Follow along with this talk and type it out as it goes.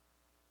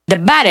the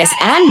baddest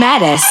and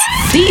maddest,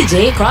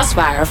 DJ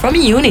Crossfire from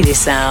Unity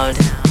Sound.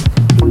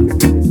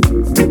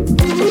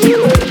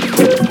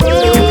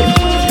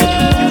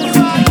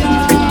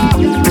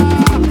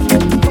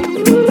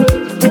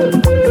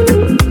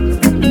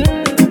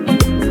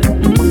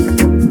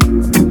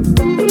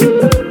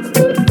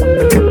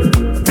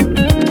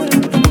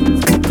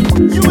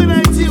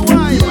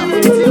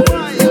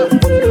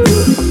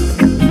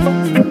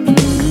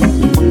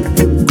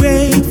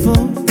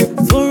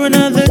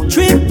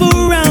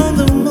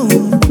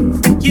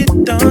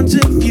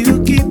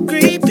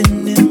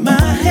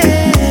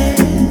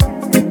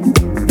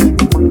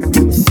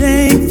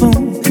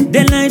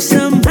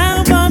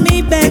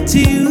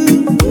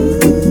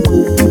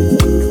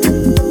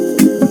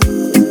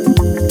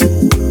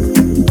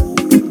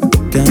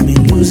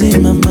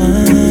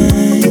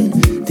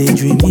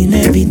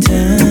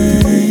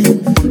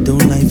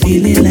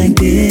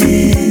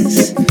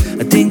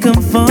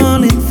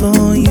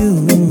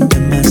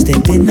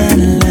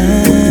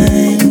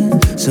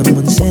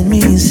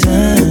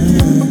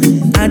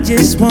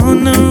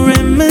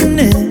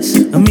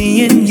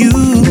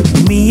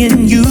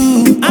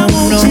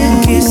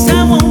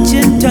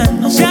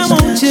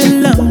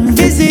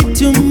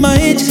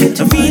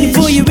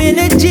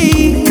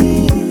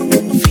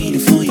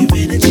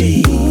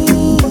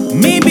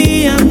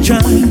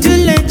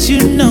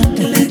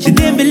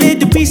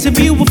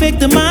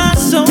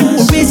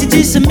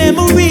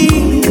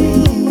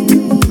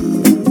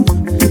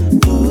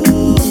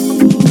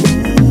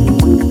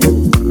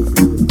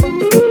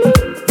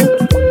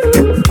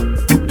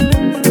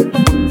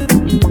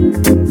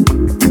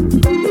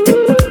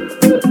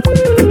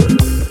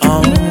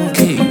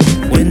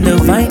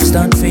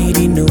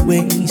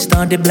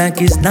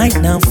 Blackest night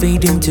now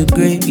fading to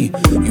grey.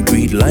 You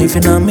breathe life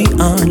in on me,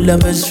 on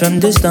lovers from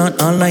the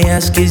start. All I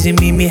ask is you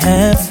meet me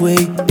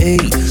halfway. Hey,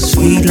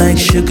 sweet like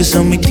sugar,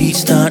 so my teeth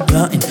start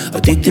rotting.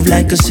 Addictive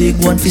like a cig,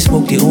 one fi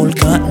smoke the old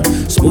cotton.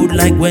 Smooth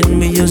like when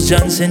we use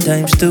Johnson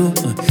times 2.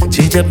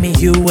 Change up me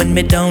hue when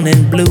me down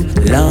and blue.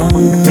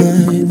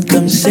 Lord,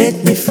 come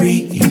set me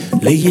free.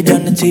 Lay it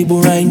on the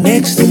table right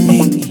next to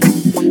me.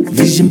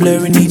 Vision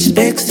blurring, needs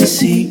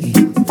ecstasy.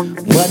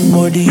 What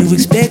more do you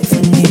expect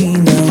from me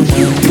now?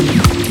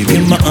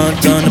 Give my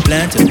heart on the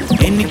platter.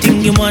 Anything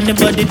you wanted,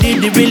 but it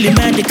didn't really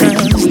matter.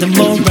 Cause the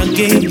more I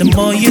gave, the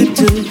more you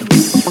took.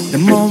 The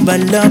more I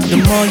love, the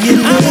more you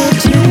love. I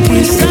want your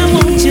kiss, I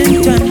want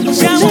your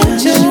touch, I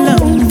want your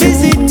love.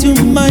 Visit too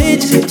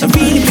much, I'm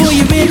feeling for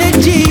your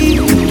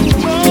energy.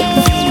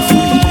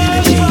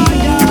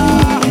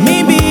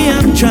 Maybe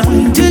I'm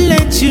trying to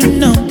let you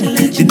know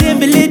you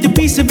never let the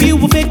piece of you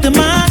affect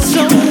my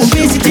soul. Or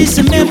is it just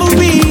a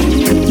memory?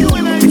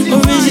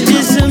 Or is it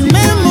just a memory?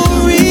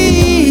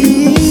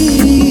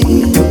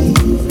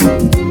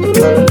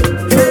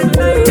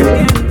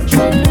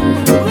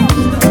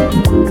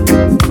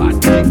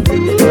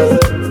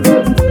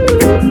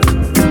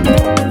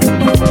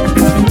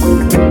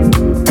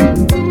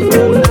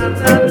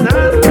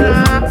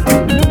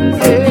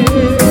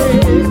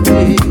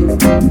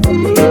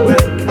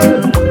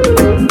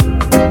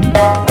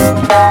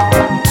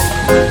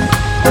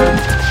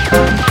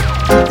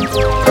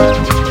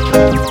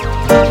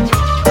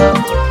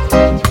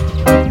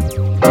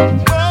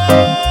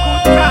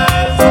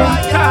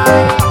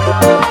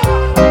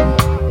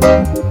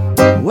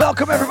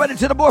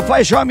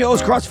 Fire Show, I'm your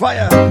host,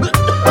 Crossfire.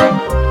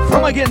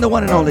 From again, the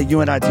one and only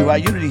UNITY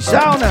Unity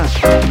Sound.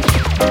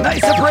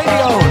 Nice Up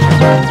Radio.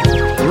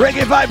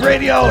 Reggae Vibe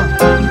Radio.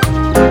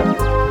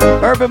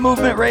 Urban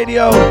Movement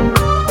Radio.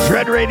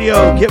 Dread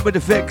Radio. Get with the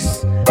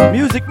fix.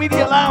 Music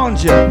Media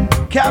Lounge.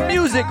 Cat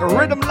Music.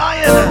 Rhythm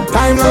Lion.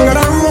 Time longer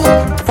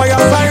than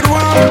Fireside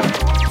World.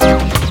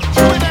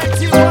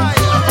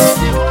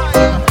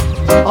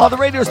 All the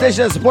radio stations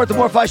that support the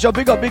More Fire Show.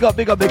 Big up, big up,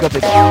 big up, big up,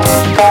 big up.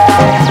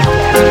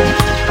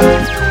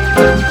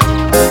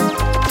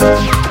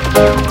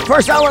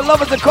 First hour,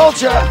 Love is the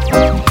Culture.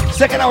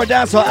 Second hour,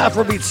 dancehall,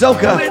 Afrobeat,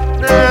 soca.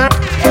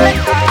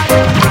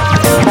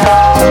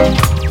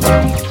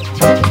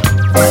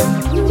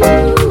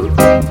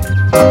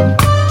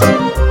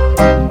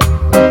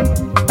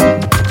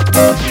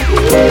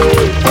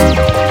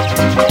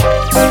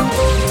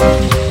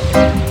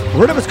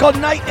 Rhythm is called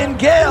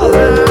Nightingale.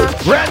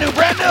 Brand new,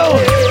 brand new.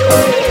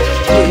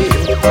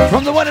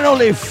 From the one and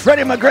only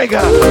Freddie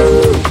McGregor.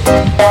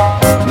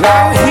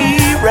 Now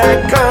here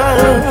I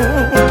come.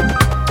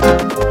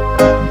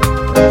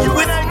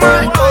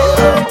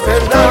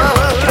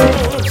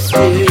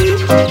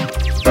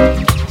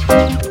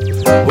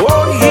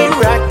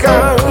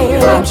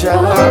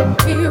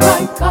 Here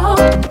I come,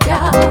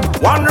 yeah.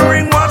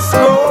 Wondering what's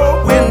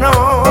going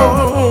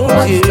on.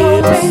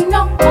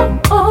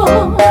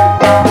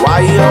 Why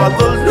all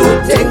the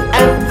looting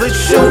and the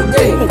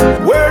shooting?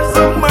 Where's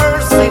the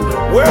mercy?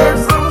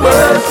 Where's the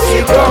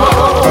mercy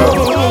gone?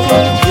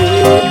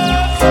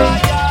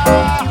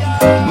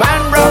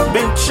 Man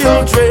robbing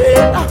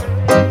children.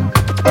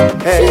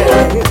 Hey.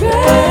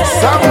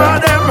 Some of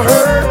them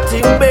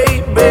hurting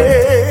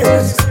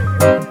babies.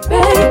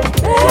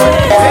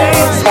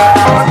 It's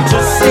hard to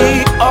see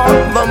all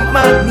the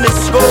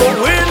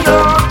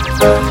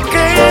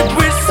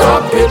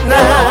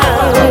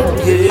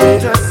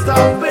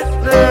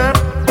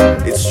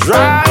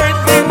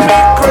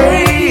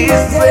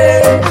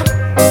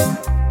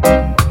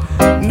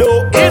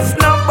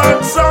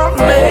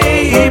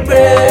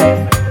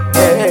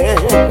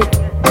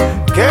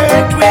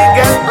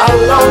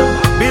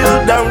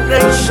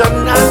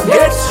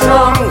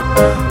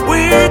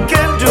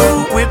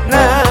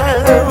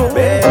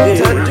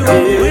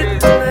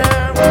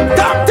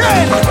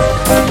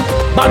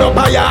bad up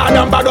a yard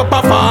and bad up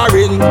a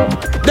foreign.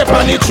 Dep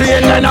on the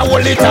train and a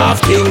hold it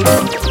off king.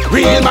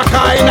 Real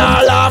Mackay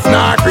nah laugh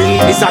nah grin.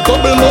 It's a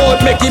double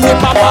mode making me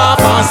pop off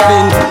and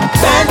spin.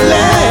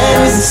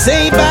 Badlands,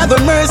 saved by the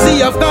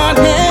mercy of God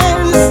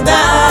hands.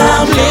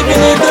 I'm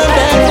living in the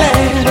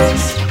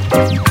badlands.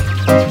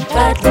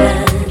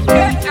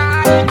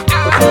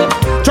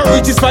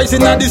 Charity spice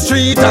in the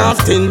street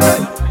often.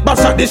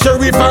 Bash at the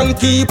sheriff and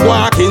keep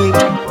walking.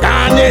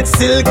 Garnet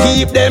still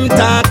keep them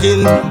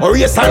talking. Or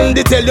yes,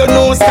 Sandy tell you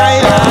no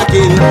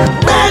skylarking.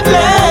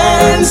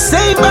 Badlands,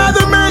 saved by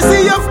the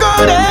mercy of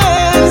God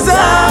hands.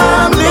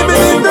 I'm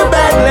living in the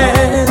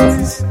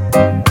Badlands.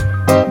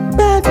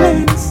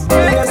 Badlands.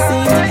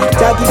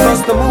 Jah give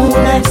us the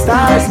moon and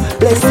stars,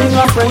 blessing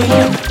of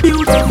rain,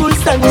 beautiful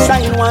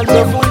sunshine,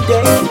 wonderful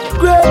day.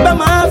 Great from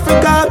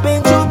Africa,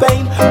 been through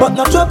pain, but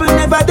no trouble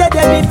never dead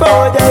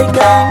before they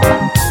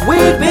came.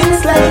 We've been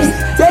slaves,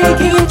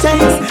 taking in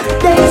chains,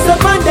 days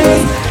upon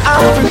days.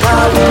 Africa,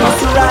 we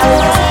must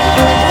rise.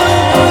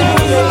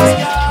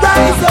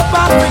 Rise up,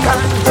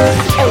 Africans.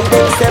 Hey,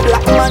 them say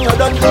black man, you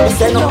done. Me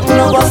say nothing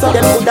no go, so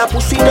them coulda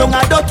push it down a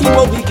dirty,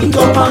 but we get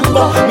up and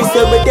go. Me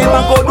say what them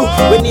a go do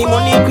when the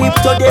money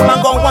crypto, them a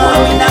go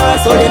want me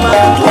now, so them a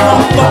do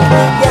go.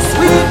 Yes,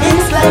 we've been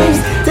slaves,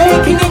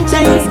 taking in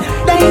chains,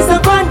 days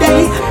upon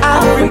days.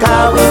 Africa,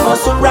 we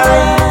must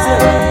rise.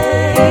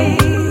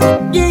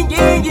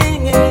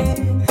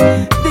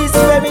 This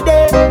very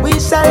day we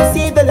shall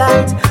see the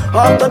light.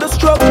 After the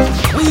struggle,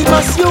 we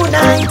must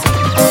unite.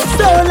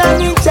 So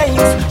long in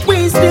chains,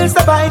 we still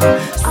survive.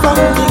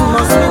 Something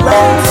must be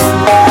right.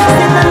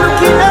 Still I'm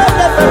looking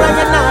up for I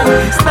and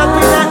I,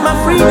 snapping at my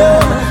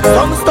freedom.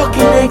 Some stuck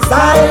in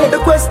exile. The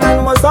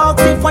question was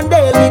asked if one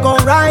day we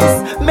gon'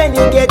 rise. Many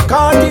get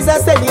caught, is a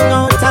selling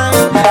out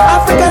time.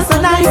 Africa's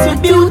so nice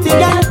with beauty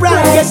and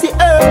pride. Yes, the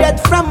earth get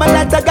from a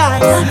lot of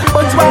guys.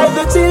 But while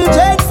the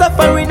children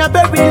suffering a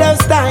perilous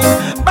time,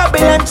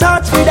 Babylon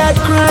charged with that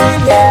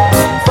crime.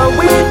 For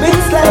we've been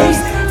slaves,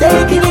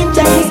 taken in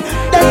chains,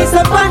 days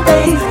upon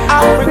days.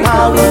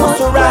 Africa, we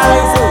must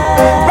rise.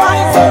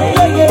 Rise up,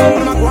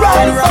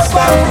 rise up,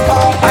 Africa.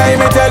 I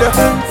may tell you,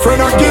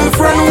 friend or kill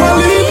friend will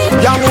leave.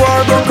 Young war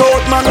broke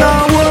out, man,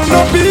 now will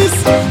no peace.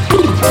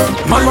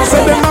 Man must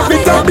say them a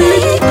bit of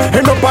beat.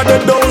 End up at the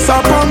doors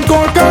upon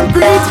cold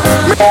concrete.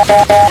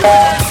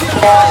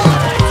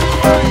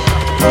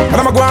 But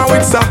I'm a go on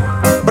with sir.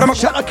 But I'm a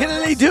shout out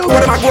Kennedy Duke.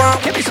 But I'm a go on.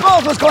 Kimmy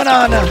Smalls, what's going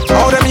on?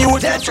 All them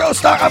youth. Detro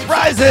Star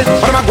Uprising.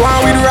 But I'm a go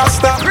on with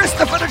Rasta.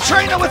 Christopher the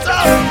Trainer, what's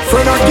up?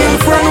 Friend or kill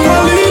friend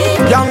will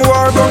leave. Young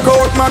war broke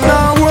out, man,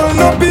 now will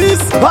no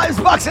peace.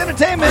 Vibes Box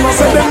Entertainment. Man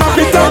say them a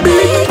bit of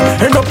beat.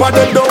 End up at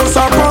the doors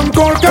upon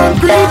cold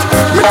concrete.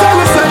 Me tell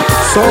you say,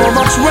 so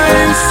much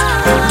ways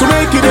to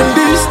make it in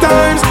these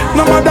times.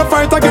 No matter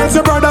fight against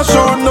your brother,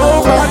 show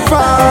no bad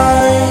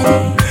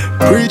fight.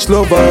 Preach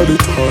love all the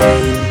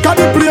time. Cause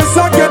the place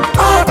I get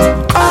hot,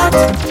 hot.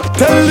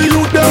 Tell the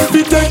youth them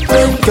fi take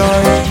them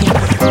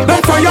time.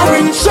 Them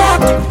firing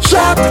shot,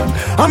 shot.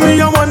 And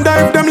me I wonder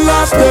if them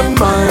lost them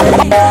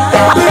mind.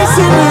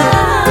 Listen me,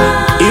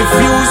 if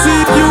you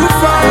seek you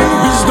find.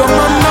 Wisdom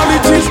and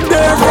knowledge is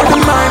there for the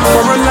mind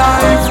for a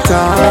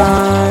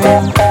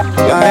lifetime.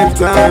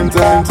 Lifetime,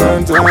 time.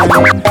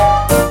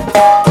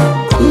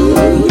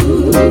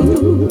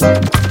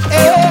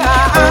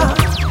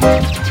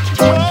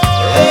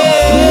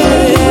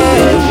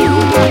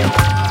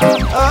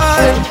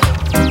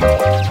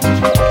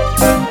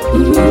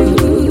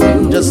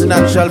 Just the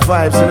natural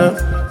vibes, you know.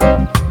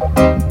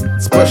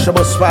 Special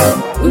bus vibe.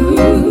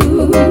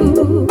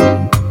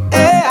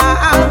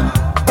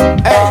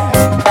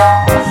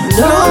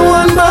 No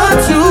one but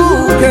you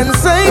can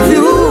save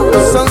you,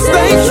 so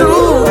stay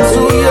true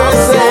to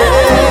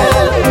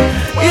yourself.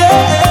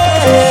 Yeah.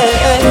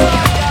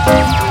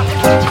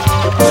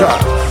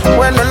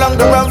 When no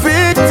longer a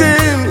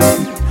victim,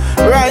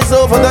 rise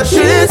over the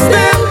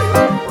system.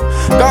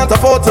 Can't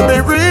afford to be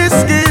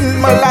risking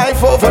my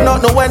life over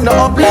not knowing no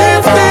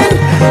uplifting.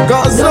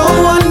 Cause no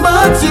one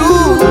but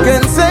you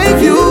can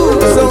save you,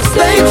 so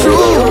stay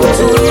true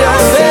to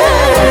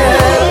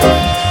yourself.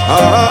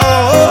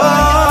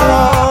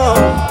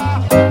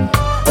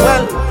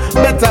 Well,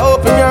 better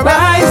open your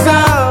eyes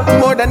up.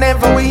 More than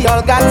ever we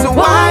all got to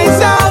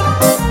wise up.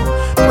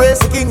 Praise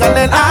the King and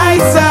then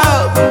eyes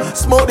up.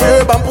 Smoke the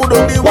herb and put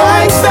on the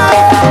white stuff.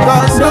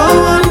 Cause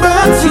no one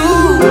but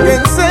you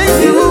can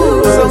save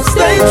you, so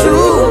stay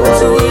true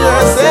to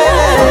yourself.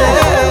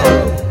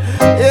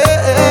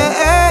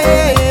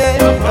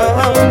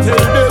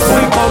 Till this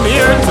we come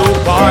here to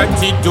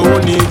party,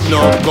 don't need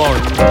no gun.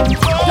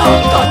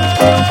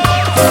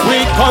 We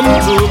come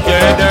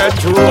together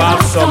to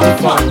have some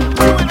fun.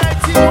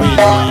 We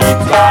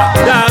need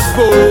a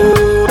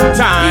good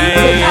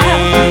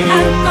time.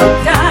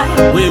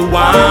 We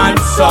want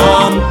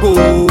some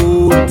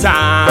good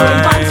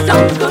time.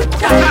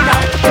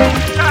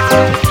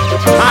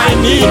 I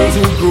need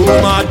to groom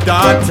my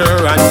daughter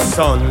and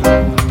son.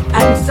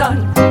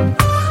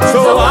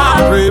 So I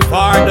pray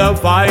for the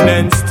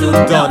violence to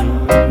done.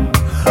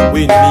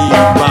 We need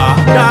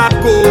a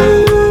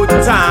good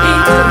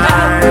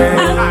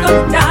time.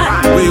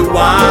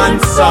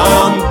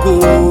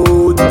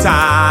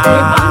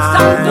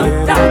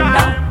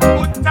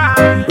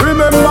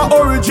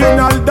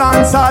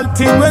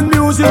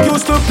 music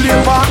used to play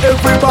for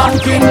every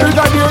banking.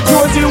 Brigadier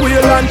Josie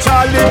Whale and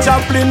Charlie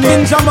Chaplin,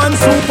 Ninja Man,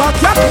 Super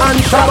Cat and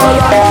Shabba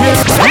Rankin.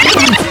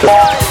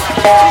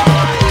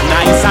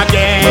 Nice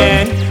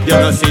again, you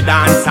know see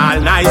dance all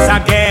nice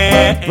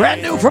again.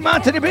 Brand new from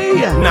Anthony B.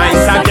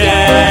 Nice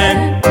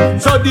again.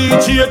 So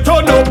DJ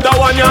turn up the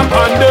one you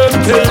on them.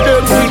 Tell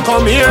them we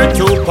come here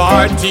to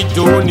party,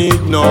 don't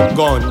need no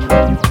gun.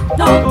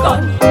 No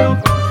gun.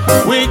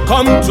 We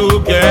come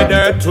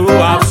together to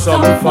have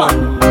some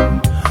fun.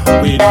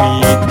 We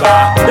need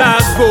back the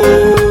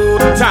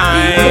good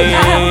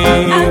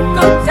time.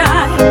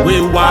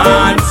 We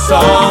want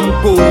some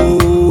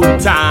good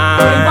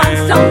time.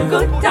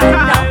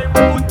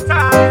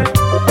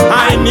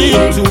 I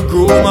need to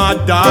grow my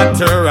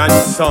daughter and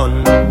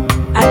son.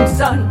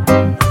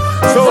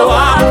 So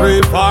I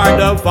pray for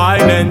the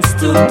violence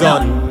to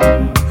done.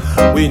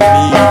 We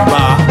need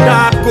back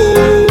the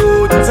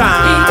good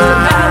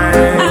time.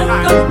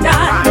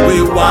 We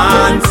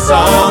want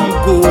some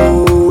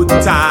good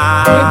time.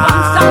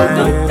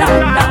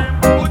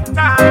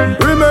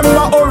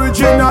 Remember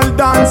original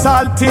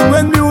dancehall thing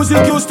when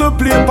music used to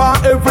play for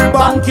every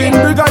banking.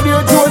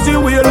 Brigadier Josie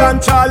Whale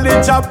and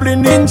Charlie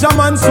Chaplin, Ninja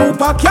Man,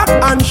 Super Cat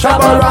and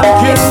Shabba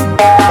Rankin.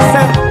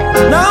 Say,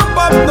 now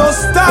pop no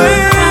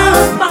style.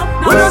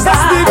 We just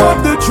speak up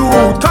the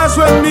truth, cause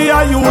when me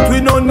a youth we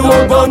no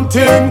know gun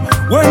thing.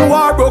 When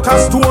war broke a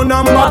stone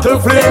and battle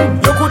fling,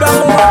 you coulda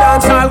go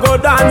dance, I'll go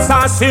dance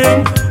and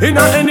sing. In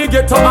a any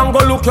ghetto and go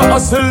look you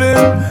hustling.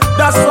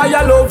 That's why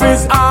your love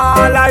is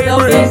all I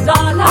bring.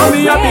 And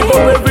me a big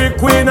up every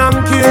queen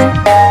and king.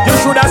 You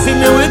shoulda seen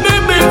me with the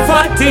big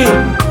fat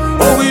thing.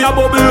 Oh we a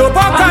bubble up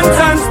a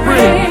constant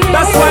spring.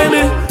 That's why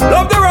me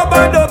love the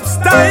rubber dub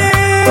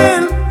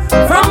style.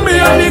 From me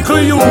a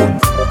little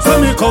youth. So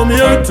me come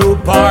here to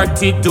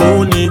party,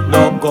 don't need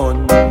no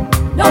gun.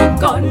 No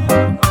gun.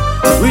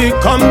 We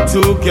come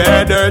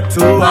together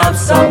to have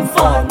some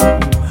fun.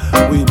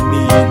 We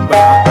need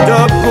back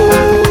the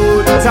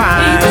good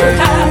time.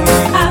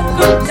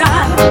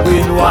 We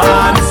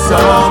want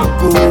some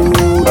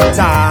good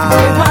time.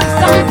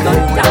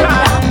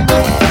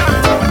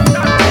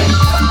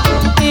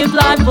 If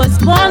life was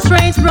one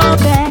straight road,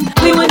 then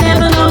we would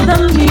never know the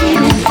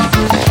meaning.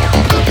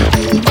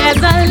 There's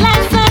a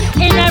lesson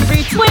in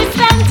every twist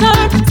and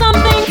turn,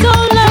 something to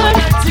learn.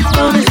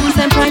 All the things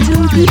and trying to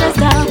keep us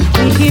down.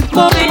 We keep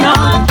going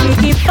on, we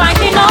keep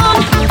fighting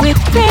on with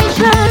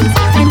patience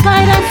and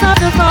guidance of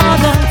the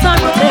Father.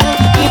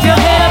 Keep your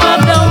head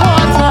above the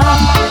water.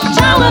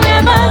 Jah will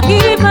never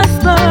give us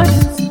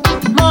burdens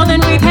more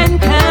than we can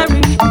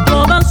carry.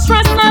 Global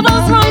stress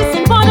levels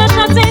rising, border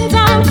shutting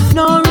down.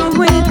 No room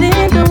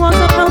within the walls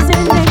of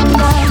housing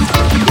neighborhoods.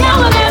 Jah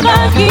will never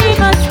give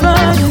us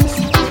burdens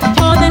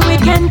more than we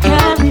can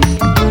carry.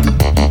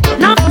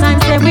 Enough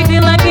times that we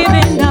feel like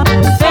giving up,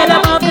 fed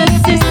up of the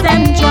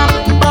system, drop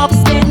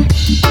boxed in.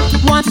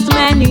 Once too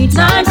many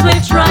times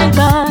we've tried,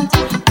 but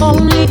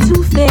only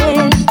to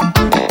fail.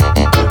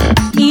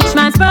 Each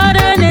man's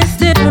burden is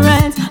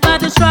different,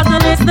 but the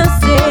struggle is the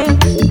same.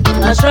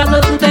 A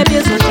struggle to pay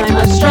bills on time,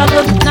 a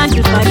struggle to 9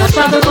 to 5, a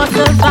struggle for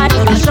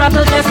survival, a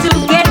struggle just to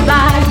get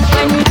by.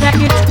 When you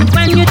check it,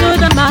 when you do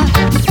the math,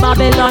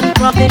 Babylon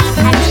profits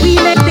and we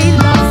make the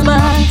loss, but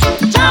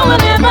Jah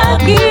will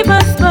never give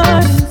us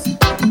burdens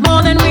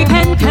more than we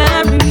can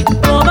carry.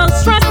 Global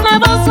stress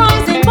levels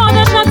rising,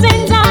 border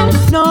shutting down.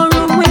 No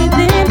room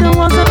within the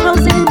walls of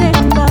housing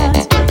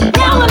neighborhoods.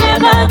 Jah will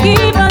never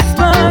give us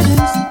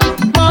burdens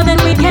more than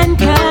we can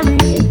carry.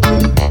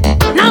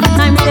 Enough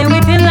times that we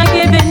feel like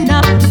giving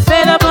up,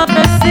 fed up of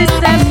the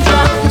system,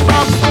 drop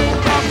boxing.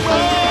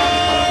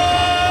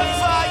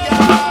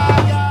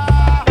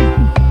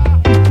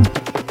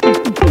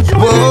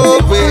 Whoa,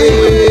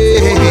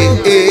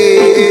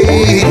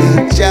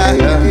 Jah,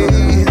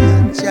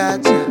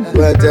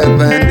 what a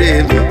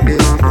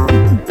pandemic.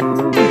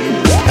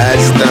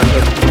 As the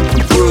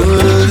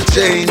world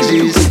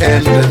changes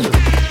and the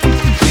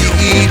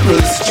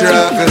people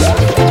struggle,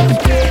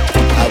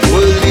 I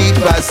will leave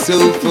my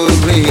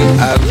suffering.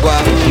 I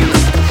want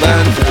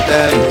to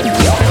die.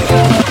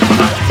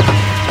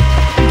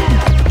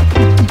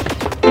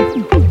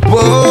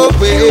 Whoa,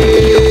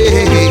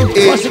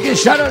 Once again,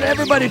 shout out to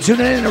everybody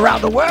tuning in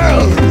around the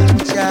world.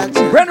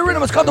 Brand new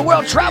rhythm is called The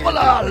World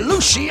Traveler,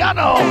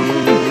 Luciano.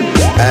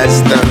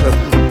 As the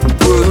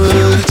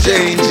world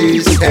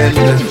changes and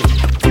the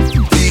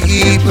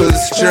people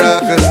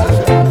struggle,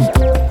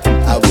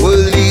 I will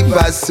leave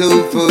my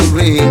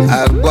suffering.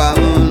 I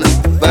want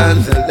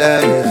to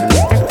die.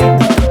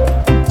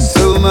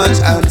 So much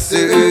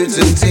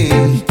uncertainty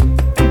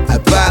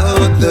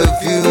about the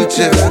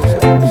future.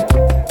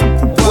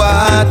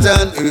 What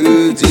on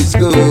earth is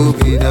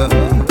going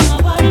on,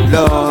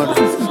 Lord?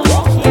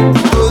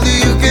 Only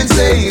you can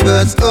save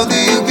us,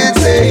 only you can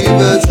save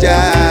us,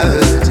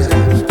 child.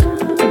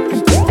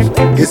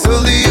 It's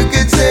only you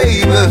can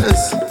save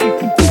us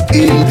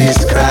in this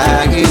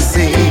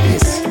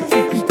crisis.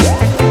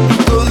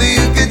 Only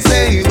you can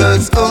save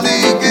us, only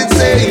you can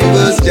save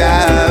us,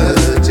 child.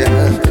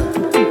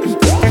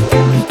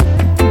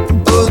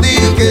 Only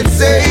you can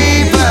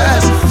save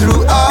us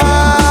through all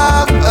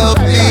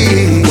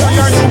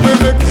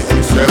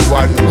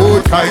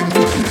more time.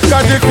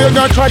 Cause if you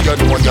not try, you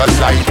know your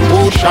life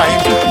will shine.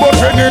 But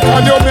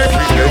anytime you make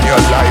it, then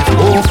your life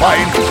will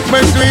fine. Me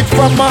do it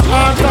from my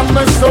heart and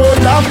my soul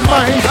and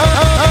mind.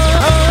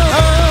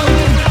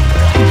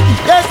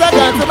 Yes, I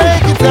got to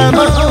make it time.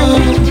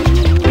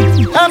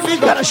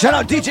 Gotta shout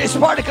out DJ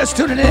Spartacus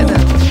tuning in.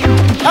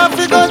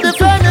 Africa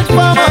defended for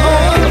my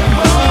home.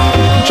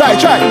 Try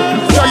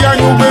and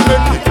you will make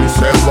it. Me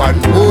say one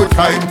more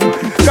time.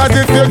 Cause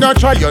if you not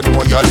try, you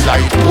know your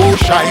life will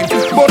shine.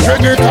 But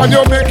anytime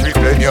you make it,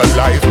 then your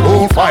life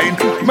will fine.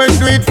 Me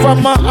do it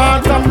from my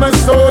heart and my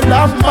soul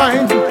and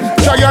mind.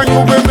 Try and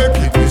you will make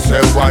it. Me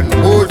say one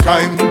more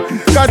time.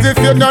 Cause if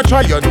you not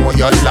try, you know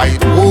your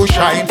light will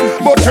shine.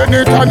 But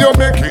anytime you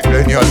make it,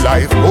 then your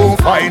life will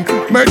fine.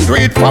 Me do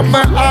it from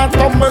my heart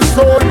and my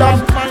soul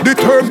and mind.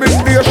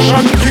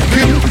 Determination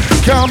kicking.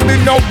 Can't be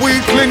no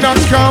weakling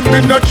and can't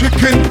be no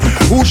chicken.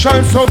 Who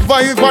shall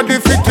survive are the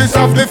fittest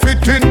of the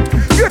fitting.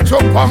 Get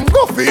up and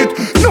go fit.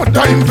 No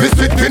time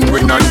visiting.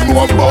 We not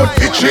know about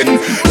itching.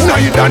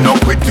 Neither no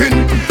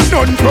quitting.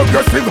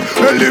 Non-progressive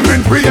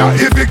element we are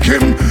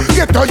evicting.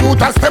 Get a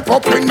youth a step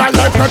up in my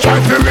life. No try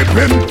to rip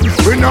him.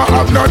 We not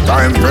have no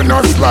time for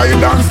no slide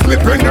and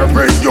slipping.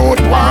 Every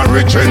youth want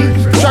reaching.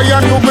 Try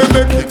and you will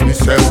make it. Me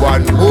say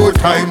one more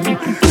time.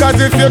 Cause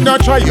if you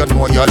not try, you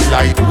know your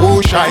light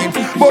will shine.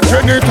 But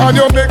anytime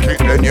you make it,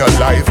 then your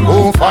life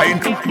will fine.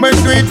 Me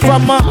do it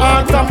from my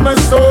heart and my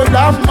soul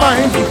and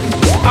mind.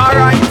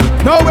 Alright,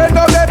 no we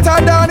no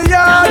better than the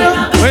yard.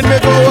 When me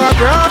go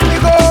abroad, me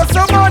go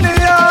some money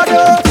yard.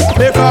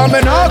 Because me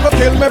now go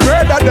kill me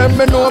brother, them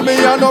me know me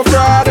a no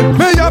fraud.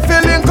 Me a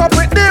feeling up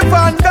with the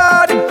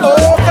vanguard.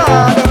 Oh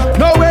God,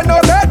 no we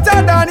no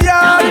better than the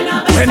yard.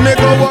 When me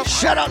go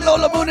shout out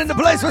Lola Moon in the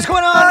place, what's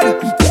going on?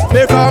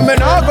 Because me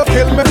now go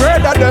kill me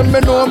brother, them me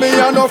know me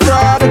a no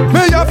fraud.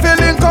 Me a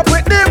feeling up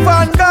with the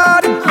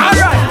vanguard.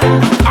 Alright,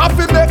 I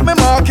feel make me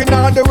marking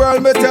on the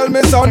world, me tell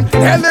me son.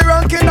 Tell the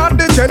ranking on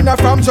the gender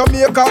from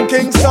Jamaica,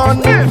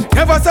 Kingston.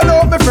 Never sell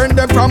out me friend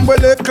them from we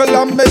little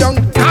and me young.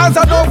 Cause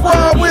I know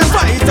war we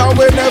fight and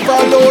we never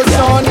lose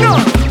none.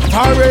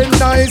 Foreign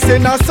nice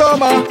in the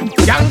summer.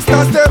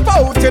 Youngsters step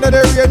out in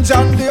the range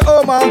and the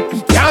Hummer.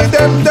 Young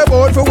them the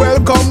boat for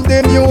welcome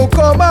the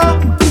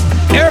newcomer.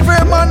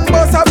 Every man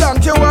bust a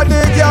blank, you are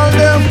the girl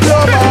them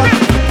plumber.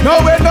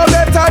 No we no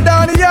better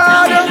than the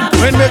yard.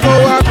 When we go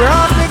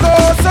abroad, we go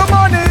some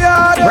money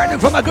yard. Brand new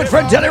from my good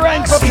friend Jelly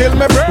Ranks. We're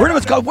doing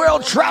what's called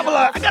World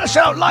Traveler. I gotta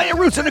shout out Lion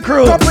Roots and the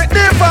crew. Come with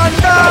the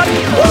bandana.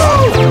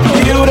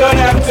 You don't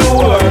have to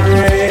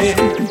worry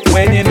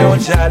when you know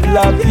God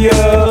love you.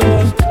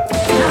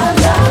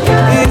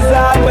 He's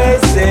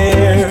always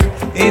there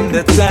in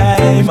the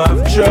time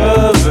of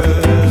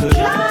trouble.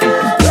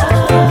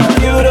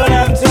 You don't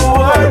have to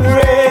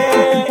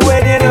worry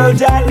when you know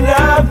God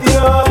love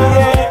you.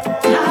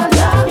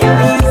 Yeah.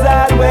 He's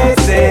always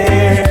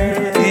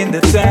there in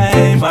the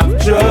time of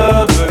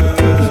trouble.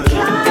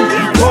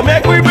 So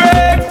make we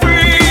break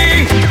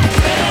free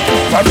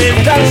from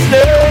mental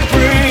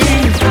slavery.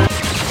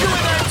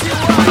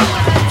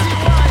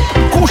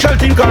 Who shall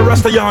think of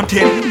Rasta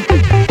Yantin?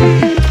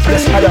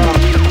 Yes, Adam.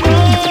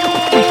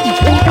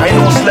 I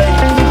know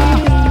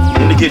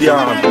slave in the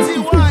Gideon.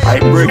 I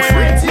break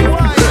free.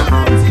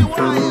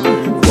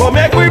 So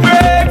make we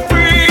break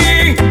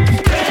free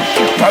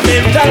from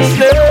mental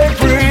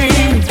slavery.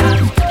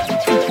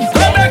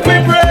 So make we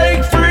break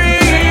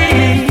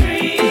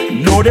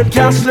free. No, them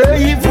can't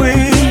slave we.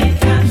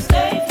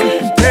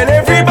 Tell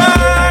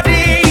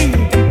everybody.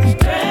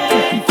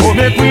 So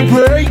make we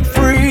break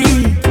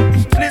free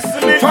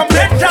from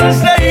mental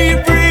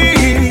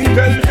slavery.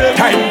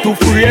 Time to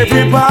free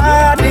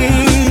everybody.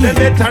 They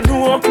better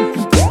know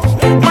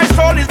my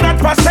soul is not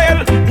for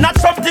sale, not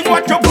something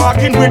what you're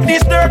bargain with.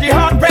 These dirty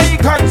heart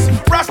pagans,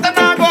 Rasta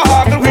now go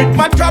haggle with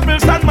my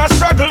troubles and my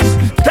struggles.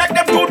 Take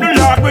them to the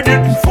Lord with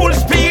it, full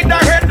speed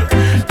ahead.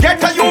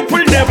 Get a youth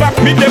will never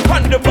be them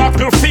on the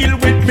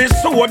battlefield with me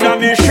sword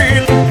and me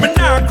shield. Me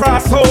nah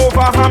cross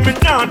over and me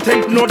nah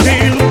take no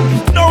deal.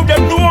 Now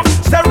them know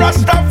say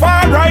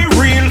Rastafari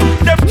real.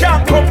 Them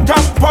can't come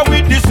tamper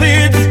with the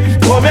seeds.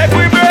 So make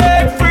we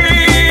break free.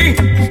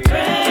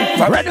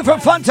 Brand new from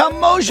Phantom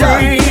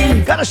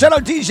Moja. Gotta shout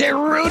out DJ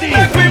Rudy.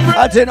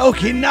 Out in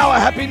Okinawa.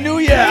 Happy New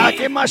Year.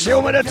 Akimashi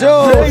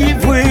Omedetou.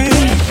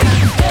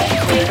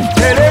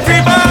 Tell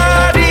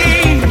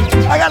everybody.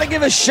 I gotta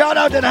give a shout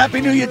out and a Happy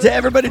New Year to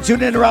everybody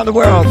tuning in around the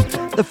world.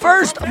 The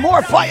first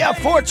More Fire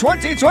for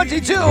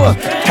 2022.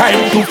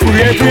 Time to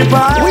free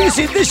everybody. We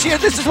see this year,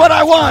 this is what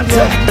I want.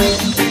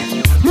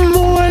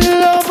 More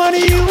love and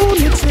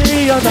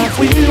unity, and that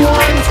we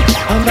want,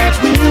 and that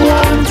we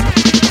want.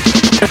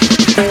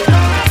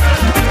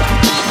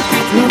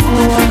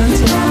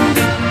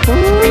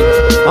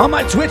 All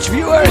my Twitch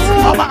viewers,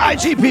 all my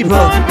IG people,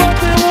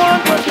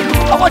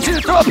 I want you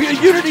to throw up your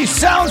Unity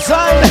sound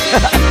sign.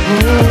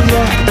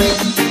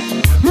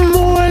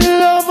 More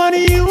love and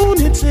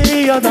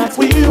unity, and that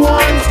we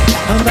want,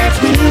 and that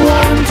we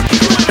want.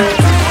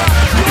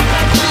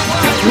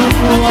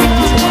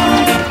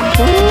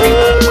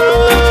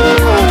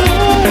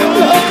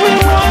 Love we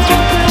want,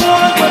 what we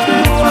want, what we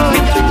want.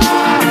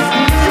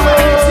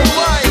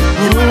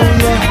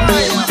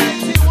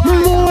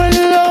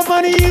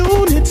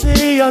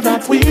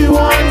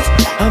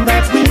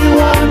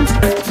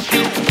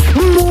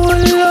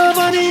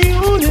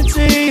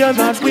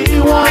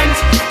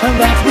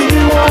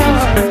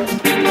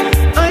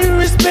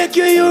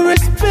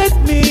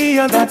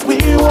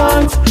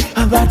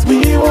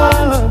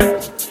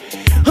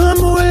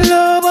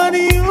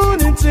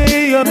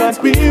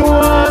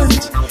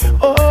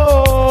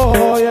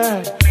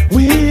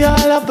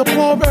 of the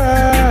poor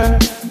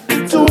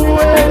to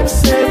help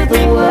save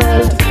the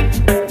world.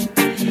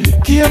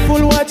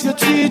 Careful what you're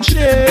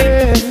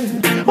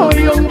teaching, oh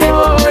young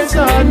boys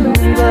and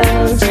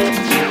girls.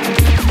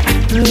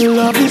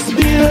 Love is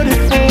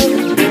beautiful.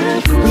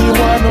 We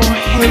want no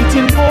hate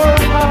in our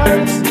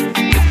hearts.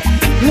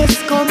 Let's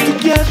come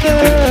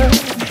together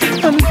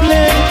and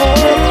play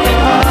our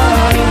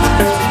part.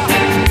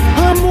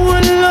 And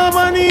more love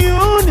and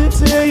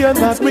unity, and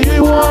that we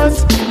want,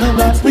 and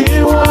that we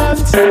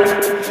want.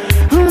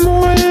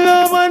 More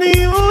love and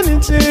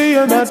unity,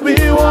 and that we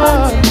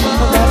want,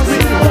 and that we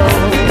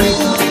want.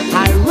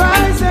 I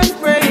rise and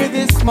pray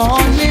this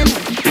morning,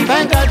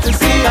 thank God to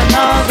see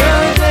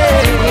another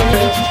day.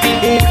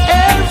 In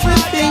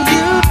everything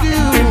you do,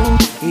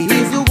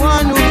 He's the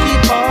one who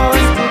keeps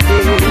us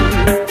today.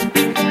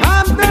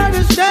 I'm not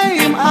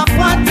ashamed of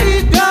what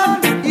He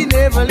done. He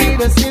never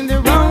lead us in the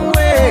wrong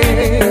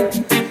way.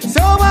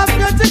 So I've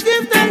got to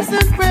give thanks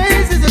and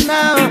praises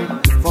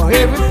now for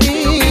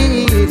everything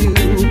He do.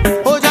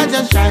 Oh,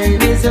 just shine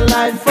His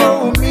light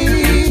for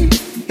me.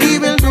 He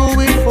will do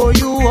it for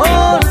you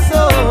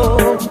also.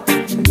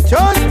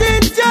 Trust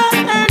in Jah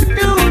and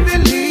do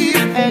believe,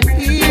 and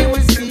He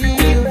will see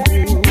you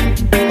through.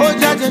 Oh,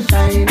 just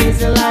shine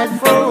His light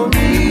for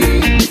me.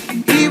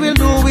 He will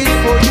do it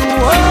for you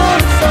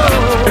also.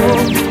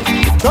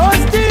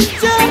 Trust in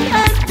Jah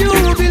and do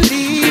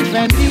believe,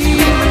 and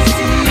He will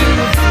see you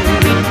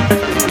through.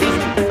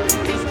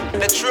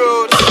 The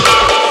truth.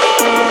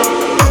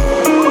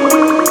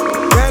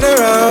 Get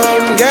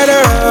around, get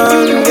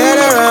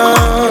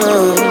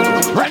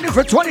around. Brand new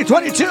for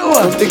 2022.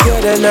 Come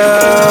together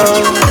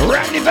now.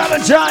 Randy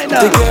Valentine.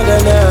 Together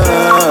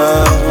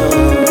now.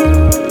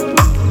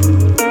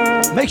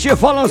 Make sure you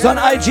follow us on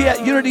IG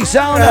at Unity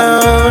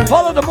Sound.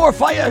 Follow the More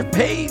Fire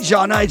page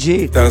on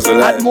IG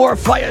at More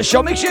Fire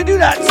Show. Make sure you do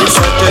that. It's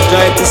such a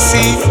joy to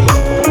see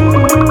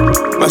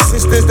my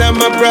sisters and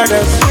my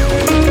brothers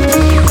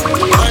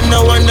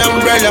under one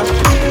umbrella,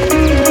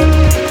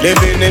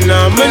 living in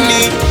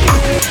harmony.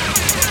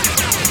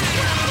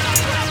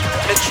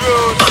 The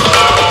truth.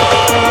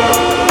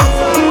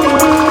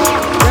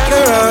 Get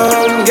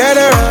around, get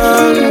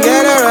around,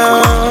 get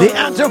around. The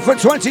anthem for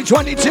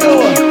 2022.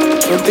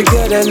 Come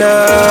together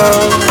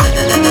now.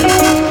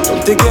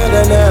 Come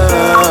together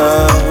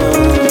now.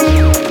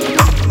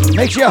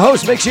 Make sure you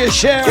host, make sure you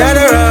share. Get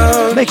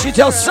around. Make sure you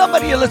tell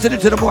somebody you're listening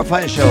to the More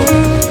Fire Show.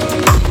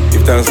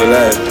 Give thanks for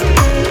life.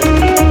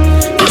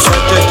 It's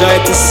such a joy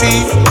to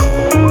see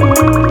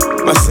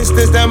my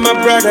sisters and my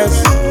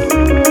brothers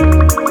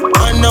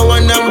under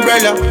one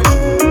umbrella,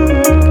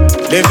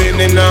 living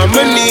in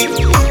harmony.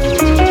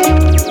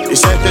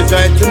 It's such a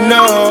joy to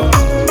know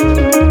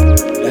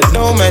that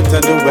no matter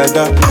the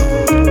weather,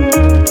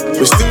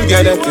 we still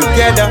gather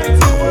together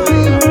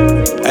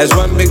as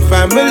one big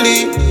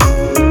family.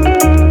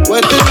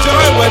 What a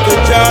joy, what a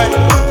joy,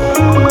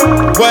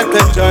 what a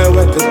joy,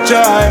 what a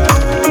joy.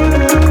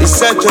 It's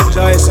such a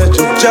joy, such a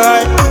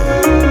joy,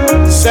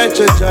 such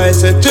a joy,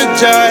 such a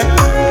joy.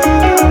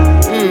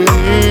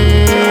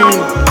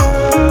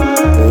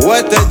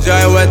 What a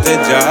joy, what a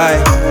joy.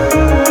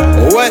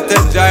 What a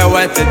joy,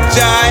 what a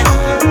joy.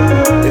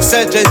 It's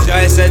such a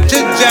joy, such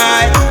a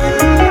joy.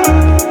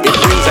 It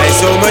brings us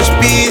so much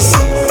peace.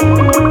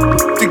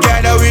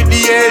 Together with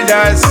the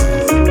elders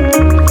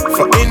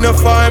for inner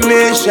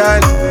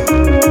formation.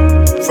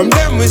 From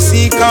them we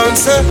see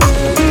counsel.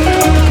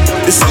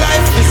 This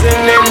life is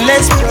an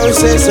endless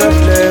process of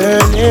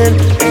learning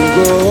and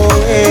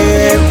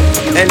growing.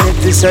 And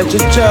it is such a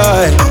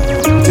joy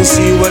to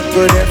see what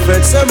good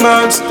efforts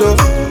amounts to.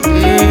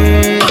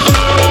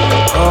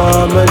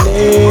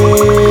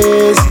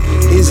 Harmonies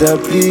is a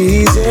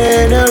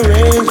pleasing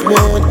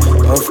arrangement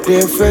of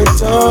different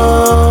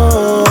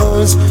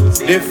tones,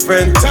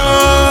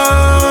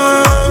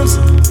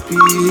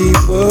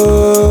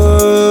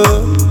 people,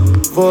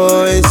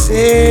 voices,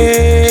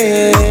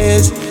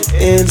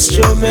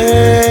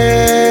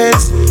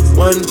 instruments,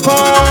 one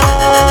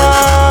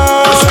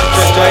part. Such a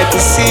joy to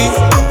see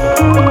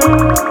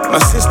my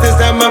sisters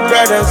and my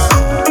brothers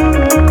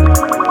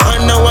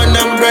under one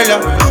umbrella,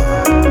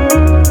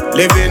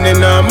 living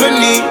in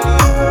harmony.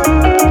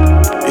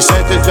 It's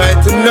such a joy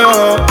to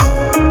know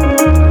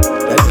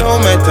that no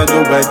matter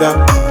the weather,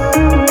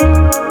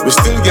 we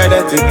still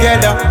gather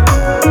together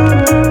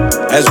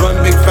as one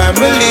big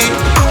family.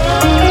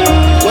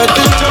 What a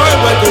joy,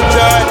 what a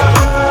joy,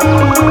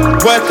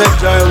 what a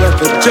joy,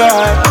 what a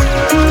joy.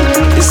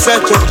 It's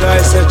such a joy,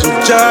 such a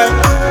joy,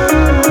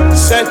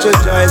 such a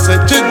joy,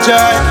 such a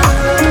joy.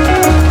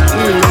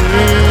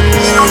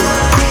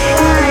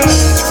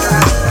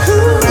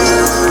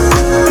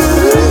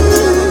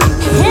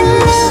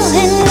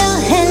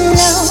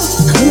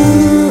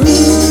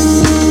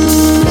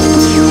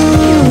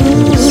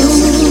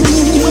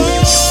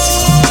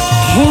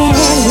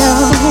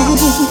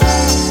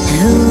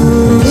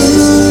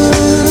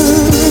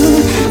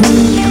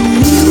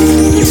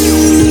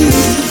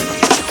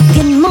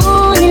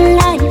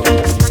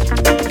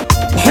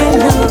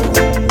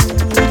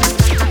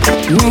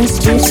 Nice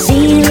to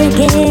see you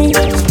again.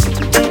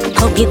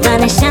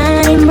 gonna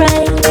shine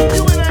bright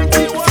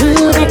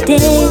through the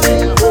day.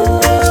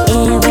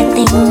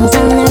 Everything's a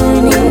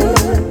learning.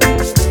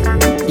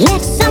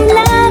 Let some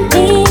love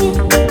be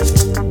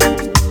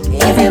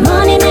every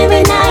morning,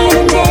 every night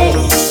and day.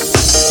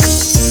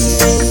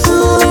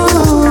 Ooh.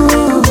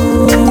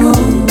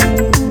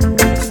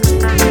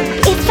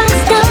 If I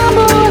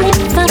stumble,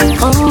 if I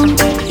fall,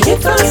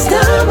 if I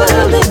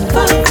stumble, if I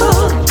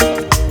fall.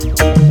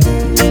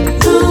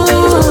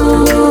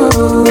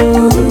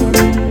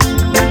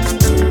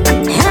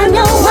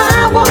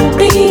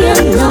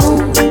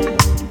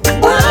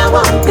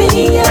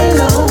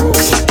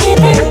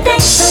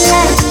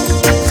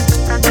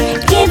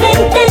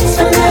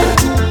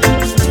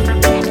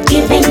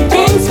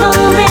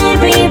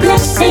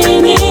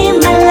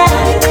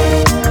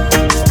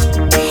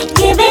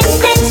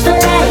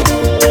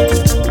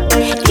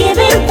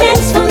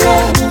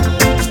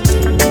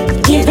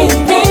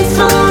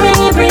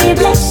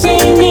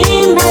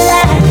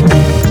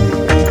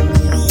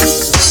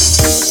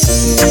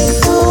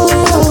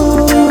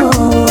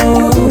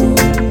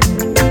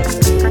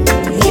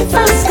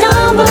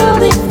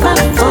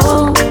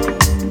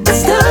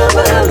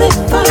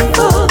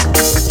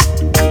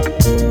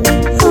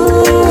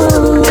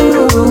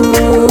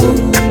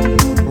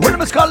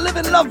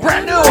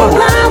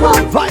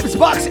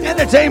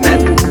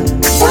 Entertainment.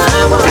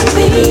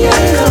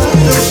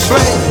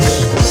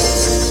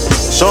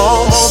 It's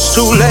almost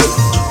too late.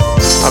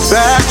 Our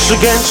backs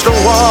against the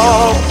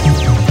wall.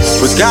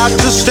 We've got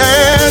to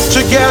stand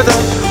together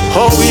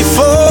or we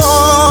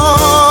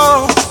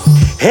fall.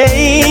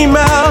 Hey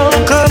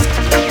Malcolm,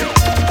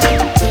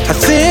 I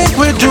think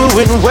we're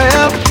doing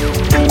well.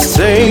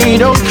 Say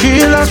don't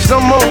kill us no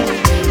more.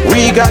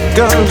 We got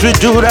guns, we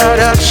do that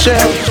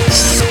ourselves.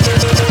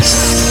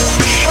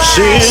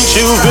 Since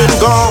you've been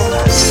gone,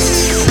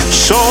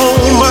 so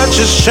much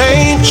has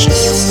changed.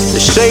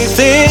 They say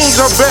things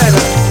are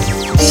better.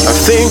 I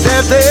think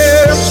that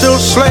they're still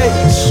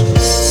slaves.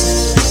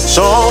 It's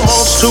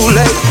almost too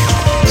late.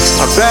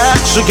 Our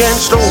backs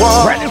against the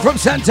wall. Brandon from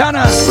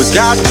Santana. We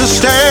got to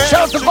stand.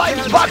 Shout out to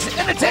Vibes Box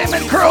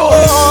Entertainment crew.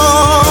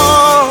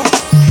 Oh,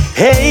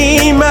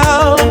 hey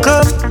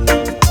Malcolm,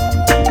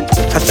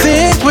 I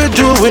think we're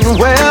doing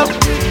well.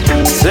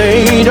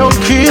 Say don't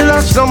kill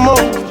us no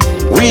more.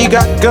 We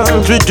got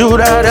guns, we do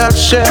that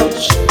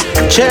ourselves.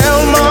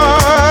 Tell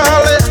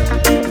Marley,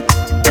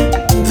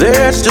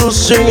 they're still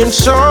singing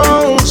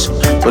songs,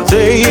 but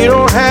they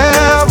don't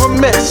have a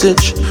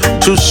message.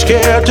 Too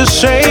scared to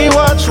say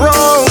what's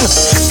wrong.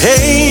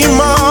 Hey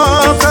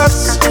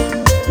Marcus,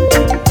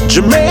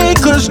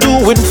 Jamaica's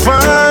doing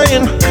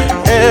fine.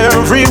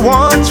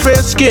 Everyone's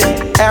fair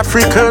skin.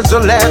 Africa's the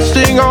last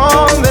thing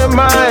on their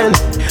mind.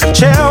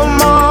 Tell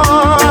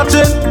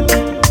Martin,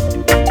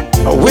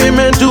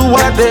 women do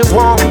what they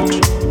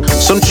want.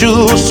 Some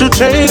choose to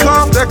take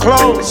off their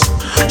clothes.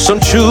 Some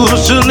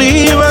choose to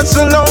leave us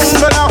alone.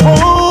 But I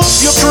hope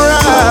you're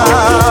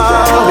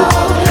proud.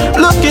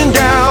 Looking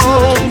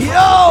down,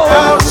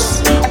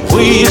 house.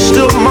 We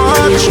still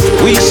march,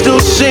 we still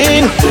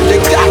sing. They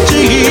got to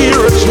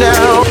hear us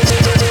now.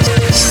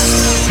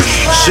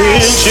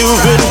 Since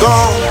you've been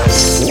gone,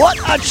 what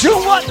a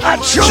tune, what a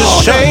tune.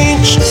 Just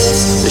change.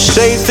 They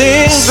say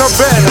things are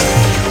better.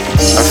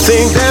 I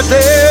think that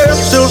they're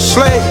still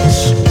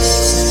slaves.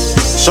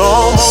 It's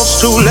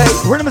almost too late.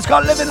 Rhythm is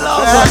called Living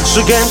Love. Backs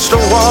against the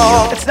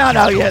wall. It's not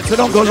out yet, so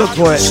don't go look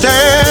for it.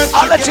 Stand.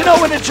 I'll let you know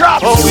when it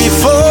drops. Oh, we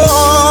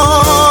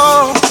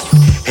fall.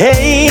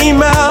 Hey,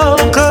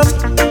 Malcolm,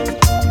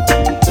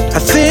 I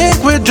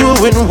think we're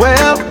doing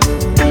well.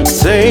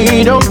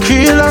 Say don't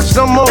kill us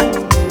no more.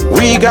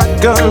 We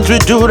got guns, we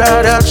do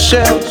that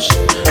ourselves.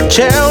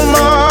 Tell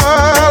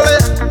Marley,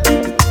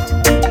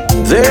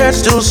 they're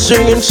still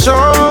singing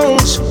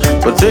songs,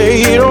 but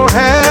they don't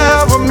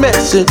have a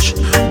message.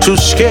 Too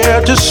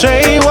scared to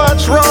say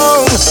what's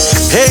wrong.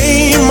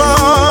 Hey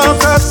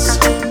Marcus,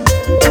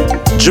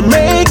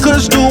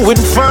 Jamaica's doing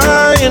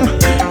fine.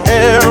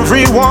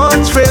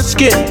 Everyone's fair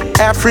skin.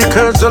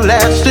 Africa's the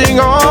last thing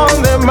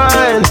on their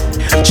mind.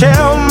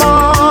 Tell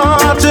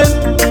Martin,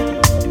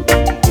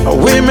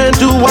 women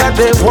do what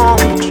they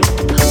want.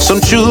 Some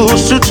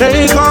choose to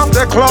take off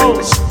their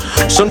clothes.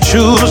 Some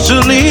choose to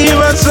leave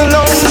us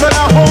alone. But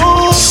I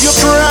hope you're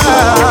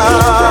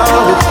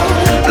proud.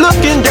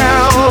 Looking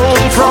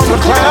down from the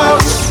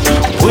clouds,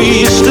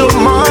 we still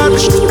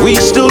march, we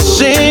still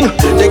sing.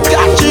 They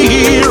got to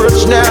hear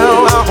us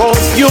now. I hope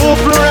you're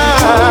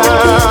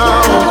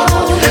proud.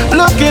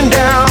 Looking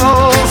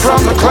down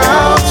from the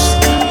clouds,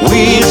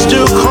 we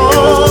still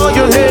call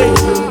your name.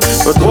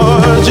 But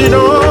was it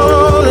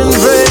all in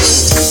vain?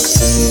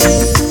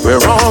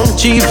 We're on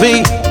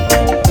TV,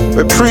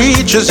 we're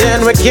preachers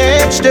and we're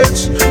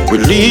gangsters. We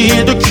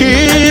lead the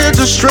kids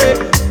astray.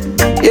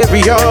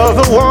 Every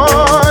other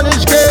one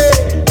is gay.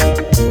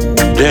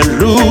 They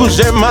lose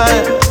their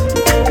mind,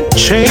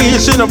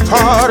 chasing a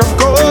pot of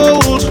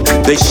gold.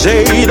 They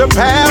say the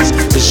past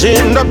is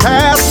in the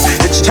past.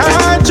 It's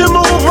time to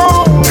move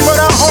on, but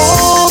I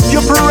hope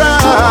you're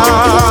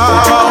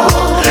proud.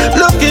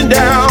 Looking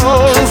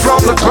down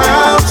from the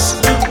clouds,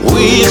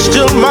 we We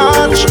still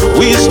march,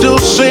 we still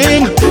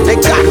sing. They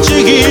got to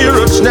hear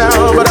us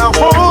now, but I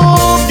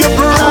hope you're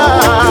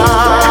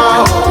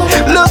proud.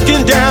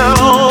 Looking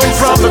down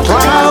from the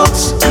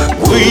clouds,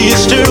 we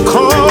still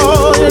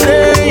call your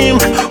name.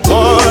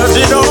 Was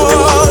it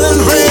all in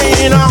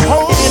vain? I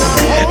hope.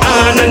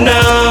 On and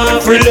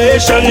off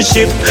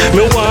relationship,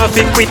 me want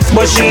to quit,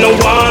 but she no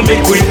want me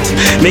quit.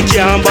 Me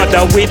can't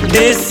bother with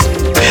this.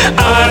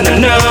 On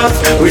and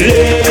off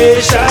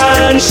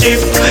relationship,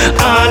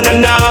 on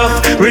and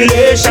off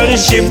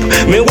relationship.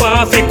 Me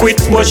want to quit,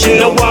 but she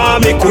no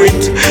want me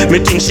quit. Me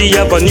think she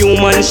have a new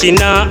man, she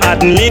not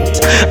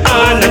admit.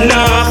 On and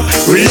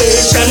off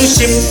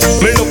relationship.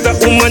 Me love that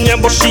woman, yeah,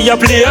 but she a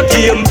play a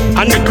game,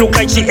 and it look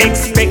like she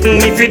expect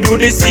me to do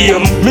the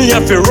same. Me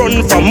have to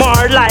run from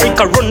her like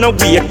a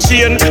runaway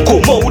chain.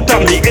 Come out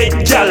of me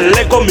head, girl,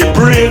 let go me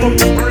brain.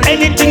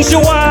 Anything she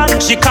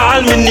want, she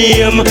call me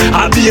name.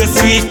 I be a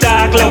sweet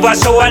talk, love a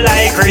shower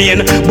like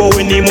rain. But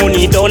when the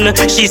money done,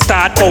 she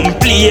start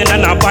complain,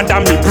 and I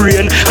bother me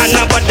brain, and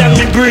I bother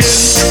me brain.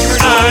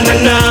 On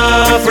and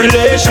off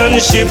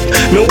relationship,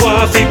 me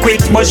want to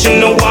quit, but she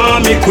no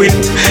want me quit.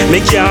 Me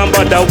can't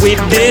bother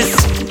with this.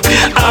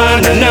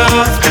 On and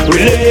off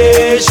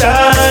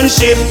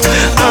relationship,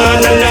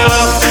 on and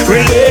off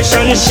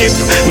relationship.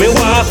 Me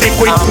want to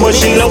quit, but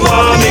she no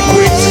want me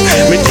quit.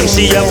 Me think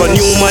she have a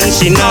new man,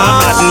 she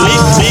not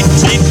admit.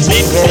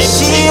 Yeah,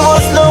 she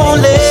was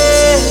lonely.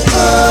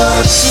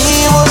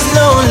 She was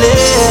lonely.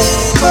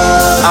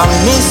 I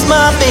miss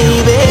my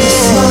baby.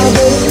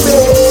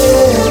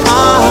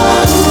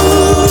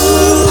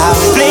 I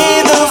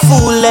played the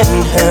fool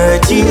and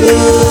hurt you.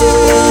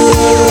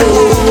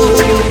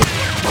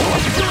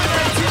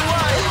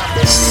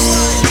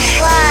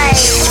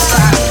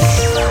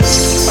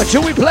 A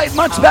tune we played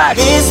months back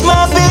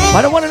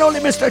by the one and only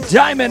Mr.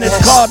 Diamond. It's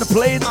called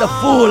Played the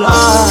Fool.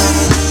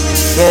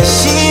 Yeah,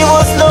 she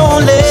was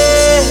lonely.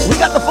 We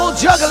got the full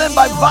juggling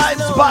by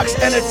Vibes Box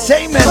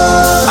Entertainment.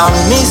 I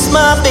miss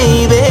my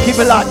baby. Keep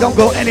it locked, don't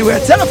go anywhere.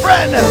 Tell a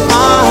friend. I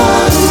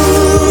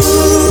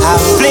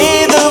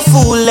played the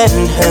fool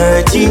and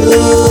hurt you.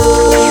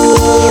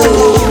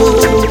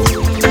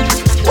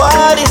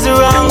 What is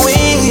wrong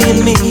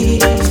with me?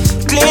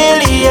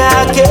 Clearly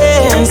I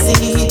can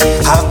see.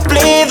 I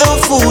play the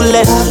fool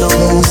and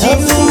lose you.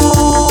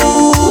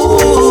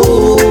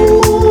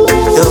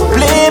 The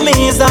blame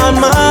is on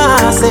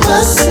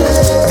myself.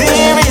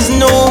 There is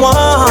no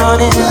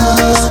one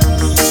else.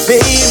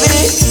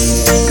 Baby,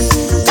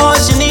 all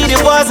she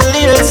needed was a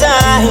little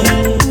time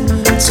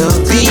to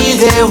be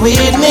there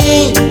with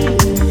me.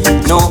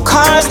 No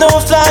cars, no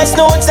flights,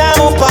 no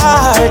time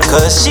apart,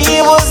 'cause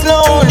she was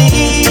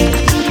lonely.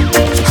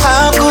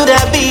 How could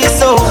I be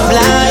so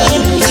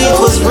blind? It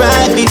was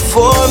right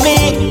before me.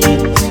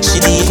 She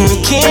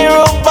didn't care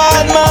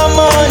about my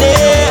money.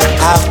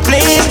 I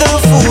played the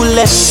fool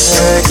and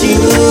hurt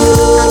you.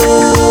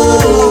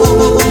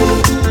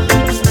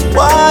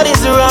 What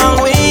is wrong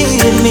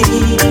with me?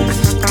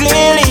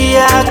 Clearly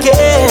I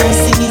can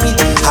see.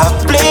 I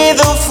play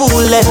the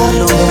fool and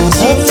lose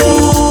you.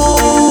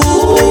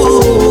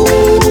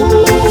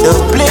 The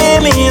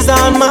blame is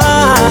on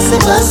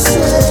myself.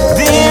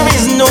 There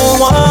is no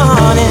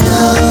one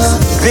else.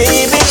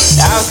 Baby,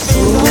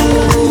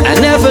 I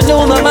never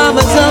knew my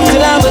mama's love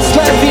till I was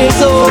 12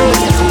 years old.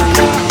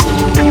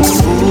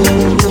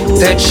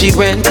 Said she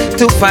went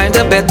to find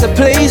a better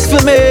place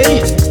for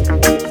me.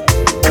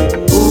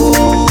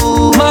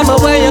 Ooh, mama,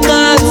 where you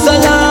gone so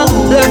long?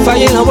 Left I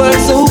in a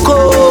world so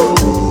cold.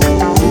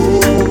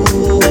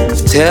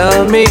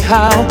 Tell me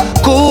how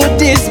could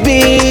this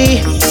be?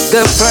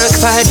 The first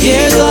 5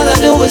 years all I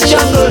knew was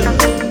jungle.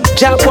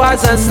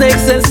 Jaguars and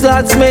snakes and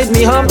slugs made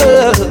me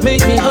humble.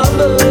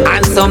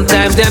 And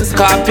sometimes them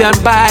scorpion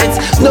bites.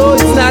 No,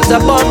 it's not a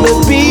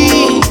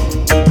bumblebee.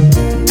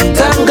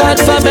 Thank God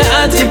for my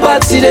auntie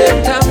there.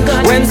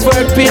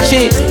 Wentworth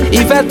Pitchy,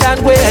 Yvette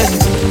and Wayne.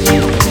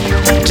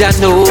 Jah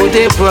know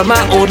they were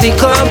my only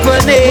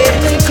company.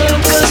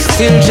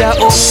 Still Jah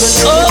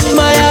open up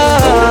my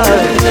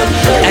heart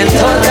and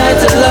taught I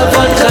to love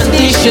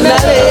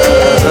unconditionally.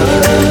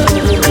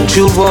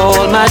 Through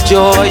all my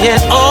joy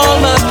and all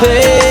my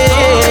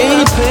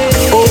pain,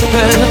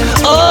 open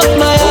up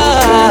my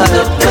heart,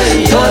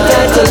 taught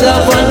I to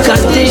love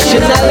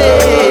unconditionally.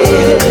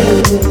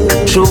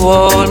 Through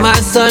all my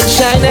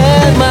sunshine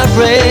and my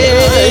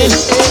rain.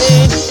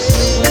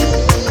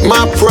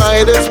 My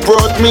pride has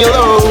brought me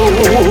low.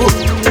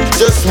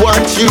 Just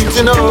want you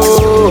to know,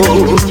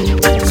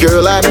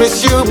 girl, I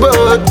miss you,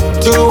 but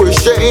too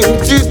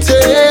ashamed to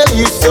tell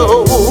you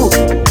so.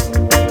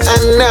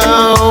 And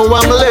now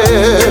I'm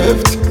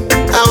left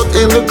out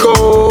in the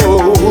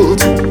cold.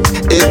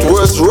 It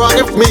was wrong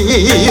of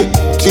me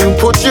to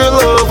put your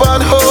love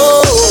on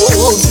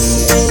hold.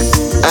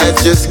 I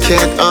just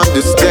can't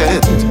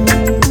understand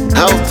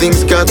how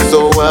things got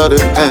so out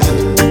of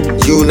hand.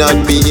 You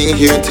not being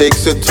here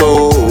takes a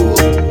toll.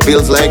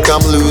 Feels like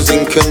I'm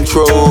losing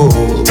control.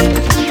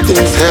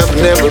 Things have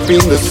never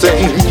been the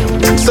same.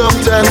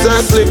 Sometimes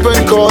I slip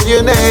and call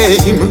your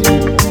name,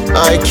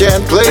 I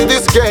can't play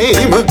this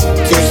game.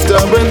 Too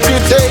stubborn to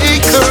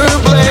take the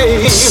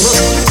blame.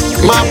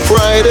 My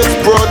pride has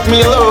brought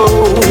me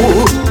low.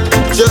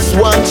 Just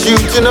want you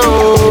to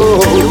know,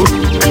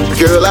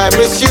 girl, I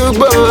miss you,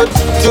 but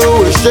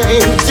too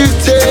ashamed to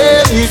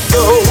tell you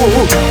so.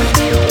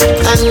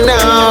 And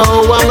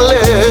now I'm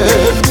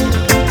left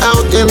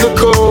out in the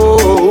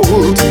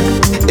cold.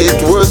 It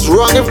was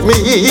wrong of me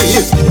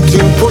to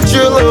put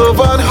your love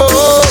on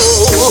hold.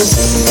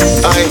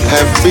 I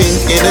have been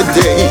in a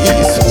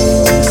daze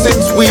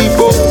since we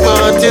both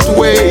parted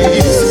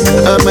ways.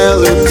 A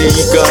melody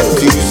got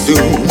too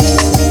soon.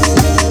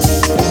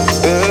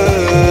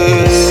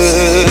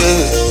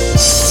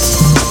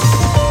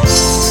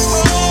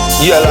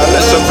 Yeah,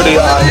 let's up for the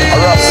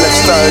rough flex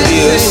style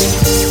years.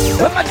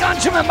 Put my gun,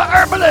 remember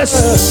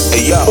herbalist.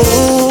 Hey, yo.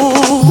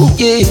 Ooh,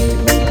 yeah.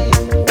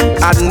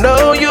 I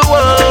know you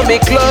want me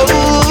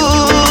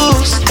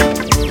close.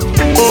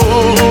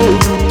 Ooh.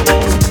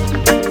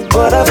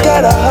 But I've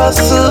gotta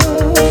hustle,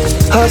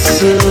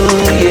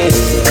 yeah.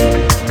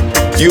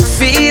 You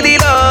feel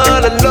it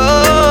all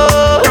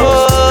alone.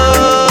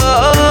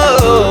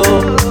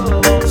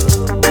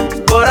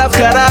 But I've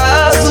gotta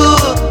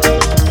hustle.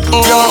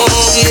 Yeah.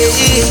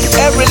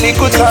 Every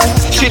little time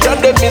she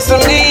done the miss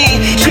me.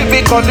 She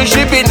be calling,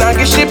 she be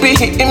nagging, she be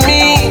hitting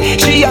me.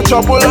 She a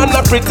trouble and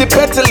a pretty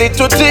petty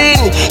little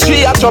thing.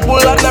 She a trouble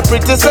and a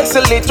pretty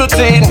sexy little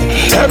thing.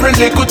 Every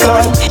little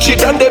time she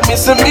done the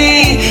miss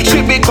me.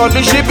 She be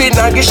calling, she be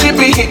nagging, she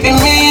be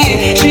hitting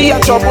me. She a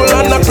trouble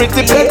and a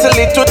pretty petty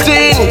little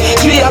thing.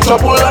 She a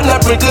trouble and a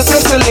pretty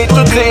sexy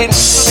little thing.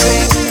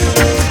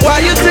 Why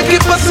you take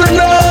it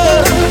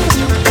personal?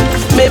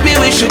 Maybe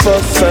we should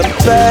buff and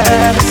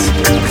pass.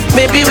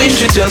 Maybe we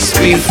should just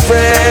be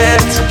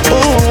friends.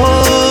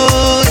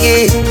 Ooh,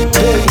 yeah.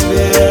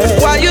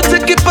 Why you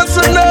take it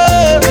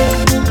personal?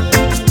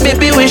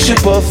 Maybe we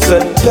should buff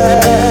and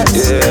pass.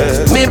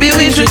 Yeah. Maybe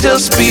we should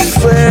just be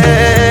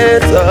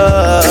friends.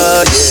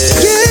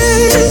 Yeah.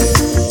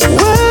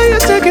 Why you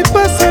take it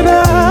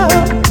personal?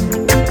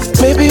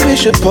 Maybe we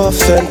should buff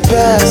and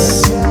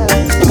pass.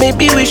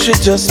 Maybe we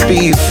should just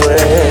be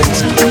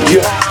friends.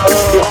 Yeah.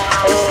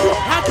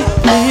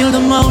 Feel the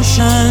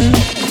motion,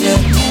 yeah.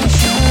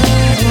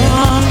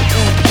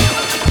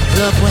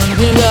 Love when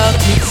we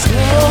rock it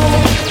slow,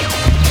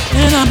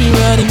 and I'll be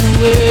riding the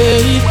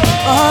wave,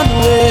 on the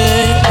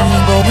way. I'm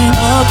going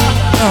up,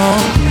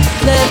 down,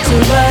 left to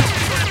right.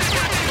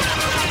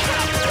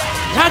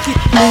 Rock it,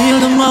 feel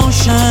the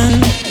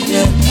motion,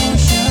 yeah.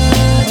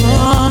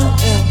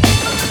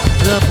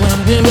 Love when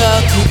we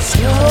rock it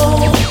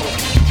slow,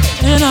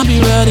 and I'll be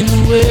riding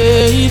the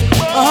wave,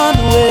 on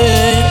the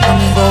way.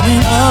 I'm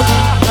going up,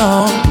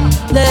 down,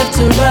 left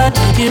to right,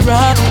 make it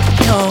rock,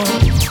 no.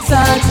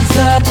 Side to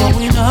side,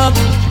 going up,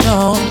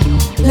 no.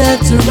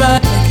 Left to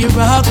right, make it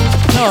rock,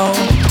 no.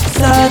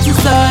 Side to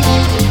side.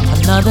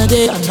 Another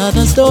day,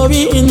 another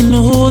story in the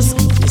news.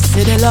 They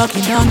say they're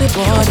locking down the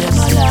borders.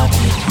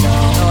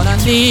 All I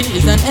need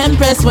is an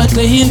empress we're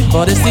clean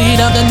for the seed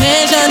of the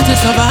nation to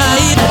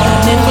survive.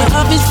 And if we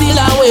have to still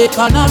awake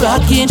on a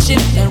rocking ship,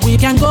 then we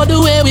can go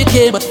the way we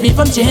came, but free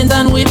from chains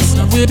and whips.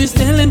 And we'll be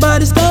sailing by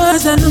the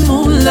stars and the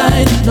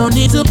moonlight. No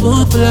need to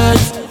put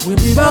flags. We'll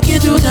be rocking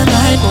through the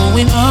night,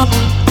 going up,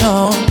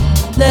 down,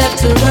 left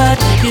to right,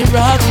 make it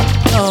rock,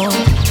 down,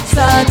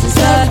 side to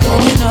side,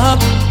 going up,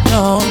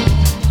 down,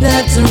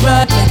 left to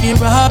right, make it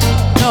rock,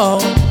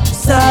 down,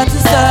 side to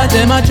side.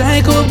 Them a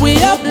try cook we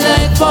up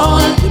like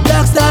fall. The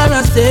black star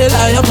and still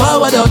higher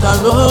powered out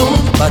a room,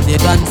 but the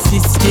gun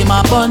system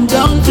up and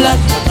down flat.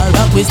 A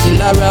rock we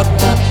still a rock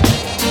that.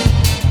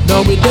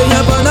 Now we day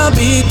up on a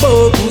big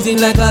boat, cruising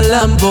like a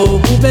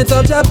Lambo. Movement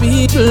of the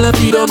people and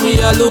freedom we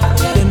a look.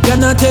 Them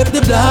cannot take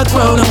the black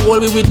crown and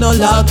hold me with no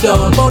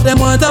lockdown. But them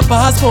want a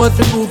passport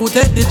for proof who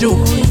take the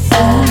juke.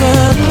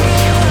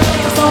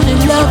 Found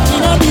in love in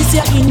a this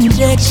your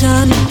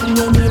injection.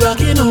 When we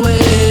rocking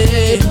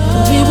away,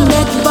 we will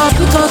make the boss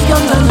the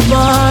customs and the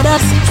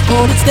borders.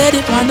 Hold it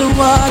steady on the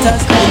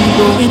waters.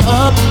 Going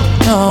up,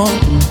 down,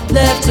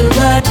 left to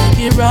right,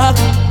 make it rock,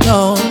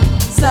 down.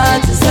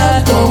 Side to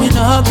side, going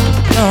up,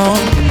 down,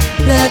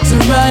 left to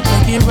right,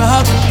 make it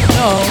rock,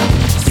 down,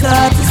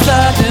 side to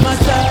side, then I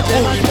start.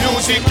 Only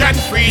music can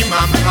free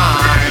my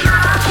mind.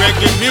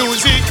 Reggae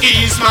music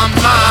ease my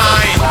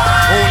mind.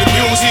 Only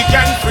music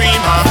can free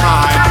my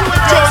mind.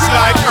 Just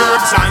like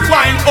herbs and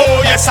wine. Oh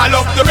yes, I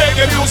love the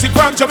reggae music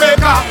from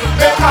Jamaica.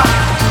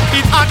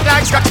 It hot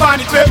like Scotch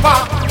paper.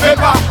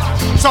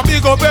 So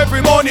big up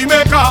every money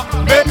maker.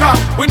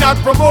 We not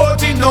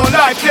promoting no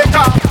life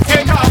taker.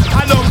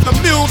 I love the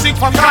music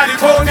from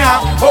California.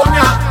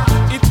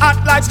 It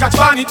hot like Scotch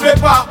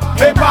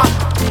paper.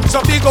 So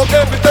big up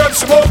every third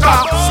smoker.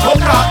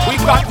 We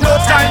got no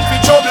time for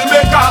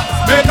troublemaker.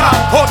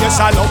 Oh yes,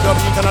 I love the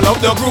beat and I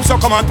love the groove. So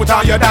come on, put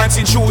on your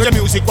dancing shoes. The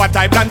music what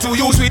I plan to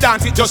use, we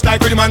dance it just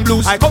like rhythm and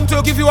blues. I come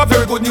to give you a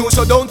very good news,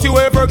 so don't you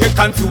ever get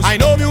confused. I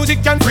know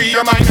music can free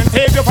your mind and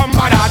take you from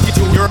bad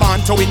attitude. You're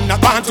born to win,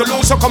 not born to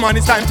lose. So come on,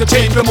 it's time to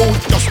change the mood.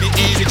 Just be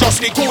easy,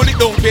 just be cool. It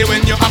don't pay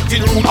when you're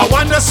acting rude. I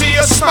wanna see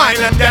you smile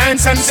and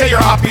dance and say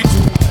you're happy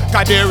too.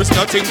 cause there is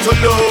nothing to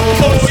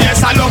lose. Oh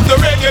yes, I love the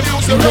reggae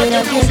music. You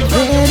better get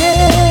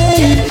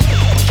ready.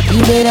 You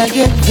better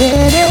get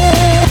ready.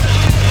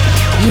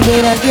 You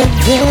better get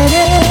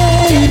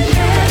ready.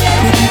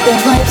 We keep the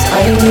vibes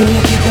high, we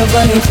keep the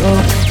vibes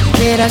up. You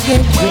better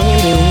get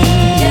ready.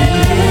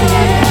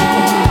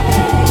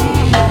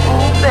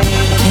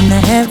 Can I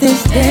have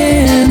this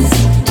dance?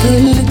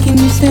 Good looking,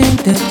 you stand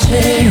the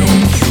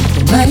chance.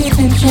 Get my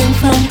attention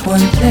from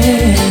one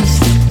place,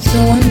 so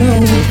I know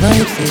the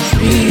vibes is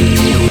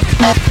real.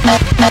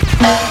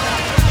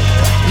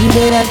 You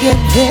better get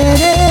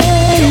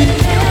ready.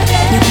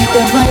 We keep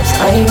the vibes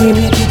high, we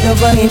keep the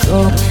vibes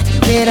up. You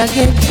better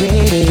get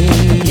ready.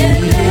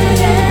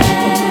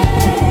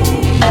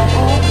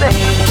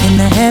 Can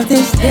I have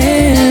this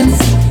dance?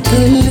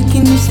 Good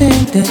looking, you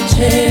stand the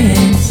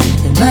chance.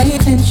 Get my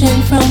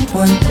attention from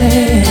one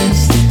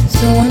place,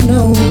 so I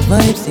know the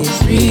vibes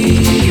is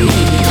real.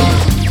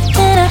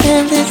 Can I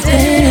have this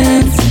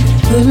dance?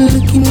 Good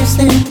looking, you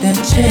stand the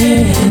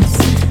chance.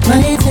 My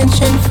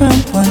attention from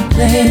one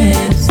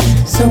place,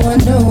 so I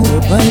know the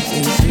vibes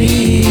is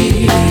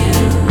real.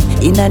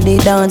 Inna the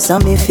dance,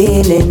 I'm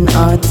feeling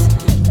hot.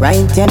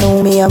 Right, you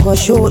know me, I go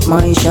shoot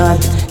my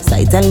shot.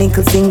 Sight a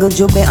little single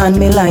jubby on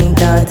me like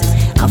that.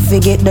 I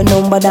forget the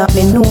number that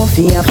me know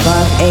for a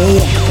fact.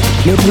 Hey,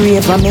 me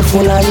brave and me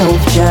full of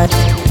love chat.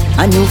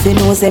 And you feel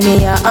know say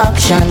me a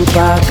action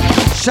pack.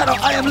 Shout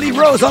out, I am Lee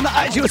Rose on the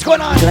IG. What's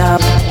going on?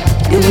 Clap.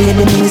 The way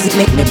the music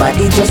make me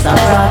body just a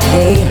rock.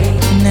 Hey,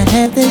 can I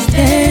have this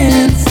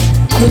dance?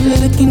 Good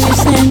looking, you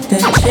stand the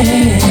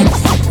chance.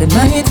 Get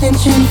my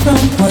attention from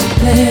one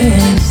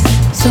place,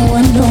 so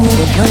I know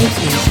the vibe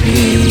is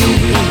real.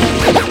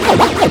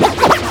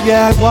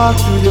 Yeah, I walk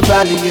through the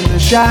valley in the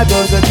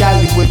shadows of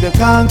Cali, with the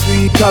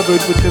concrete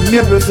covered with the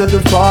mirrors of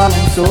the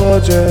fallen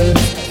soldiers.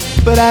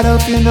 But I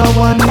don't feel no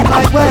one in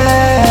my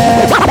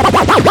way.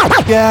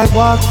 Yeah, I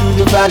walk through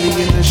the valley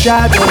in the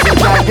shadows of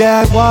Cali.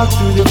 Yeah, I walk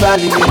through the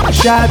valley in the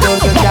shadows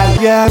of Cali.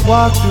 Yeah, I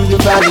walk through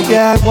the valley.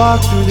 Yeah, I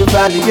walk through the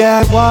valley.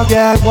 Yeah, I walk,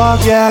 yeah, I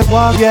walk, yeah, I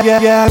walk,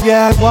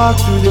 yeah, I walk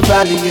through the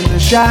valley in the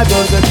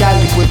shadows of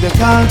Cali, with the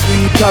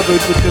concrete covered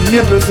with the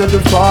mirrors of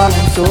the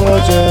fallen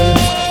soldiers.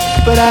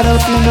 But I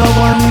don't feel no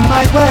one in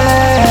my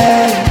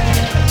way.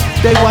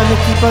 They wanna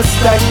keep us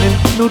stagnant,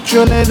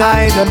 neutral and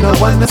idle. No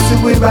one to see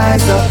we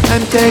rise up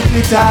and take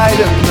the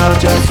title. Now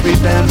just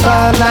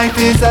remember, life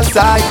is a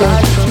cycle.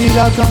 It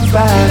all comes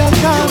back to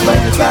you.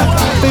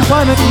 They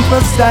wanna keep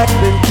us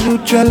stagnant,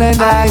 neutral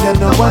and idle.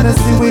 No one to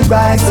see we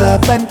rise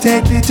up and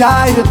take the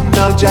title.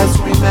 Now just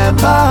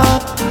remember,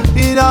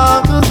 it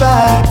all comes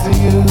back to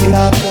you. It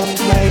all comes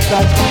right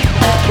back.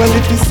 Well,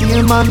 if you see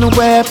him on the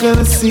way up,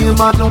 gonna see him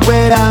on the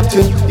way down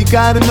too. You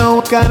gotta know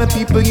what kind of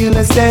people you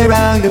let stay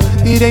around you.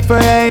 It ain't for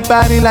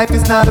everybody, life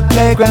is not a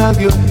playground.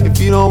 You, if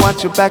you don't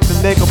watch your back,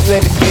 then they gon' play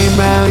the game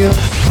round you.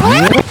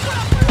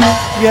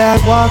 Yeah,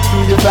 I walk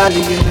through the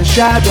valley in the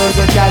shadows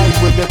of Cali,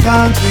 with the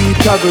concrete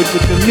covered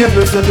with the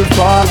mirrors of the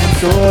fallen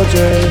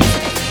soldiers.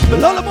 The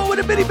lullaby with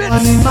the bitty bits.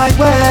 On in my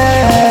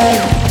way.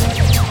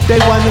 They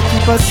wanna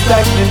keep us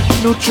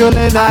stagnant, neutral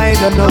and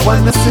idle. No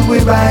one to see we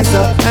rise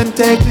up and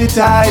take the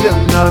title.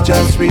 Now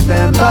just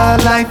remember,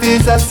 life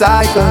is a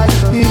cycle.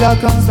 It all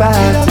comes back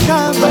to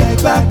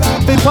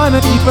you. They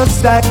wanna keep us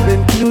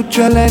stagnant,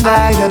 neutral and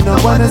idle. No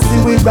one to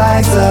see we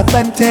rise up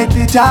and take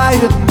the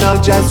title.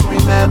 Now just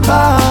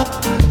remember,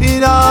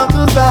 it all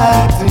comes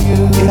back to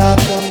you. It all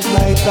comes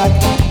right back.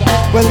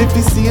 Well, if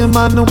you see him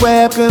on the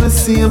way up, gonna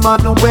see him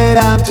on the way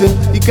down too.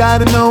 You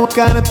gotta know what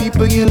kind of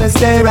people you let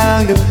stay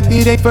around you.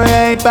 It ain't for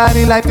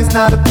everybody, life is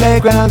not a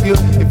playground. You,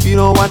 if you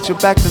don't watch your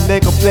back, then they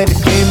gon' play the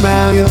game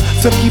round you.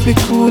 So keep it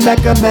cool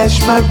like a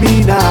mesh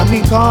marina. I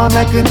mean calm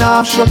like an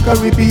offshore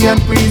Caribbean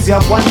breeze. You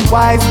have one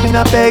wise, been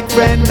a big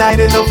friend, night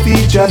and no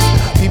features.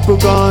 People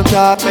gon'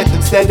 talk, but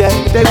instead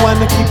they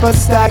wanna keep us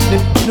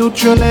stagnant,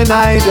 neutral and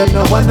idle.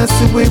 No one to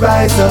see we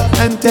rise up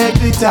and take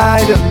the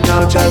title.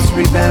 Now just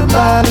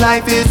remember,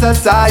 life is a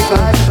cycle.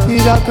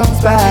 It all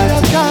comes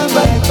back.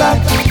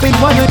 They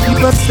wanna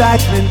keep us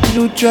stagnant,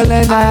 neutral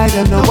and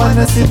idle. No one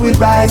to see we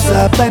rise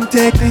up and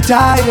take the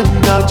title.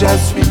 Now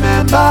just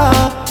remember,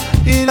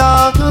 it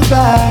all comes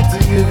back to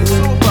you.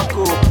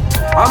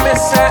 I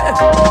miss it.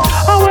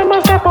 I when I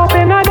step up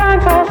in a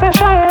dancehall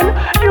session,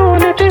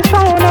 unity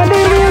sound and the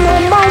real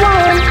number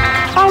one.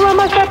 I when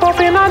I step up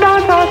in a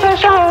dancehall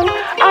session,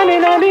 and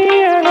in the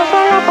ear goes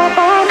a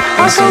rap-a-pan.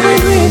 I saw we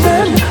read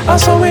them, I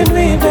saw we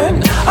read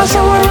them, I saw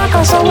we rock,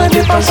 I saw we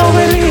dip, I saw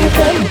we leave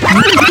them.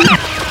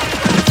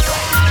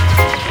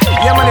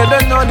 Yeah man, you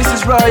don't know this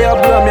is Royal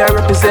Blow, me I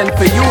represent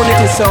for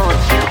Unity Sound.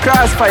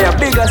 Crossfire,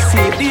 Bigger C,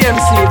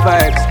 DMC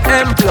Vibes,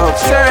 M-Plug,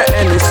 Sir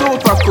Any,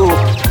 Super Cool.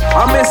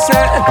 I miss it.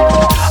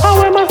 I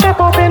when I step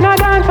up in a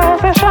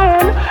dancehall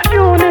session,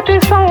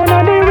 Unity Sound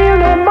and the real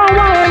number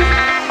one.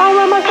 I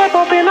when I step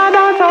up in a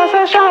dancehall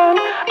session,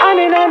 and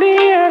in the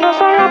ear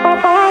goes a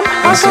rap-a-pan.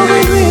 I saw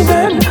we read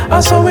them,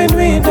 I saw we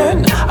read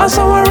them, I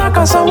saw we rock,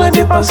 I saw we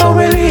dip, I saw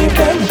we leave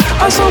them.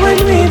 I saw we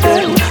read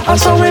them, I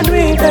saw we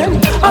read them,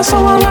 I saw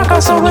we rock, I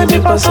saw we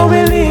dip, I saw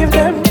we leave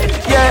them.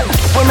 Yeah.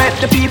 we met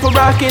the people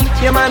rocking.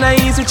 Yeah, man, I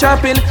easy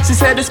chopping. She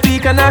said the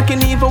speaker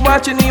knocking, even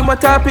watching him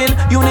what tapping.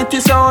 Unity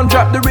sound,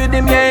 drop the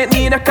rhythm, yeah, ain't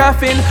need a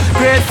coffin.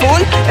 Grateful,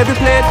 every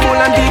plate full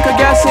and deca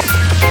gassing.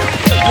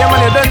 Yeah,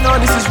 man, you don't know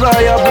this is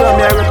Royal Blow.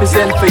 Me I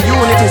represent for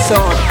Unity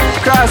Sound.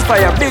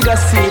 Crossfire, Bigger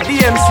C,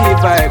 DMC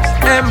vibes,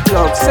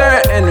 M-Plug,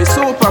 Sir Henry,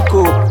 Super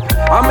Cool.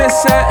 I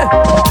miss it.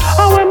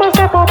 Oh, when I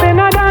step up in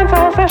a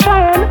dancehall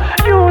session,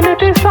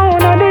 Unity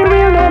Sound are the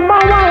real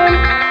number one.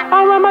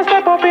 Oh, when I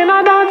step up in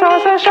a dancehall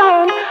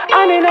session,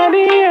 and in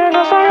the ear,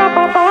 no so rap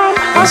a fan.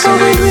 I saw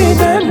we do it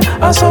then,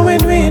 I saw we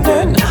do it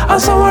then. I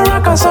saw we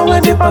rock, I saw we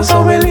dip, I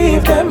saw we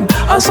leave them.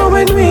 I saw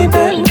we do it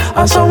then,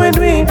 I saw we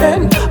do it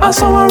then. I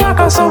saw we rock,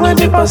 I saw we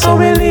dip, I saw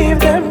we leave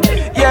them.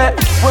 Yeah,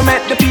 we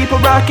met the people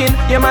rocking.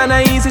 Yeah, man,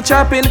 I easy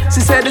chopping. She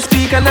said the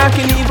speaker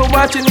knocking, even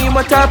watching him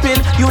what tapping.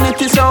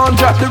 Unity sound,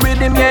 drop the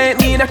rhythm, yeah,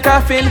 ain't need a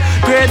coffin.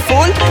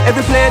 Grateful,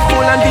 every plate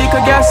full and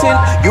deca gassing.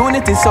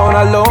 Unity sound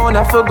alone,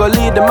 I forgot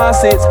lead the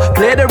masses.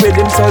 Play the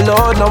rhythm so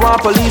loud, now our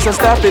police are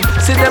stop it.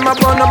 See them up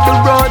on up the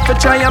road for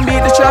try and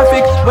beat the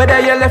traffic. Whether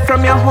you left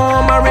from your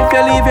home or if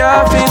you leave your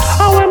office.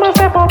 Oh, when I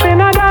step up in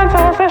a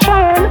dancehall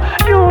session,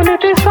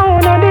 Unity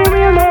Sound are the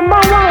real number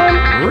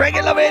one.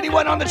 Regular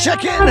 81 on the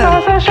check-in.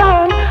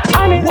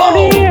 Whoa,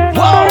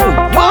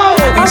 whoa.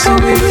 I saw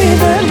we do it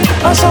then,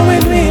 I saw we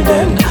do it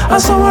then. I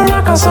saw we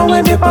rock, I saw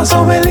we dip, I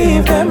saw we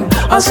leave them.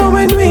 I saw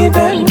we do it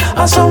then,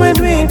 I saw we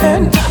do it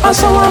then. I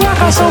saw we rock,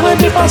 I saw we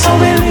dip, I saw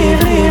we leave.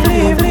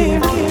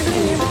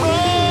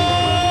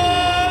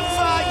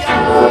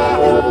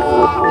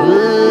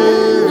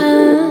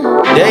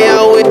 They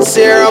are with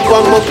syrup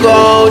on my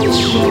couch.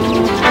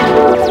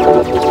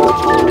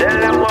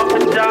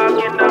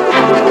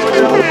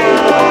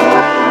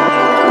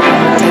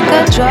 Take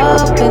a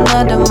drop in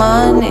the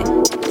morning.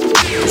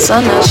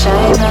 Sun a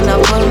shine and I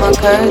pull my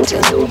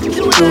curtain.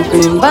 Two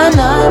green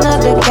banana,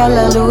 the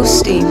callaloo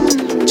steam.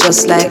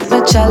 Just like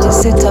my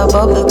chalice, it a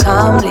bubble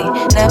calmly,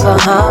 never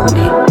harm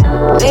me.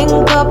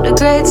 Link up, the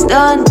greats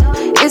done.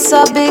 It's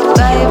a big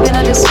vibe in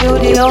the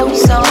studio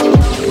sound.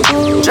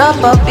 Drop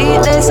a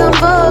beat, lay some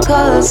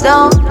vocals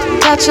down.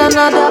 Catch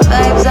another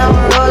vibes and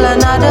roll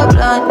another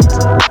blunt.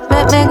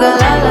 Make me go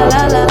la la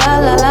la la la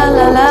la la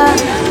la la.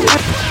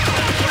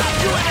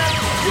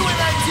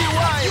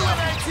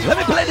 Let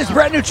me play this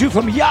brand new tune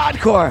from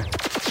Yardcore.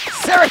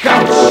 Sarah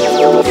Couch.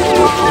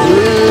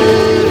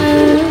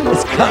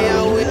 It's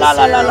coming. La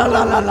la la la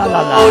la la la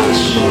la la.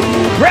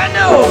 Brand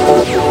new.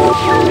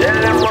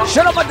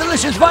 Shut up, my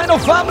delicious vinyl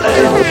family.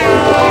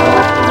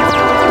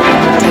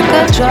 Take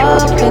a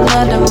drop in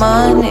the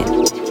morning.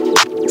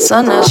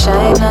 Sun a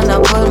shine and I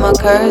pull my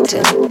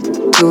curtain.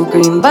 Two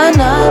green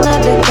banana,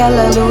 the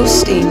callaloo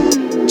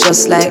steam.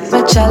 Just like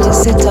my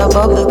chalice, it a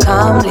bubble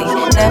calmly,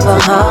 never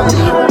harm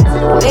me.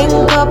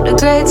 Link up, the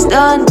greats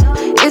done.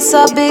 It's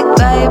a big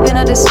vibe in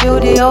the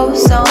studio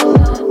sound.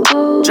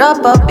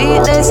 Drop a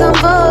beat, lay some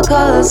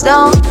vocals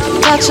down.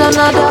 Catch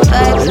another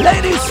vibe.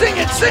 Ladies, sing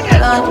it, sing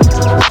it.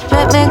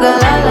 Make me go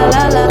la la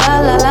la la la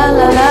la la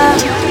la la.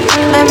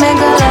 Make me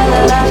go la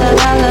la la la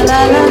la la la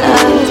la la.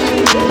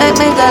 Make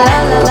me go la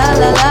la la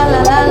la la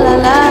la la la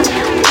la.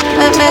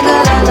 Make me go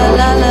la la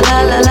la la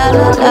la la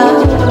la la.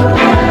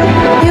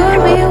 You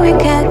and me, we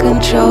can't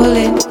control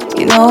it.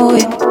 You know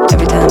it.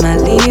 Every time I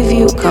leave,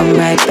 you come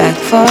right back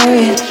for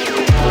it.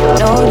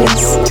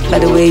 Notice by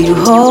the way you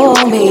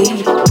hold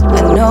me,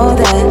 I know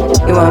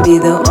that you won't be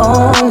the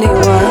only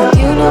one.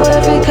 You know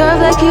every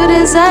curve like you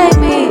design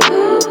me.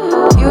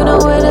 You know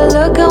where to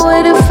look and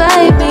where to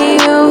find me.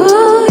 You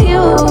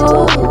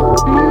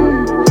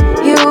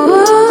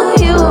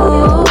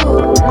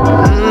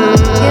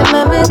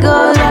make me go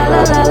la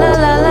la la la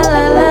la la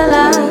la la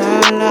la.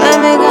 Make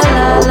me go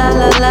la la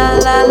la la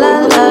la la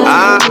la.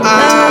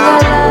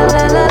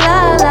 La la la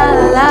la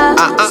la.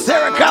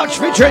 Sarah Couch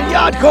featuring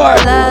Yardcore.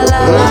 La la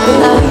la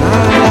la.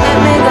 Make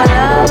me go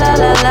la la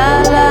la la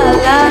la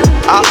la.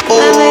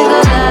 Make me go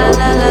la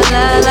la la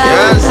la la.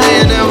 Can't say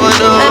you never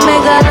know. Make me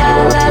go la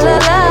la la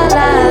la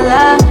la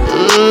la.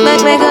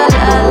 Make me go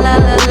la la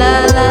la la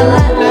la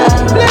la.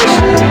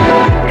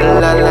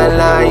 La la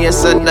la,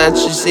 yes, and that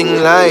she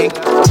sing like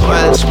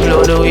while she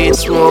blow the weed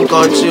smoke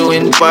out you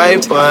in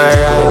pipe,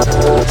 alright.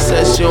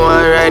 Says she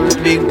wanna ride the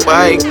big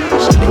bike.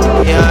 She lick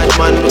the hard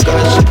man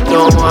because she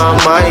don't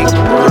want Mike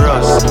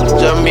Ross.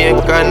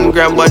 Jamaican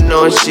grab but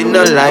no, she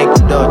no like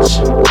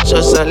Dutch.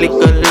 Just a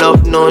little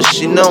love, no,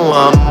 she no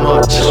want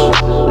much.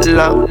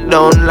 Lock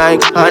down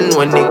like hand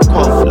when they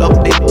cough.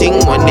 Love the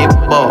thing when they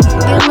buff.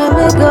 You make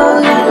me go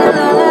la la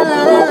la la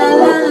la la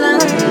la la.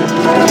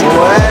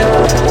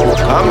 Well,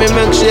 come me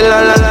make she la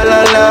la la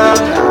la la.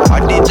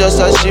 Body just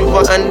a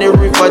shiver and the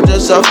river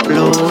just a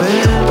flow.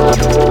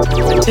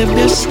 Them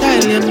your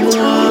style and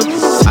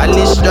moves.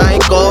 Alice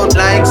strike out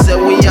like say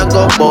we a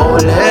go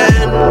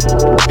bowling.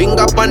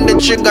 Finger on the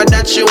trigger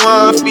that she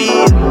want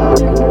feel.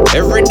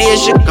 Every day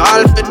she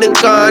call for the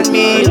corn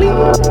meal.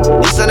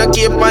 This and a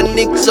cape and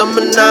nick some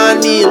nah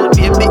kneel.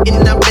 Baby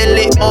in the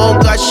belly, oh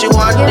God she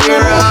want the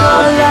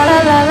rock. La la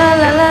la la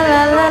la la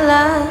la la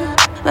la.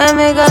 Let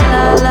me go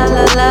la la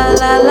la la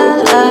la la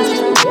la.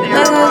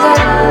 Let me go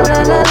la la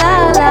la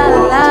la.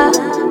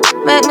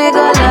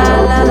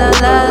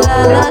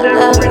 la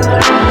la.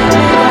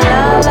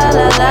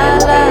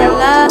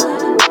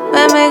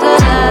 Make me go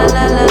la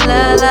la la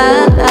la la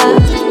la.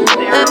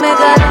 Make me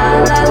go la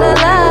la la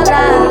la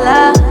la la.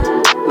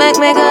 Make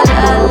me go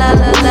la la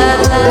la la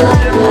la la.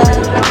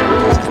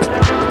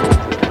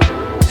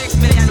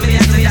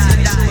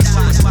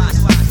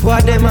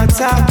 What them a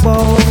talk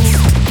about?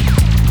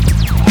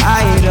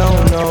 I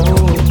don't know.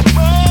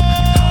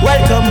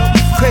 Welcome,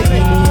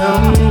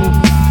 cranium.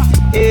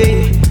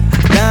 Hey,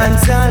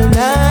 dance all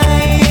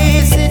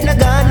night, it not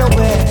gone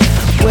nowhere.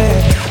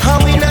 Where? How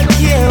we not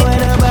care when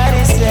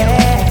nobody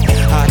say.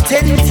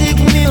 Authentic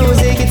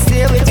music, it's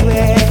still with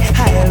where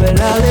I will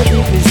always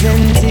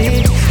represent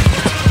it.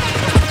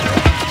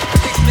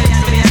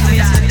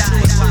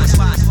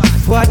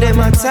 What them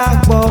a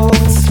talk about?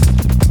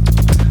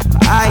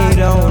 I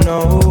don't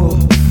know.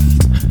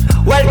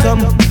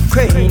 Welcome,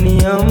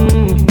 cranium.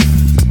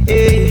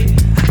 Hey,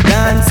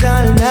 dance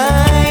all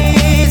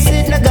night,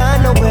 it not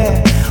gone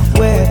nowhere.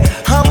 Where?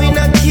 How we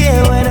not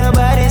care when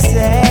nobody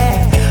say.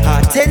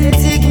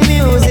 Authentic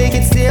music,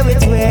 it's still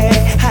with where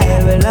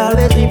I will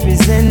always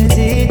represent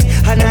it.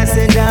 And I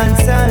say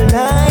dance all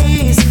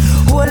nice.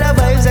 All the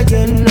vibes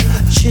again,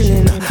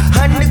 chillin'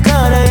 on the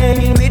corner,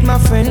 hanging with my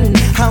friend.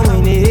 And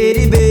when they hear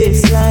the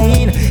bass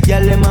line,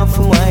 y'all them off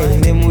and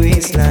wine them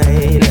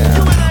waistline.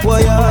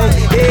 Why,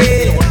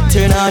 hey,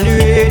 turn on the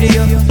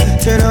radio,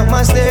 turn up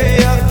my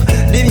stereo.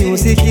 The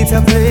music it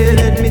a play,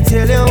 let me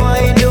tell you what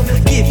I do.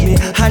 Give me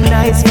a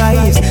nice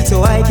vibes,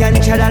 so I can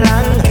chat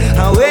along.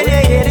 And when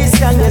you hear this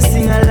song, you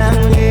sing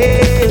along,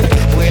 yeah.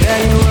 Whether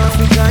you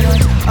African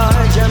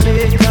or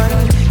Jamaican,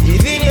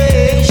 even you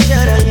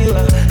Asian and you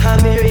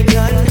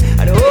American,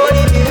 and all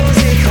the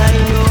music I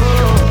know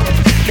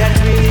that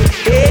we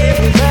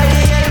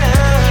everybody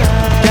along.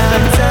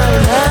 Dance all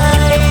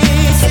night,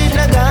 it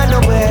not gone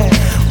nowhere.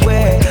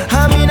 Where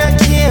I'm in a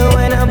care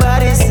when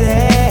nobody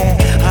say.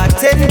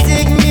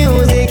 Authentic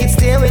music, it's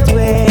stay with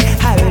way.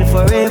 I will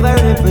forever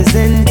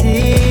represent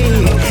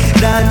it.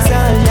 Dance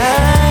all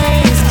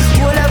nice,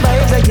 all the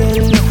vibes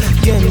again.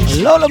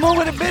 Lola Moon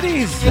with the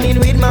biddies.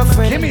 With my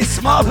friend. Jimmy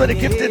Small for the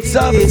gifted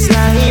sub.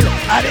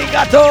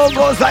 Arigato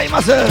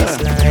gozaimasu.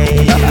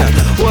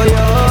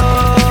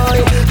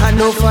 I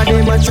know for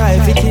them I try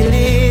to kill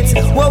it.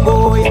 Whoa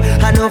boy,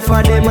 I know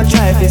for them I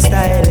try to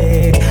style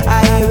it.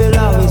 I will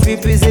always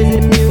represent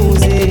the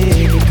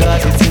music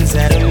because it's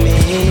inside of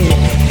me.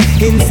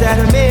 Inside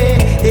of me,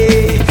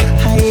 hey.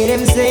 I hear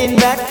them saying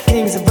bad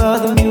things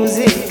about the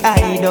music.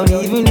 I don't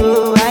even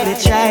know why they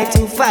try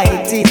to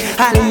fight it.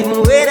 And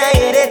even when I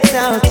hear they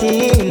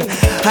talking,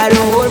 I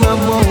don't hold my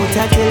mouth.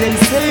 I tell them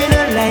say you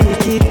don't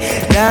like it.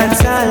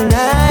 Dance all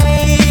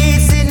night,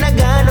 it not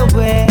gone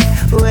nowhere.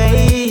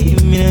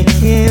 Wait, me don't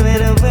care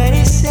what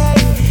nobody say.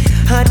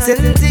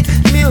 Authentic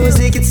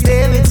music, it's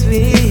there with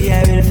me.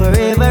 I will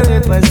forever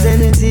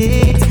represent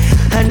it.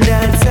 And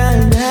dance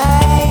all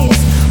night.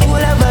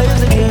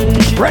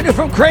 Brand new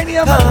from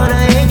Cranium.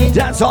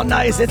 Dance all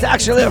nice. It's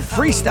actually a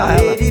freestyle.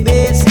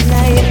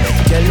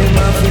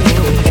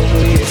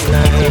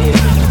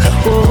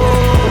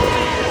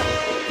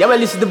 Yeah, well,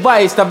 this is the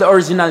voice of the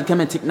original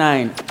Kemetic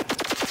 9.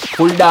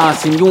 Full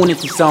dance in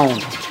unity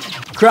sound.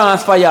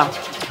 Crossfire,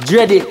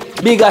 Dready,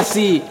 Bigger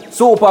C,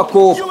 Super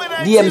Cope,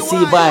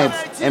 DMC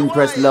vibes,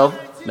 Empress Love,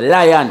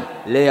 Lion,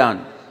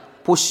 Leon.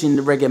 Pushing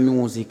the reggae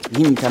music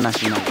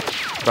international.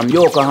 From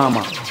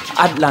Yokohama,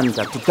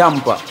 Atlanta to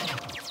Tampa.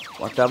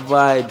 What a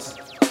vibes.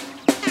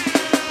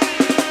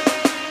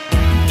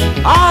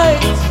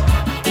 Alright.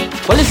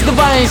 Well, this is the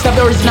vibes of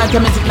the original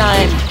Kemetic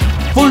 9.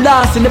 Full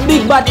dance in the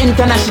big bad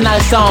international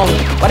sound.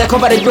 But I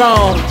cover the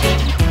ground.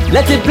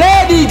 Let it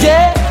play,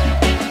 DJ.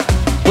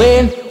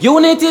 When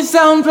unity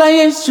sound play,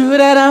 it's true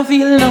that I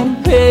feel no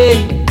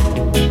pain.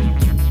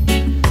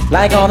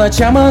 Like all the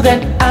trouble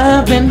that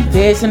I've been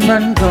facing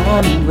run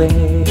gone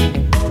away.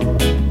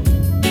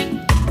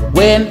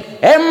 When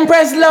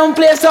Empress Love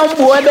play, some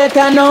boy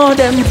better know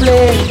them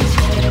play.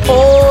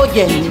 Oh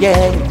yeah,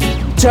 yeah.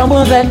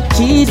 Trouble that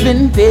she's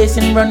been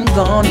facing run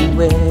gone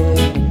away.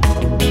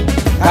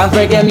 Cause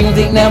reggae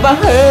music never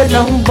hurt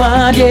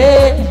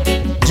nobody.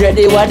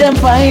 Dready what them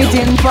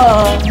fighting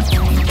for.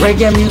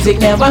 Reggae music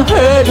never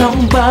hurt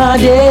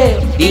nobody.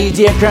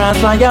 DJ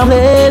Crossfire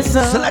plays.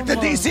 Select the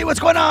DC, what's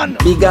going on?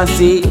 Bigger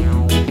C,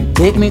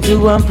 take me to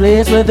one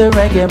place where the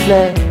reggae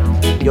play.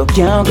 You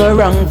can't go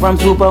wrong from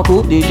Super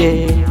Coop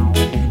DJ.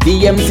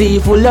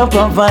 DMC full of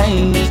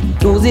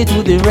vibes, lose it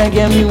to the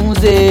reggae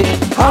music.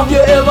 Have you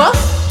ever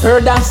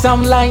heard that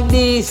song like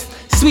this?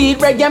 Sweet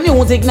reggae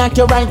music knock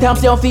you right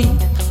off your feet.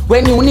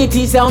 When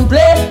unity sound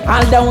play,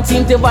 all down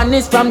seem to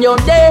vanish from your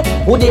day.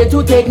 Who dare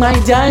to take my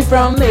joy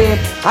from me?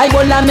 I go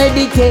on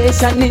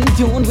meditation in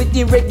tune with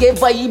the reggae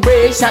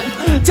vibration.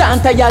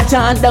 Chant a ya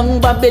chant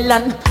down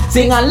Babylon.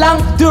 Sing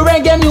along to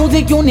reggae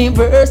music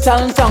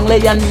universal song.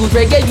 Lay and use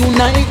reggae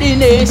unite the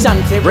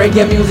nation.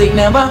 Reggae music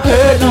never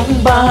hurt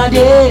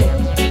nobody.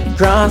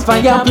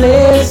 Crossfire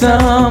play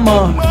some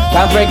more.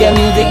 Cause reggae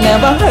music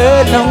never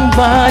hurt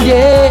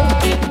nobody.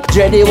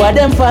 Dready what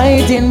them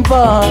fighting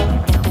for.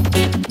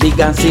 Big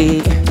and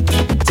see,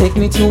 Take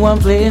me to one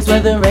place where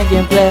the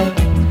reggae play.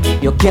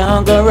 You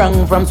can't go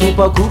wrong from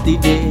Super Coupe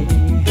today.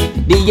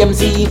 The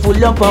MC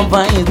full up of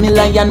vibes, me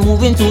lion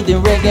moving to the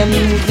reggae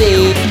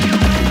music.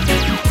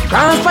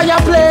 Crossfire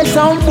play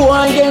sound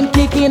boy, them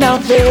kicking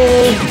out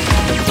there.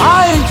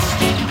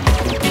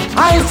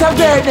 Ice of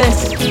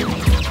greatness.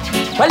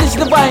 Well, it's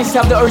the voice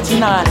of the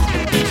original.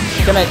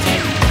 Comedic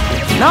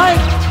 9.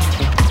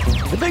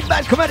 The big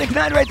bad Comedic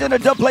 9 right there in a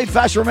dub plate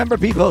fashion. Remember,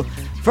 people,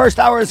 first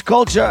hour is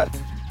culture,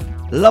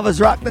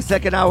 Lovers Rock. The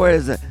second hour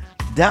is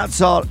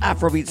dancehall,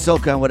 Afrobeat,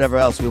 soca, and whatever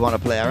else we want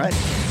to play, all right?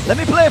 Let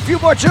me play a few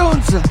more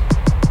tunes.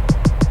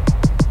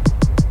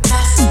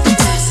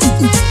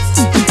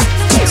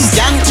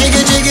 Skank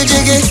jiggy jiggy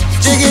jiggy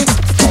jiggy.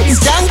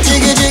 Skank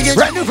jiggy jiggy.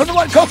 Brand new from the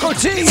one Coco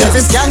T.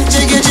 Skank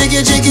jiggy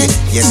jiggy jiggy.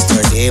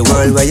 Yesterday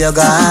world where you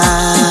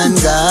gone,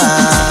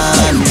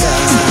 gone,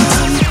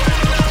 gone.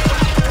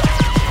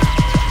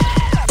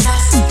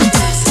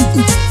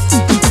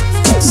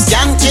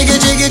 Skank jiggy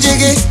jiggy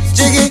jiggy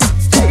jiggy.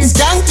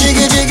 Skank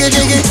jiggy jiggy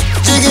jiggy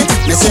jiggy.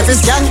 Me say fi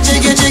skank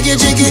jiggy jiggy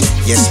jiggy.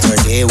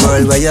 Yesterday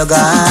world where you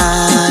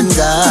gone,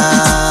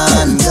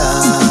 gone,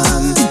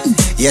 gone.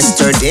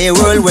 Yesterday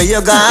world where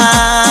you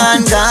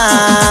gone,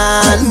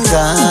 gone,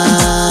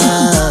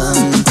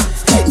 gone.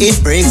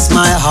 It breaks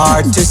my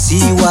heart to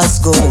see what's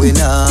going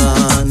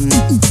on.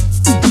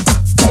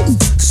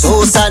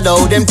 So sad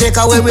how them take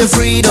away with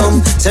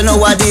freedom. So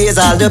nowadays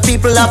all the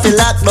people have to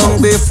lock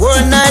down.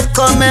 Before night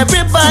come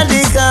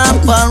everybody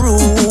camp and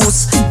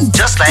roost.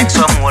 Just like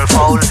some old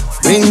foul.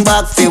 Bring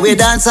back fi we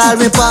dance all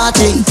we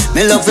party.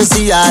 Me love to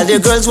see all the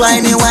girls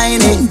whiny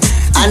whiny.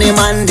 And the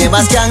man dem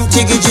a skank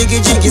jiggy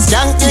jiggy jiggy.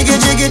 Skank jiggy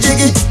jiggy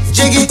jiggy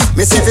jiggy.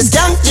 Me say fi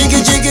skank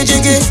jiggy jiggy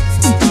jiggy.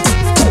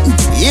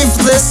 If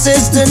this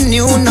is the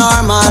new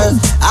normal,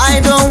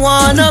 I don't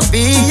wanna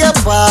be a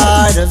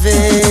part of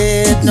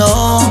it,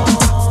 no.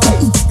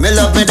 Me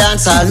love me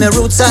dancehall, me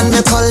roots and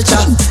me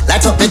culture.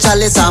 Light up me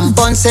chalice and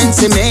bun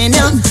sensi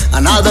mania.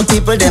 And all the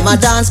people them a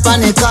dance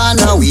pan the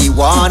corner. We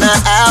wanna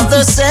have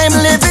the same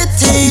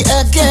liberty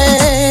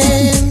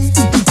again.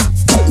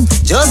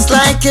 Just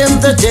like in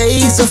the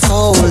days of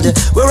old,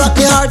 we rock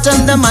the heart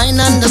and the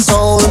mind and the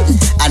soul,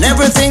 and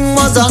everything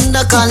was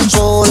under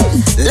control.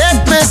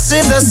 Let me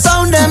see the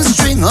sound them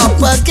string up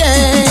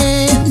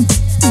again.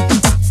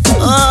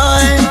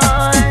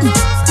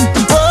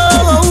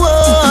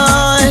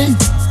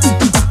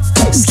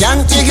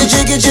 Skank jiggy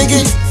jiggy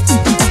jiggy.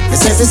 Me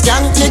say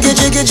skank jiggy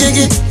jiggy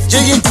jiggy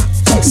jiggy.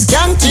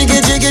 Skank jiggy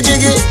jiggy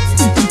jiggy.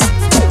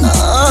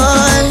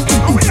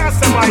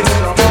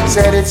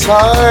 Said it's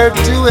hard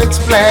to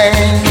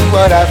explain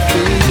what I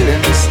feel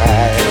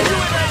inside.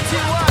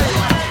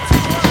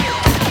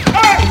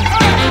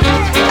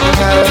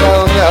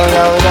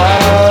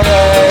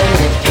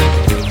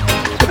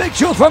 The big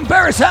tune from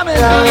Barry Salmon.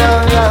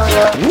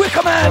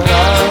 Wicker Man.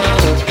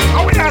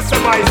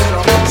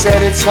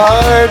 Said it's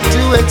hard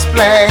to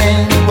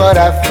explain what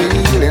I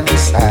feel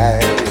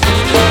inside.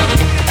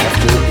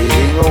 After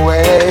being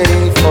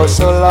away for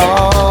so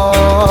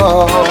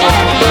long,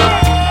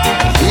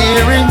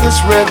 hearing this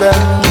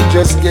rhythm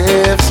just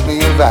gives me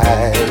a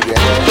vibe,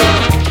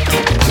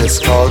 yeah. This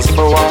calls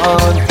for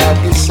one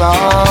happy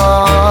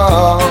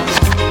song.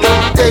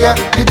 Me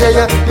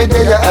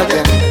there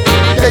again.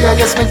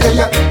 Yes, me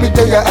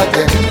there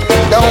again.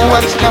 Don't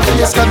watch my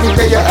face, cause me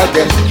there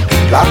again.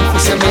 Long for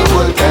see me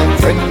old time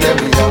friend, let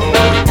me know.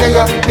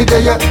 Me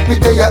there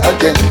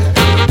again.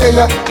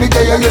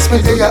 Yes, me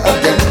there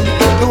again.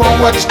 Don't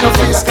watch no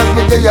face, cause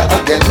me there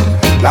again.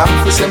 Long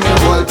for see me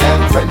old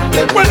time friend,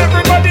 let me know. Well,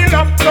 everybody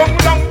locked down,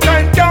 long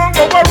time can't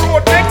go a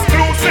road.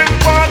 Exclusive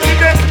party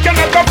day,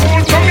 cannot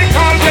afford. So me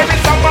call every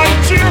someone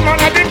chairman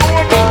of the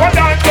board. What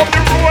dance up the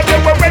road, they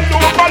were well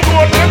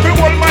overload. Every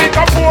one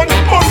microphone,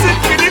 must it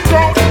be the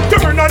crowd.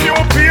 Turn on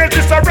your page,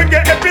 it's a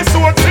reggae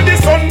episode. See the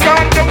sun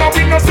gone down and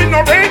we no see no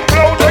rain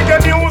cloud.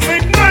 Reggae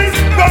music nice,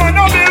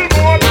 gonna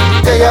billboard.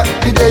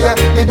 Me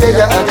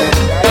there again.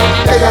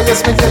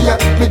 Yes, me there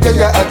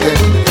again.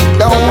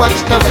 Don't watch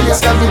no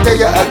face, cause me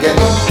there again.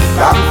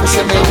 Long for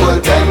see me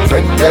old time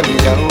friend, let me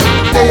know.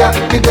 Me there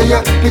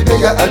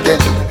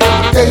again.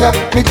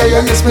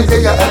 Yes, me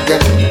there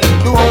again.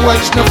 Don't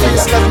watch no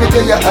face, cause me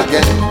there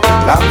again.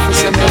 Long for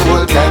see me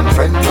old time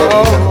friend, let me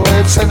know.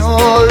 It's an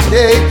all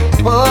day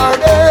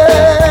party.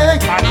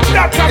 And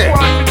that's a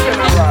one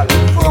general.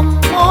 From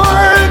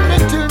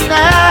morning till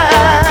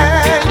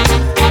night.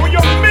 How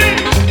you mean?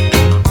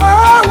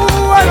 Oh,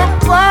 what a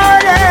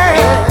party.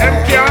 Them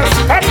can't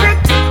stop it.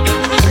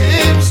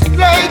 Seems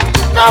like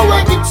no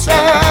one can say.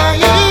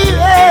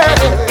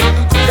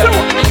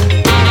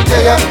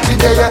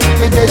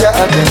 Me there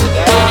again.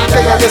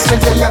 Yes, me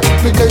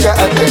there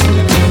again.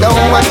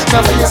 Don't watch my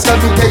face,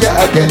 cause me there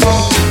again.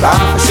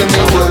 Long for see me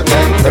old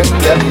time friend,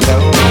 let me know.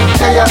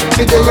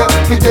 Me there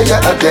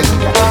again.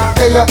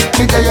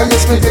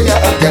 Yes, me there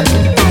again.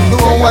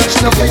 Don't watch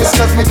no face,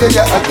 cause me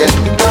there again.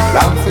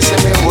 Long for see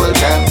me old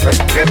time friend,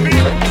 let me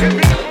know.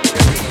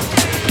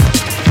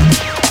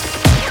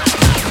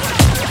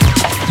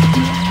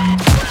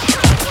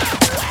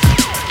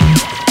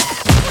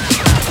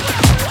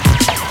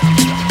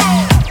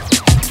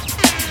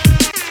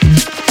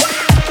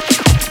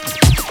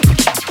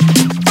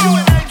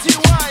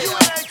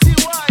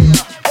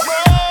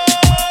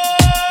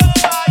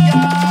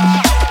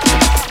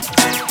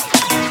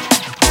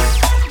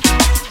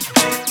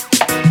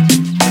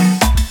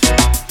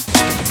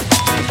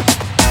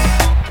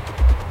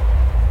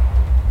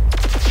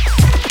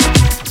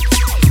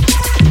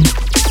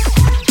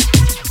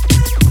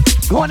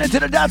 Going into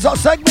the dancehall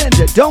segment.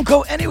 Don't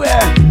go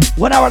anywhere.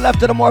 1 hour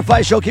left of the More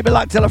Fight Show. Keep it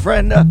locked. Tell a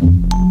friend.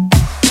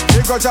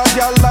 You got your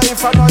girl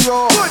life, I know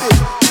you.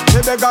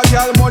 You beg a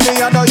girl money,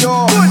 I know you.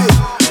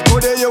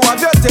 Today you have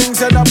your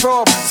things in the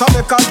probe. So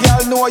make a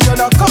girl know you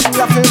not come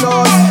to feel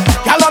us.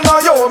 Girl, I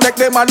know you make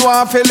the man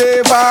want to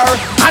live her.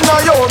 I know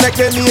you make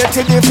them hate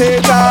to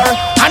defeat her.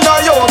 I know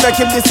you make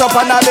him this up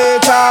and a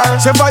later.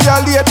 She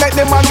violate make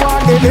the man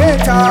want to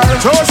hate her.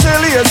 So she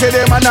lazy,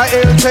 the man a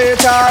ill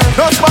traitor.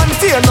 No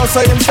spontaneous, no so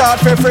him start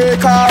to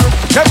freak her.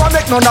 Never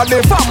make none of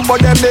the fun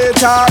but them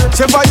later.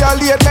 She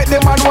violate make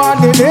the man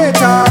want to hate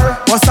her.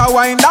 What's a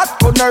wine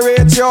that couldn't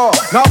rate you?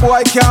 No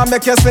boy can't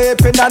make you sleep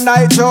in the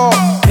night, yo.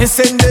 It's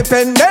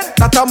independent,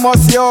 that a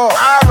must, yo.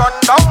 I run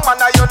down,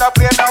 man, you not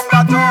play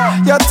number two.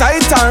 You're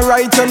tight and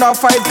right, you not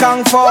fight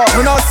kung fu.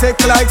 You not sick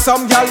like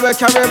some gal we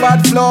carry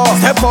bad flow.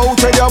 Step out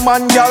with your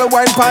man, gal,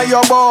 wine pan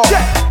your bow.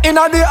 Yeah.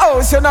 Inna the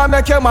house, you not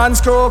make your man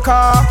stroke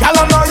her. Gal,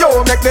 I know you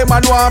make the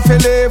man want to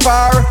live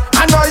her.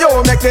 I know you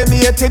make them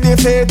hate to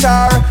defeat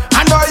her.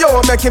 I know you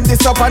make him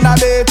this up and a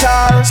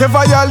later. She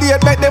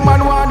violate, make the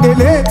man want the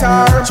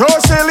later. So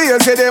she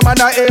lazy, the man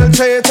a ill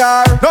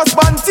traitor. No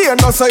spontaneous,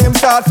 no so him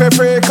start to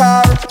freak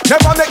her.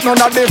 Never make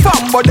none of the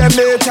fun but them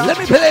later. Let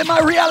me play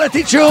my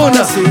reality tune.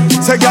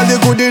 Say girl the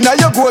good inna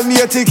your goal,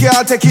 matey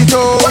can't take it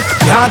out.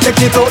 Can't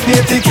take it out,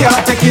 matey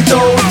can't take it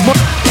out.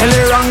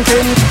 Ellie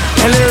ranking,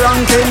 Ellie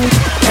ranking,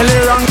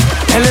 Ellie rank,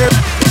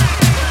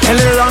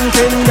 Ellie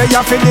ranking, they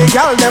have for the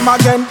girl them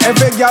again.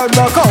 Every girl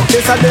broke out,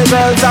 this are the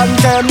girls and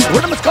them.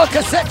 Rhythm is called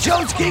Cassette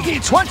Jones Gigi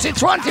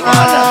 2021.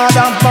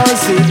 Have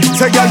mercy.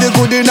 Say girl the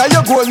good inna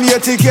your goal,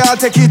 matey can't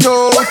take it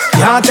out.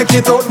 Can't take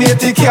it out,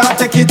 matey can't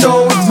take it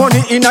out.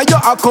 Money inna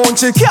your account,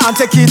 she can't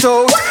take it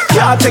out.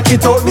 Can't take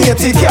it out,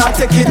 matey can't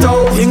take it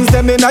out. Things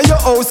them inna your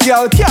house,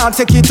 girl can't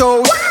take it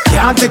out.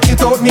 Can't take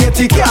it out,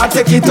 matey can't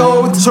take it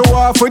out. Show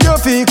off with your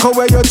vehicle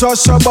where you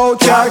just about.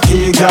 Car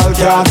key, girl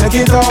can't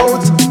take it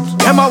out.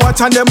 Them a watch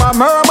and them a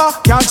murmur,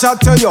 can't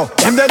chat to you.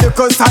 Them the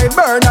little side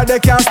burner, they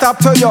can't stop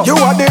to you. You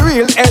are the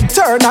real head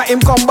turner, him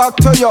come back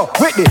to you.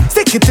 With the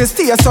stick it to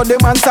stay so the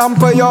man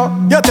sample you.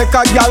 You take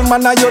a gal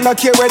man and you not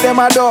care where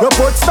them a do. You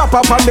put stop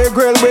up on the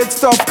grill with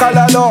stuff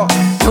color low.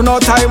 You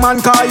know time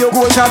and car you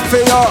go shot for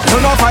you. You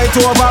know fight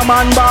over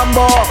man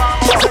bamboo.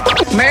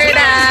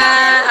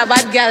 Murder, a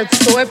bad girl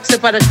so upset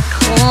for the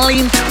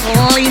clean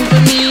for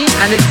me.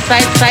 And it's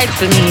side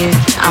for me.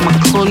 I'm a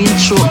clean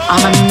through,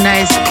 I'm a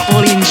nice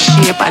clean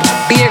shape. And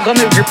beer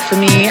gonna grip for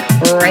me,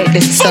 right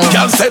this Some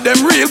girl say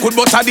them real good,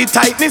 but are the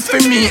tightness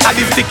for me, are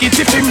the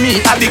stickity for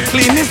me, are the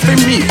cleanness for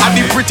me, are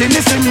the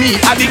prettiness for me,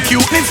 are the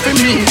cuteness for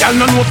me. Girl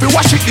no know if you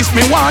wash it, this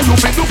me want you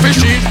fi do fi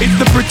shit. It's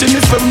the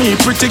prettiness for me,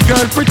 pretty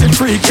girl, pretty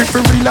freak. If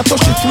you real, I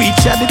touch it sweet,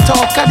 yeah the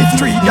talk of the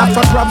street. That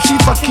for grab, she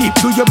for keep.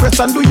 Do your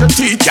breast and do your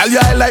teeth. Girl you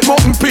eye like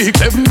mountain peak.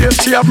 7 days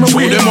she have me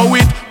with them a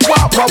with.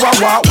 Wah wah wah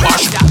wah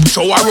wash.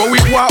 Show her roll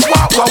it, wah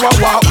wah wah wah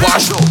wah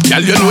wash.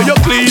 Girl you know you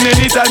clean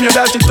anytime you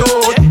dash it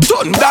out.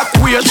 Turn that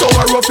way, show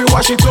her rough, you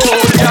wash it out.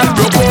 Girl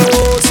rub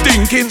out,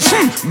 stinking.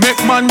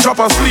 Make man drop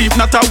asleep,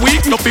 not a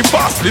week, no fi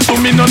fast. Listen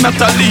me no not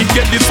a leak.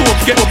 Get the soap,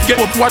 get up,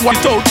 what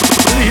it out.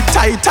 Leave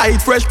tight,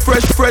 fresh,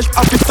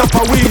 up it up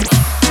a week.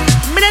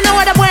 Me don't know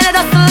what the boy that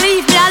doesn't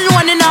leave me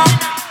alone, you know.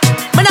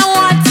 Me don't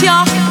want you.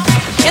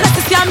 You know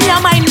to see me and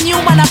my new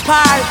man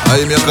apart.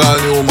 I me call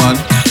new man.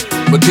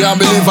 But can't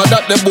believe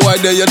that the boy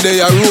there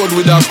a road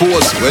with a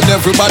course. When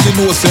everybody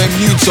knows him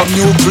need some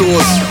new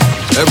clothes.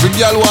 Every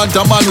girl want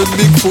a man with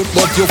big foot,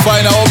 but you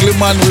find an ugly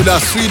man with a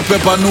sweet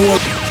pepper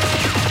nose.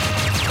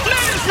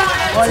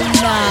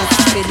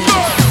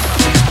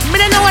 Me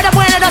don't know what the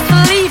boy that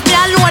doesn't leave me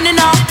alone, you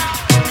know.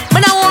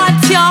 Me don't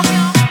want you.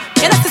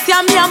 You know to see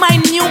me and my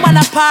new man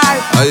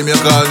apart. I me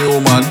call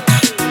new man.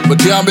 But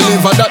can't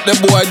believe that the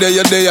boy there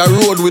a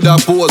road with a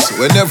pose.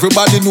 When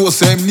everybody knows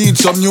him need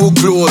some new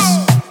clothes.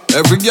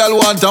 Every girl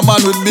want a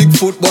man with big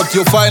foot, but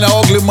you find an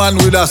ugly man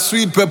with a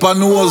sweet pepper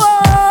nose.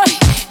 Whoa.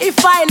 If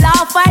I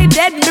laugh, I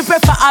dead. Me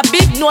prefer a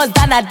big nose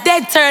than a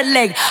dead third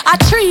leg.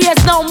 At 3 years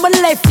now, me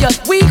left you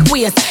weak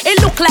waist. It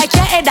look like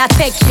your head a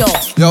take you.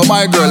 Yo,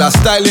 my girl, a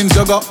styling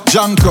you got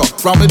junk up.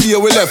 From the day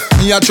we left,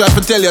 me I try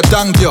to tell you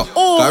thank you.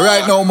 Cause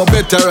right now, me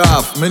better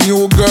off. My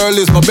new girl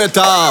is my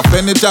better half.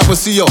 Anytime we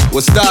see you, we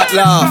start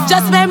laugh.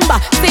 Just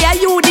remember, say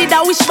you did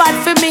a wish bad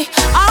for me.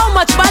 How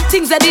much bad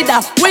things I did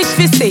a wish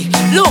for see.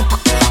 Look,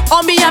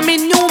 on me and me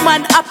new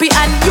man happy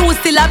and you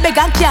still a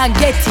beg and can't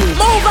get it.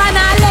 Move on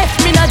and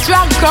left me no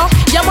drunk.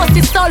 You must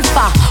be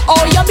sulfur,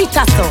 oh you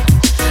bitter so.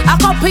 A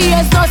couple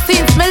years now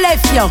since me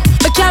left you.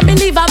 But can't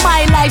believe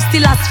my life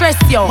still a stress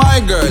you. My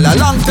girl, a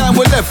long time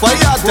we left, what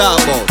you talk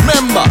about?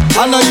 Remember,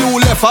 I know you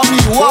left and me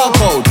walk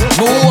out.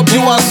 Me hope you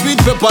and sweet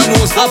pepper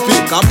nose happy.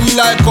 Can be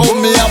like how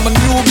me and my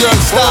new girl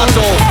start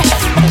out.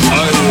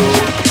 Ayo,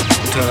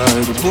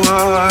 tired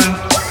boy.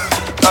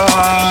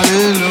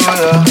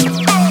 Hallelujah,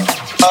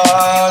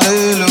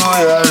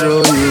 hallelujah,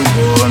 roll you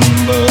born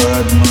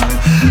bad man.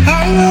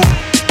 Ayo.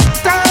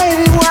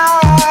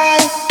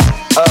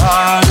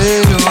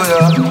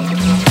 Hallelujah,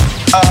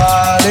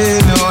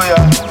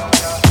 hallelujah.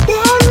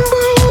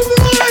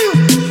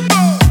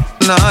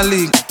 nah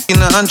league, in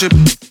 100.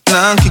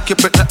 Nah, kick your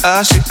breath, nah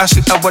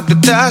ashy about the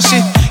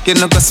dashy. You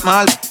know go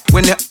small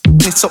when you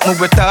need something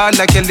with all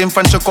like your lymph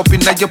and choke up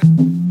in your.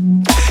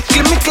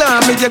 Give me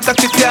climb me, you got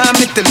to climb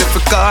me till if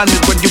you call me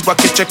when you walk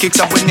your kicks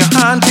and when you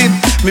haunted.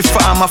 Me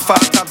farm a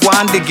fuck,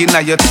 one digging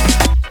at your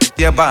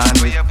band.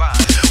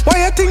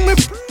 Why you think me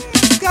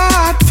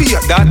God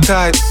fear that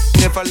tight?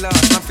 Never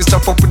lost, not fi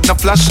stop up with no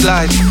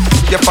flashlight.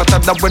 You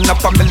fatter that when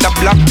up on me the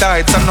black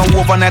tights. And no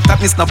overnight that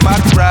miss no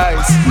bad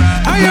price.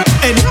 Are you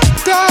any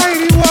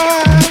tidy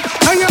one?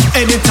 Are you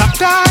any top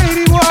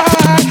tidy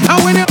one? And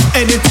when you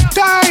any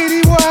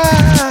tidy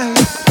one?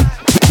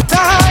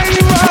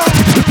 Tidy one.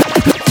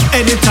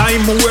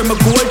 Anytime I wear my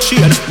gold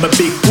chain, my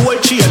big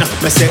gold chain,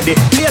 I set the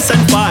place on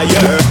fire.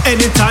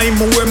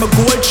 Anytime I wear my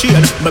gold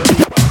chain, my big.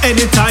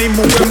 Anytime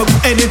I wear my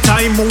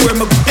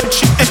gold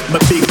chain,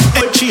 my big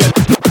gold chain.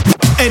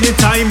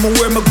 Anytime I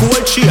wear my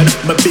gold chain,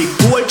 my big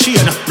gold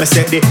chain, I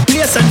set the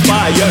place on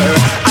fire.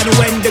 And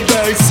when the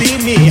girls see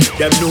me,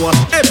 them know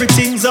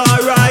everything's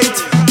alright.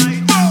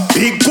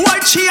 Big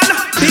gold chain,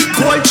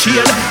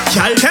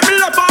 y'all tell me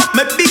love up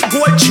my big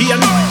gold chain.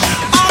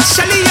 Off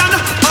Shelly-Ann,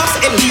 off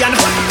Elian,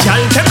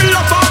 y'all tell me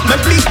love up my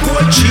big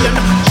gold chain.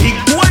 Big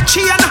gold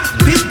chain,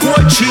 big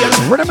gold chain.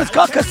 Rhythm is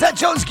called Cassette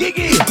Jones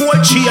Gigi.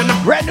 Gold chain.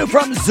 Brand new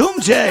from Zoom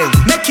J.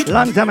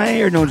 Long time I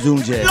hear no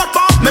Zoom J. Love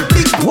up my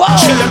big gold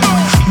chain.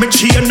 My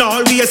chain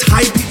always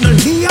hype it no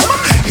liam.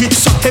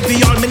 It's so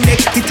heavy on my neck,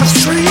 it a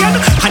strain.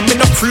 And me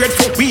not afraid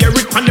for wear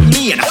it on the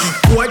main.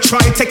 Boy try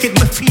take it,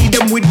 me feed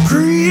them with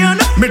green.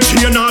 My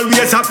chain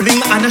always a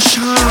bling and a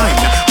shine.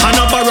 And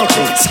a borrow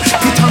boots,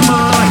 it a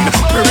mine.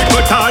 Very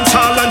good dance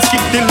all and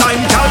skip the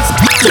line, girls.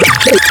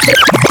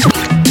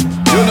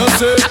 You know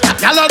say,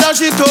 y'all that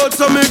she thought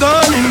so me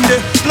gone in there.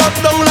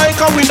 Locked down like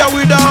a window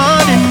with a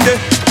hand in there.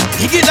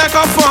 Dig it like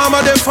a farmer,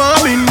 the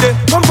farming there.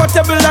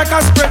 Comfortable like a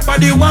spread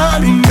body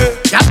warm in there.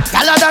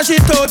 Y'all that she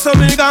thought so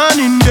me gone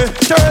in there.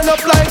 Turn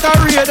up like a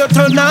radio,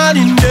 turn on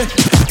in there.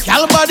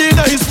 Y'all body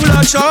nice full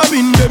of charm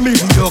in there. Me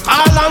you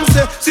call and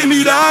say, see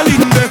me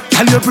darling there.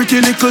 Y'all your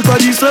pretty little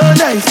body so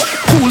nice.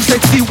 Cool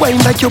sexy wine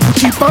like you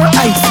put it on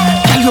ice.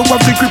 Y'all you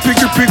have the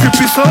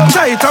grippy so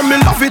tight. And me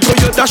love it when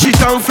you dash it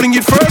and fling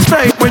it first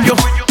night. When you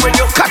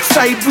cut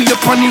side with your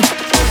pony.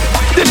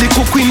 The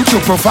little queen to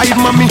provide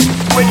mommy.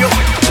 When you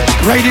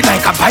ride it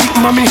like a bike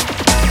mommy.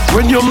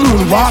 When you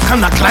moonwalk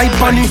and a glide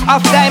bunny.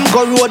 After him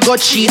go road, go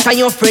cheat and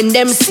your friend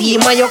them see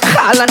him and you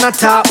call and a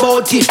talk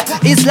about it.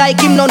 It's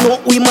like him no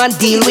know we man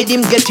deal with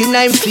him getting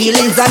nine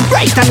feelings and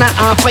right and a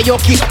half for your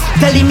kick.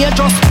 Tell him you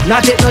just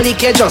not take no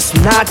lick, you just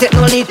not take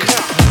no lick.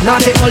 Not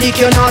take no lick,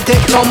 you not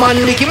take no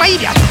man lick. My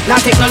idiot.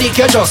 Not take no lick,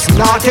 you just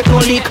not take no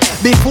lick.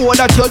 Before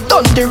that you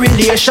done the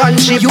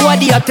relationship. You are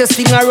the hottest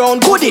thing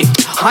around, goodie.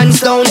 Hands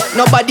down,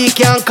 nobody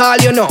can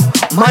call you no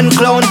man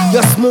clown.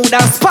 You're smooth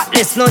and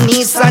spotless, no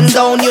need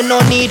sundown. You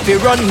no need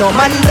to run no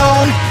man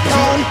down.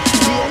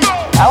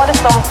 I want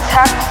some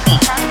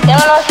taxi. You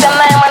don't know some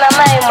my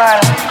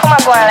man. Come on,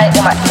 go on like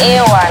them at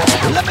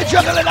A1. Let me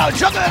juggle it out.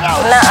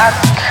 Nah,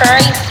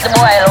 crazy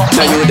boy.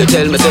 Now you to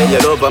tell me say you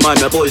love a man,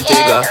 me pull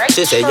trigger.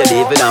 She say you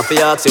leaving off for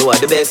ask you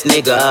what the best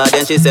nigga.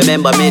 Then she say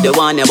remember me the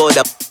one about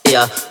the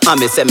yeah. And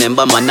me say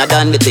remember man I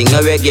done the thing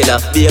a regular.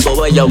 Baby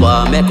where you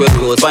are, make we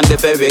cruise from the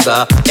ferry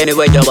car.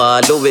 Anywhere you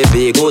are, Louis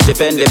V, Gucci,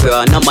 Fendi,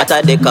 bra. No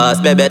matter the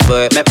cost, baby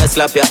twerk, make me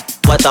slap ya.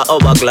 What a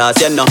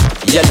hourglass, you know.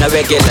 You're not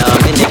regular,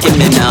 me Nicki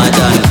Minaj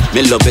done.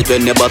 Me love it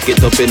when you back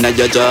it up in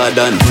your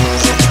Jordan.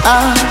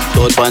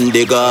 Thought on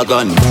the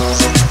gargan.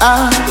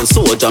 The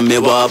soldier me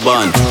war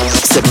born.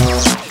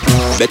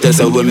 Better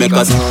say we make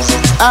us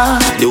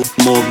do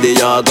move the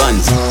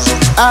organs.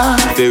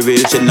 Be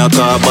real she no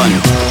carbon.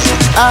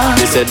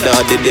 He said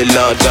that did the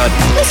Lord God.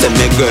 Say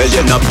me girl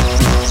you not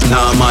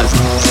normal.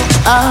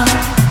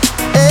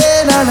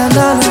 Hey na na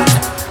na na.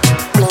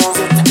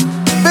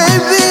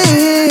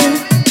 Baby.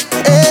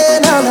 Hey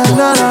na na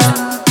na na.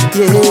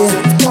 Yeah.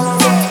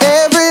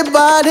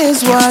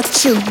 Everybody's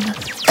watching.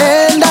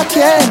 And I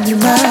can't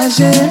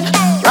imagine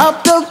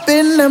wrapped up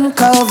in them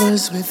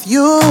covers with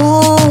you.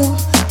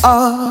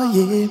 Oh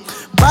yeah,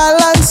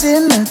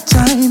 balancing the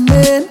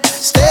timing,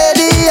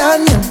 steady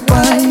on your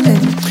whining.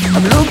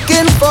 I'm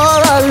looking for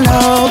a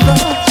lover,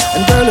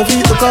 and girl if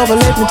you took over,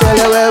 let me tell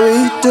you where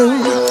we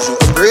do.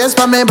 Brace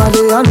for me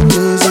body on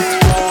music,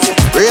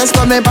 brace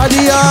for me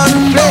body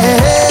on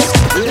place.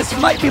 This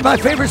might be my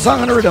favorite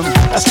song on the rhythm.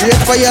 Straight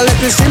for you,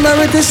 let me simmer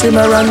with the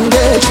simmer and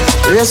gauge.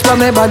 Brace for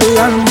me body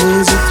on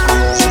music.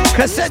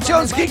 Cassette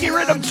Jones Gigi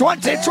Rhythm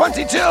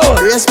 2022.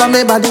 Race for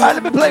me body. Alright,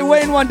 let me play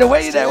Wayne Wonder.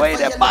 Way there,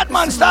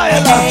 Batman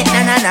style. Hey,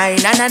 na na na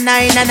na na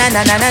na na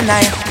na na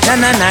na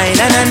na na na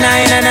na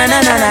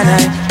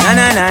na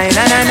na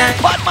na na na.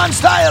 Batman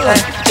style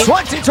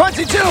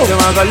 2022. So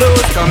I go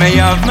loose, come me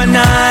have my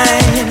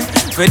nine.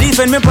 For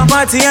defend me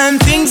property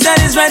and things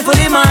that is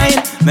rightfully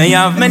mine. May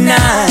have my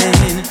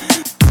nine.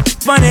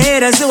 Funny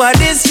haters who I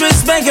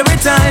disrespect every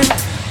time.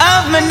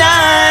 Have my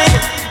nine.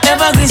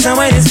 Never glisten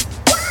away this.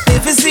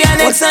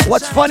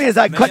 What's funny is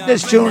I cut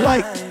this tune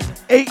like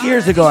 8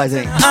 years ago, I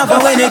think. After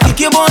when they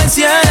kick your boys,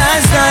 yeah,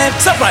 last time.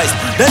 Surprise,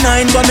 the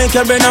 9 gonna make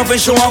your brain off and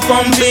show up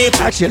complete.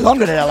 Actually,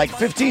 longer than that, like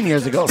 15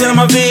 years ago. Tell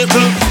my vehicle,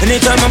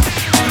 anytime I'm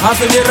I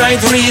feel the right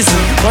reason.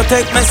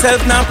 Protect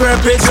myself, not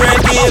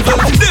perpetrate evil.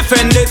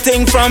 Defend the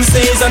thing from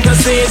season to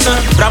season.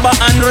 Robber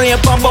and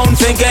rape and bound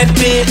to get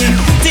beaten.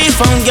 Thief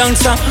and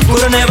gangster,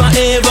 could never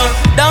ever.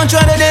 Don't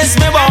try to diss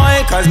me,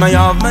 boy, cause my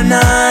have my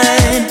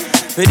 9.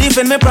 We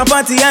defend my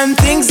property and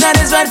things that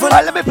is right for.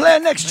 Alright, let me play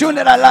the next tune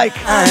that I like.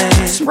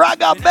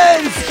 Spragga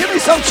Benz, give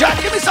me some chat,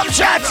 give me some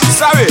chat.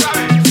 Sorry,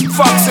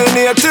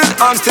 vaccinated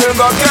and still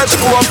got catch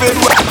COVID.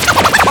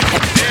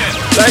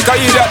 Like I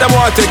eat that them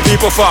want to take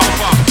people for.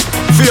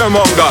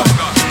 Fearmonger,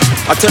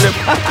 I tell him,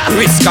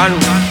 risk and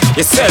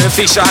you're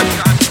selfish and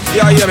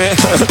yeah, hear me?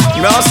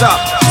 No, sir.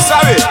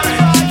 Sorry,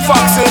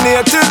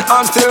 vaccinated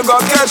and still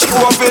got catch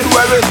COVID.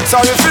 Well,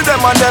 sorry for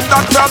them and them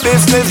doctor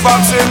business.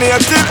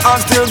 Vaccinated and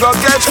still got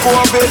catch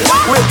COVID.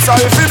 Wait,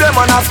 sorry for them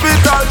and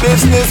hospital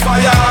business.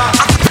 Fire.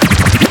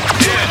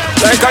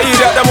 Like I eat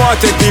that them want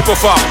to take people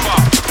for.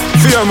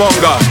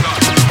 Fearmonger,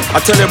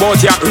 I tell you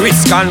about your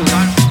risk and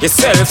you're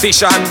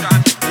selfish and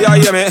yeah,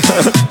 hear me?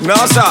 No,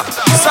 sir.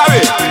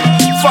 Sorry.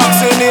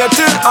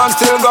 Vaccinated and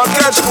still got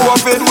catch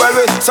COVID. Well,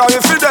 sorry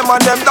for them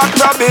and them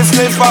doctor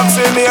business.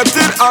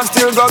 Vaccinated and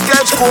still got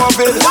catch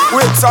COVID.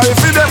 Wait, sorry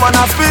for them and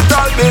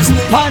hospital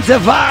business.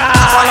 Pantavara.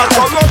 For a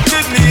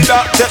corrupted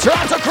leader.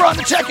 Toronto Crown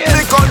to check in.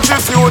 The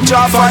country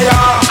future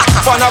fire.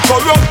 For a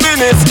corrupt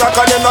minister,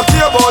 cause them not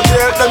care about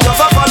it. Them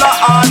just a follow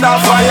under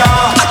fire.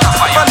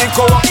 For the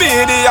corrupt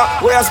media,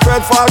 we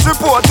spread false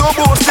report to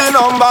boost the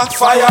number.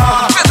 Fire.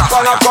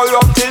 For a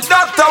corrupted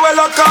doctor, we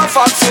look off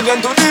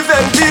accident to the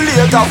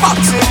ventilator.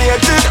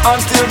 Vaccinated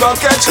and still got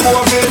catch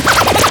COVID.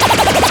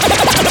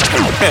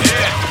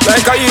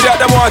 Like I eat that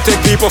them want to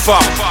take people for.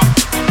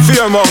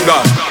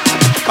 Fearmonger,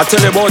 I tell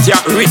you about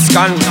your risk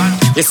and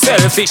you're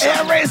selfish.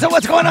 Hey, Razor,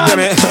 what's going on? Hear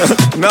me?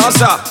 No,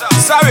 sir.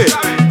 Sorry.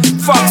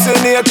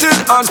 Vaccinated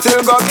and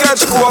still got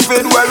catch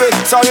COVID. Well,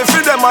 sorry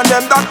for them and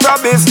them doctor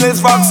business.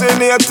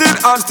 Vaccinated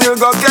and still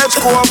got catch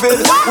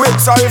COVID. Wait,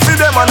 sorry for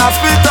them and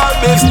hospital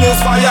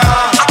business. Fire.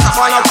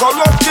 For a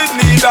corrupted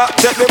leader,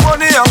 take the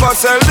money and go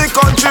sell the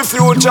country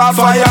future.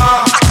 Fire.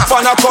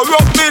 For a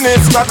corrupt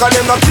minister, cause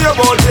them not care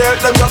about it.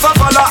 Them just a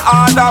follow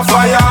under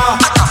fire.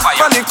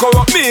 For the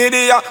corrupt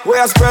media, we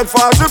spread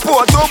false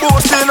report to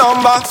boost the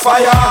number.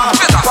 Fire.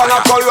 For a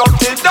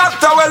corrupted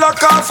doctor, we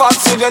look off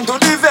accident to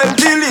the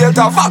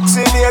ventilator.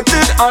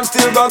 Vaccinated and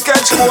still got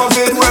catch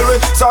COVID. Well,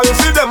 sorry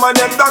for them and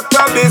them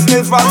doctor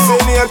business.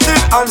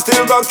 Vaccinated and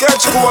still got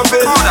catch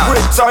COVID.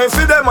 Sorry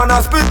for them and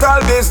hospital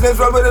business.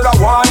 Well, we did a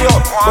warn you.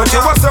 But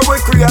you was so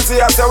we crazy.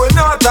 I say we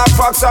not that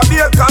facts. I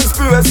be a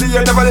conspiracy.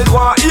 You never did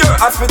want here.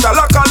 Hospital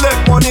I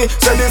collect money.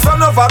 Say this is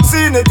no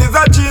vaccine. It is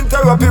a gene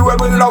therapy. Well,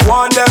 we did a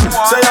warn them.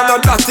 Say I'm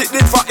not that it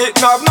did for it.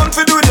 Now have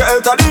nothing to do with the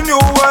health of the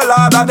new world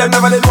order. They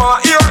never did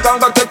want here.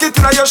 Don't go take it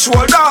in your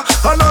shoulder.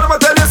 I know them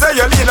tell you say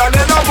you need a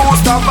little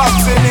booster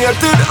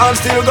vaccinated and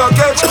still go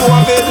catch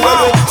COVID.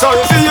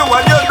 Sorry for you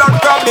and your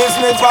doctor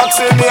business.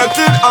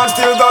 Vaccinated and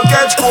still go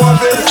catch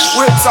COVID.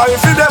 Wait, sorry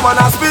for them and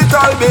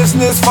hospital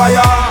business.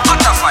 Fire.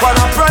 For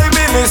a prime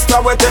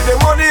minister, we take the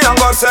money and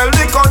go sell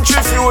the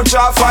country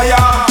future. Fire.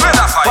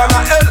 For a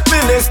health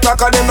minister,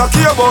 cause them not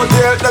care about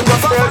health. Them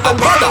just health and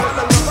brother.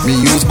 Me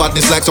use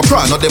badness like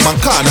soprano, them and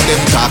corner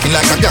them. Talking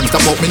like a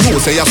gangster, but me know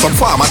say you're some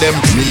farmer them.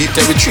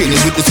 Military training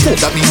with the scope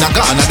that mean a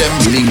Ghana them.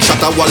 Link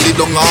shot a wally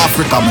down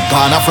Africa, my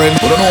Ghana friend.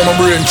 But I know my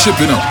brain chip,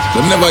 you know.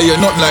 Them never hear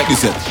nothing like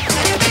this yet.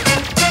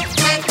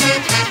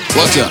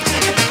 Watch ya.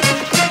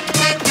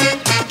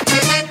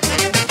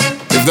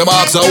 If them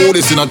ask how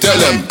this, you know, tell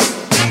them.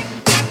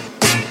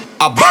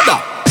 A brother.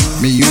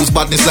 Me use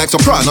badness like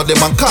soprano,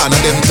 them and corner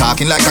them.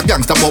 Talking like a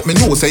gangster, but me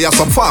know say you're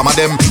some farmer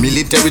them.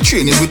 Military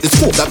training with the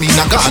scope that mean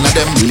a Ghana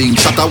them. Link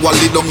shot a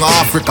wally down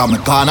Africa, my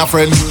Ghana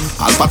friend.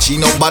 Al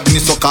Pacino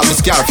badness, so call me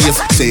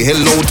Scarface. Say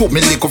hello to me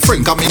little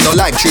friend, cause me no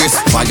like trace.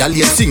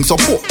 Violate sing, so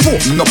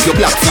putting up your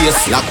black face.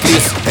 Black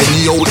place,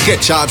 any old get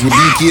charged with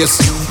big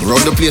case.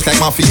 Run the place like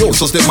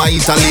mafiosos, them my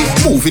Italy.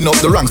 Moving up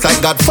the ranks like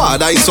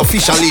Godfather, it's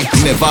officially.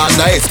 Never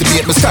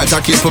underestimate my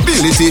style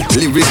capability.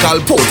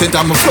 Lyrical potent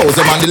and my flows,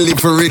 them on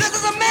delivery.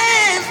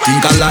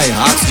 Think I lie,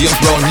 ask James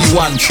Brown. Me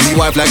 1-3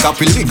 wife like a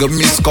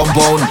polygamous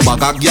compound.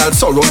 Bag a girl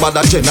surround, but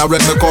a general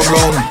me come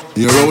round.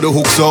 Hear how the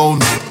hook sound.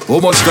 How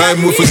much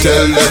time we fi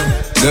tell them?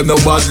 Them no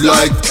bad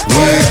like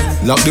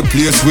we. Lock the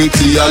place with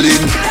the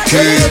Allen K.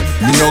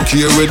 Me no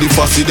care where the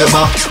fussy them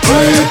a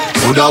play.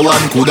 Coulda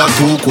 1, coulda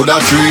 2, coulda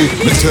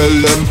 3. Me tell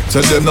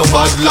them no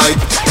bad like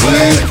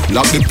we.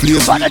 Lock the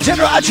place with the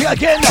General Archie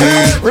again.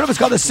 Rhythm is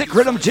called the Sick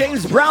Rhythm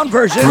James Brown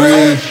version.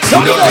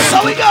 So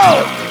we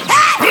go.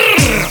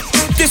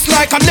 This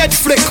like a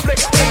Netflix.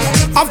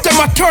 After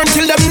my turn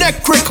till them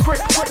neck crick.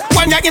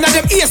 When you're in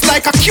them ears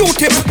like a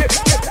Q-tip.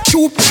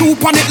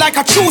 Choop on it like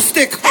a chew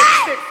stick.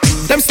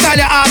 Them style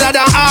are harder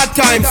than hard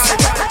times.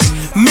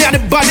 Me are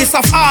the baddest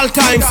of all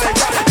times.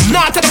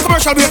 Not at the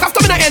commercial break. After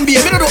me in the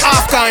NBA, me don't do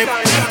half time.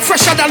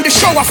 Fresher than the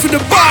shower for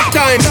the bar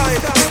time.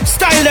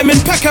 Style them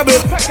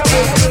impeccable.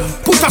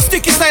 Put Put a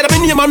sticky side of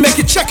my name and make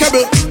it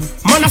checkable.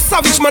 Man a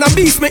savage, man a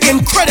beast, me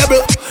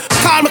incredible.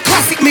 Call me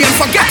classic, me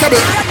unforgettable.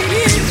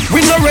 We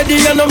not ready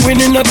and I'm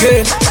winning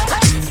again.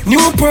 New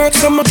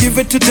perks, I'ma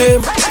give it to them.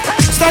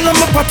 Style on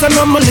my pattern,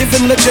 I'm a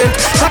living legend.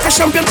 Like a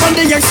champion on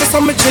the ice, so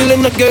I'm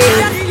chilling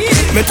again.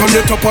 Me turn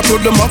it up to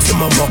the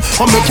maximum.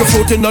 I make your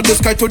foot in the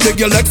sky to dig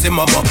your legs in,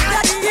 mama.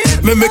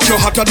 Me make you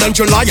hotter than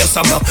July or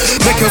summer.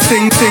 Make you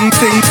sing,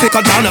 thicker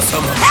than a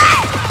summer.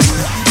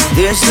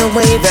 There's no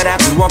way that I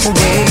could walk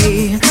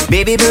away.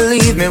 Baby,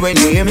 believe me when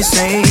you hear me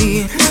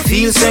say,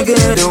 feels so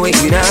good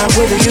waking up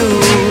with you.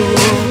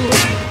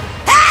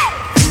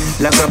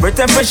 Like a breath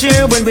of fresh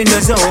air when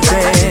windows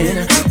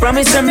open.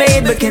 Promise I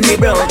made but can be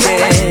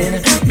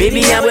broken.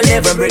 Baby, I will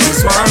never break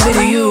this one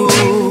with you.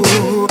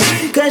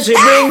 Cause you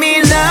bring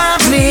me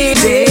lovely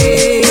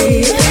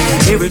day.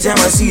 Every time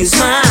I see you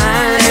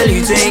smile,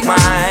 you take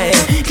my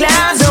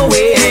clouds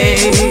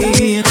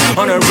away.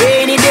 On a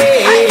rainy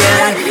day,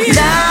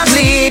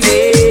 lovely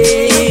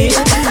day.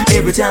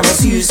 Every time I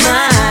see you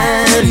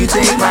smile, you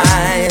take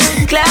my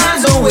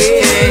clouds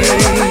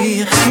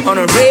away. On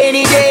a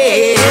rainy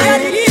day.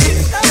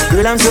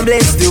 Girl, I'm so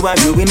blessed to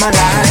have you in my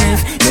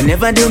life. You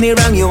never do me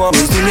wrong, you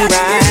always do me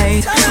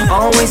right.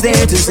 Always there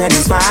to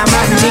satisfy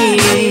my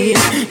need.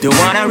 Don't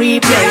wanna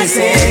replace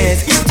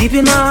it. Deep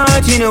in my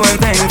heart, you know I'm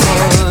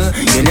thankful.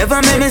 You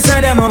never make me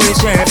sad, I'm always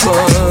cheerful.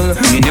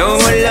 You know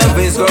our love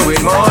is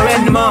growing more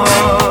and more.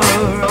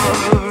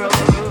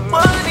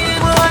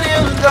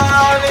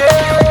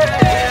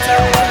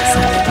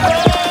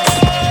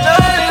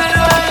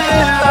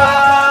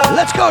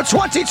 Let's go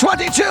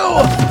 2022.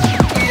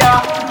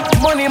 Yeah.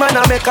 Money man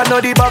I make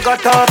another bag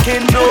of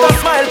talking. No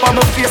smile on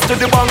my face to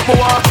the bank for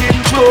walking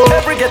through.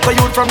 Every ghetto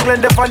youth from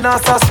Glendale and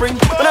Nassau Spring.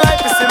 When I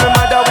like to see my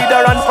mother with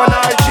her and for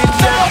her chin.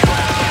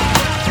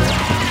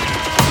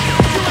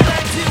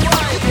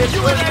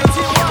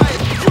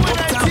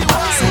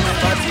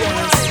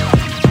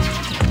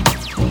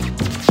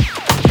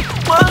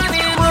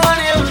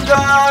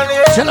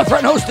 Tell a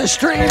friend host the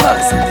stream.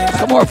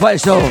 Some more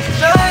plays so.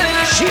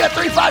 She at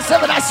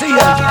 357, I see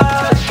ya.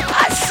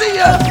 I see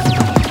ya.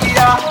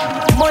 Yeah.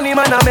 Money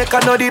man I make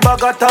another bag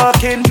of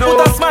talking.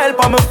 Put a smile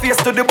on my face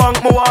to the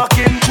bank me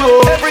walking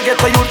through. Every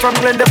ghetto youth from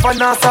Glendale and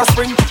Nassau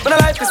Spring. When I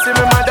like to see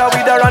my mother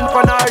with her and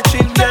for her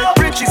chin.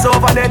 Riches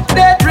over there,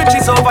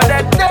 riches over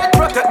there.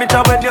 Protect me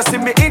job when you see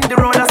me in the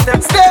road and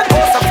step.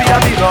 Most of you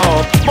big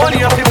up,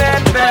 money up the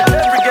bed.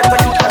 Every ghetto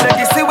youth and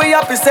legacy we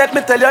happy set. Me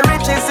tell you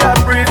riches are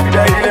free for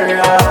the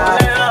area.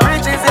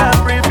 Riches are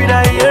free for the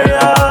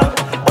area.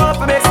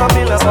 Want to make some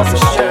millions of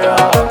share.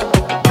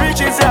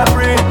 Riches are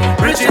free,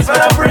 riches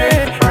are free.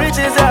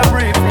 Riches are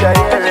free for the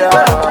area.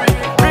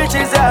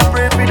 Riches are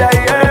free for the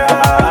area.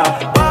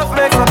 Want to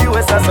make some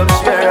US and some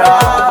share.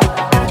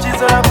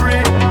 Riches are free,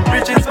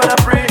 riches for the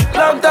free.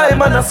 Long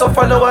time and I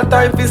suffer, no one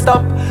time to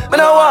stop. Me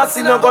no want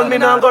see no gun, me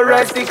no go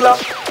rise the clock.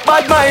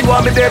 Bad mind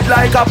want me dead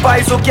like a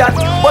paiso cat.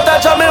 But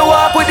I try me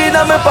walk within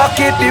a me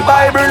pocket, the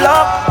Bible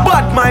lock.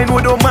 Bad mind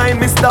would don't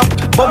mind me stop.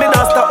 But me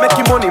not stop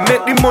making money,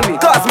 make the money.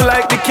 Cause me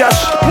like the cash.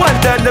 One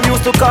time them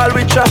used to call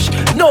me trash.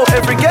 Now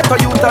every ghetto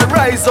youth I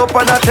rise up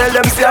and I tell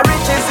them say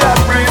riches are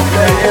free for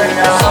the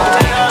area.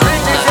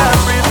 Riches are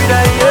free for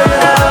the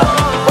area.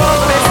 Want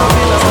to make some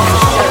millions of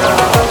share.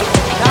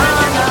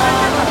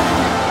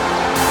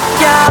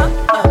 Yeah,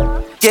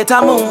 get a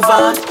move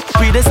on.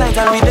 Read the signs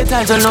and read the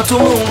times and not to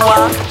move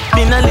on.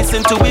 Me not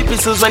listen to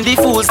epistles when the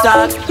fools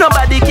talk.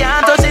 Nobody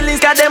can touch the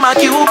links cause them are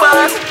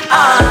Cubans.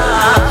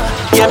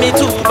 Yeah, me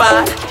too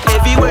bad.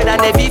 Every word and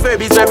every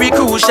verb is very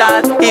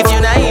crucial. If you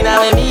not in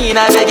with me,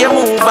 I beg you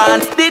move on.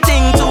 The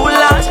thing too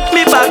large,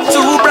 me back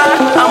too broad.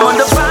 I'm on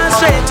the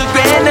path straight to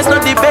greatness, no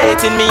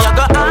debating me. I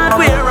got hard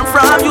where I'm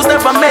from, you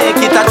never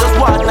make it. I just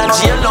walk not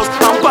jailhouse,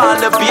 I'm all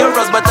the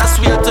bearers. But I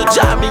swear to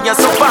job me and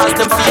so fast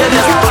them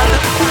fearless.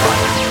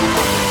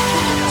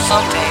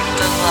 Something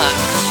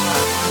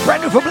Deluxe.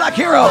 Brand new for Black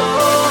Hero.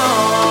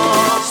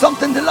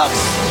 Something Deluxe.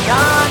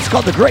 It's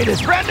called The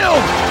Greatest. Brand new.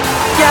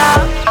 Yeah.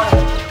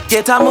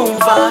 Get a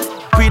move on.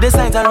 Read the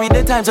signs and read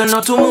the times and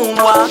not to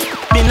moonwalk.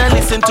 Me not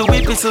listen to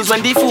epistles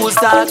when the fools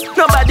talk.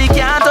 Nobody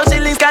can touch the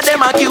links cause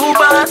them are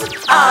Cubans.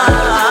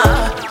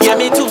 Yeah,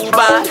 me too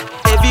bad.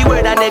 Every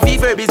word and every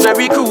verb is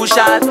very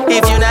crucial.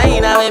 If you not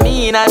in with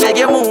me, I beg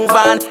you move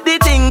on. The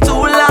thing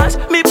too large,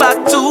 me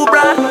back too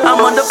broad. I'm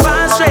on the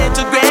path straight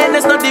to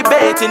greatness, no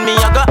debating me.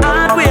 I got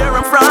hard where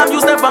I'm from, you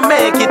never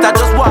make it. I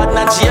just walk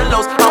not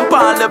jailhouse, I'm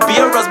all the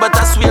bearers. But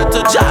I swear to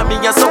job me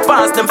and so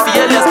fast them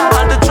fearless.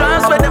 All the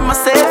drives where them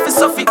myself is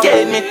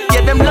suffocate me.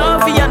 Yeah, them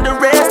lovey and the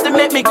rest, they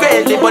make me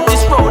greatly. But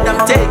this road I'm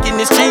taking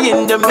is tree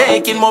in the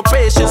making. More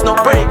patience, no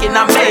breaking,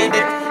 I made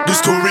it. The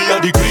story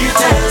of the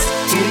greatest.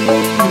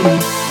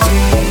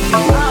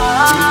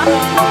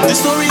 The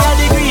story of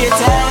the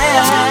greatest.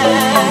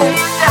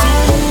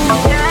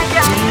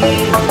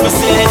 But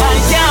say I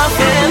can't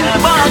fail,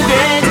 born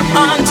great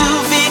unto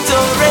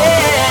victory.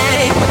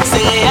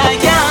 Say I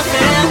can't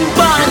fail,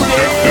 born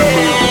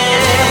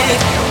great.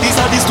 These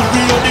are the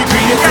story of the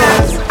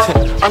greatest.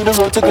 I'm On the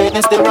road to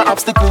greatness, there are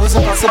obstacles,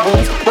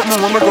 impossibles. But no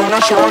one will go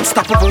on shore,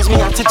 unstoppables, me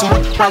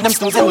attitude. While them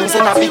snoozing,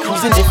 losing, I be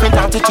cruising different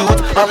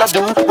altitudes. All I do,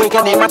 wake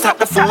and name, attack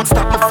the food,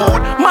 stop the food.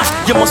 Man,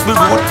 you must be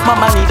rude.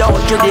 Mama need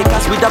 100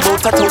 acres with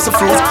about a toast of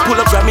fruits. Pull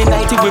up Grammy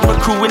 90 with my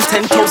crew in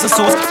 10,000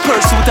 suits.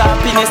 Pursuit of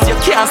happiness, you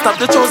can't stop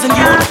the chosen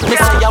youth. Me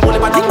say I will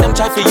if I think them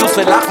try for use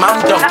for lock man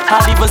down.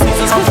 All even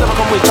seasons, who's ever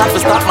come with try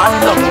for stop man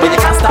long. But you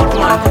can't stop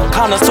man.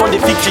 Cornerstone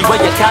the victory where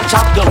you can't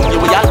chop down.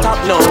 You will all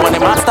top now. When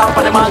them all stop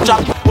and them all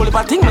drop. All if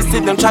I think me see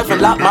them try for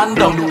lock man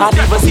down. All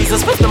even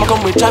seasons, who's ever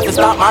come with try for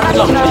stop man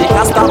long. But you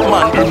can't stop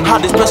man. How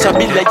this pressure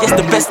be like, yes,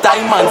 the best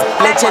diamonds.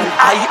 Legend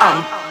I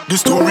am. The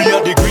story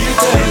of the greatest.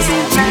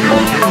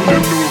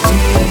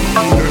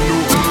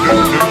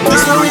 The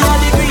story of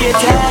the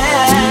greatest.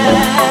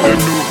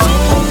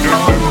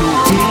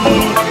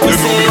 We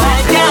say I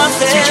can't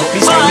fail,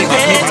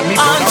 forget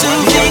unto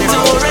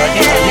victory.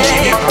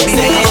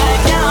 Say I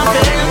can't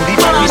fail,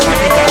 forget.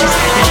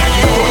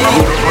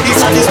 This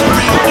is the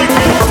story of the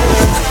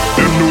greatest.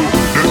 Them know.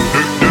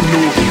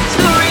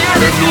 Story of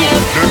the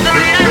greatest.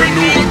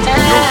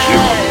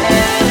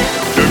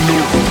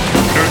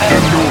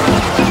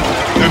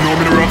 Them know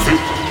me the rough it.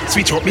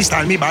 Switch up me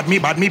style, me bad, me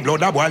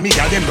blood a boil. Me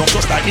girl them don't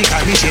just like me,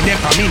 call me shame them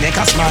for me neck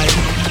a smile.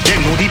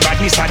 Them know the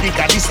badness and the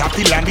goddess of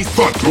the land is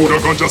fat load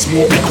of ganja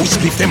smoke. We could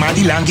split them and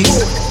the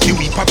longest. The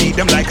weep a beat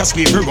them like a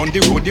slave. We run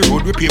the road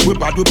we pave, we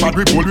bad, we bold,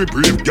 we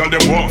brave. Girl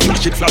them walk.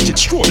 Flash it,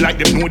 strobe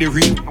like them know the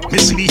real. Me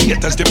see the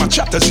haters, them a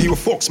chatter, zero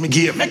fucks me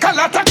give. Make a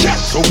lot of chat,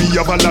 so we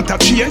have a lot of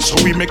change. So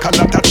we make a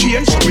lot of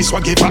change, so we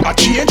swag give a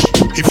change.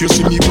 If you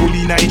see me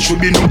rolling, it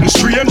should be nothing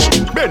strange.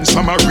 Benz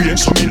from a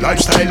range, so me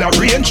lifestyle a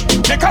range.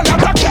 Make a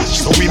lot of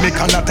cash, so we make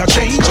a lot of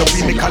change. So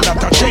we make a lot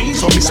of change,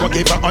 so me swag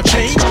give a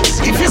change.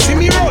 If you see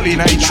me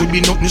rolling, it should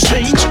be nothing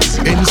strange.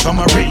 Benz from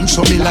a range,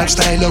 so me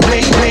lifestyle a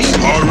range.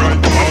 Alright.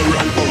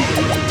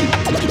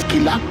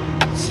 Killer.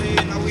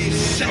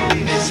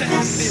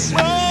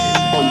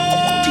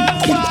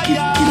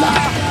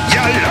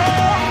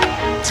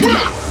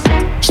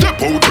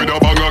 Step out with a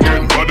bang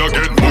again, bad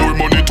again. More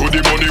money to the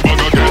money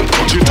bag again.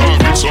 Touch it on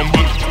with some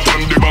bad,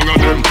 turn the bang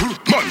again.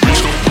 Man,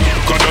 reach up,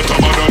 cause that's a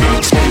bad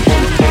again.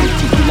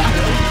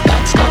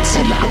 That's not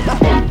Silla.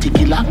 Bounty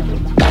killer.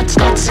 That's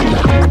not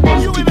Silla.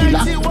 Bounty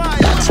killer.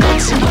 That's not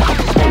Silla.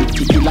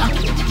 Bounty killer.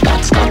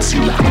 That's not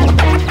Silla.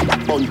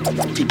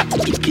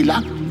 Bounty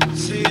killer.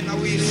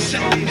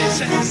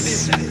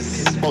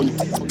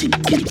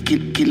 Bounty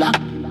killer.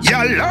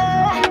 Yalla.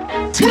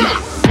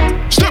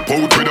 Step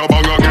out with a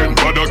bang again,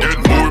 bad again.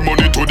 More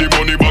money to the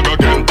money bag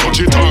again. Touch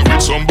it on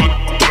with some bad,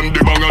 turn the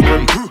bang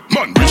again.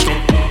 Man, reach up,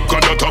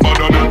 cause that's a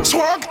bad again.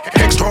 Swag,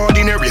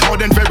 extraordinary,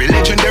 hard and very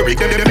legendary.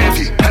 Them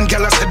heavy, and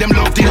gala said them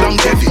love the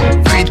longevity.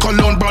 Creed,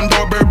 Cologne, Bond,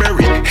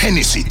 Burberry,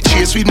 Hennessy,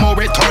 chase with more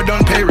retard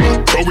than Perry.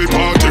 So we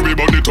party, we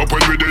burn it up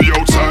when we the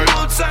outside.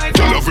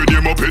 Y'all have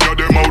them up in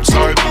them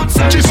outside.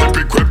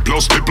 Giuseppe Crep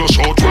plus the plus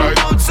short ride.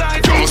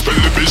 Y'all spell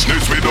the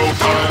business without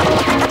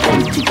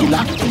time.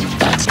 Tequila,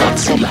 that's not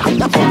Silla.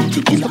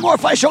 The more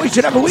Fight Show each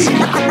and every week.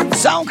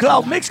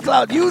 SoundCloud,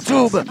 Mixcloud,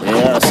 YouTube,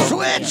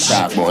 Switch.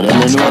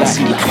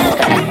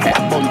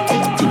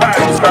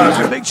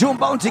 Big Tune,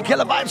 Bounty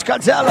Killer, Vibes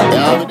Cartel,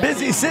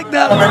 Busy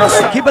Signal.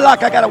 Keep it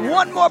locked. I got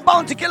one more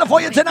Bounty Killer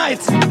for you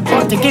tonight.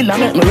 Bounty Killer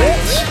make me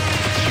rich.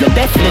 The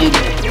death lady.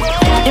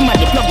 In my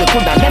plug we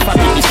could have never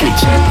be the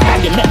switch.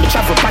 And you make me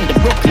travel on the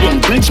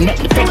Brooklyn Bridge. Make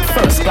me take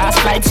first class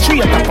flight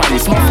straight up on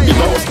this off the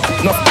road.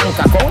 No bank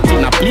account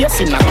in a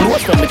place in a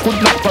close when we could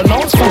not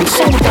pronounce from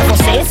sound I go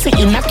say sit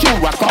in a queue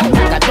account.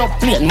 Like a dog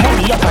plane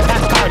money up at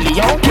that Carly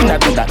out. Can I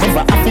do that?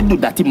 Never have to do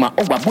that in my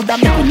hour. Buddha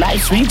make me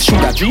life sweet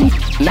sugar dream.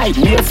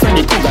 Nightmare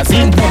Freddy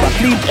Cougazine. Booba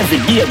clean every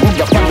day.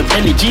 Good up on the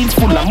belly jeans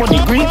full of money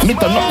green. Me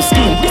turn up the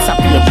scheme.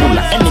 Disappear full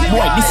of any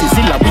boy. This is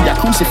Zilla with a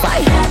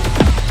crucified.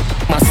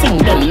 I sing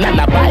them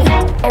lullaby.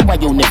 Our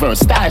universe,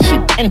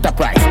 Starship,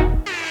 Enterprise.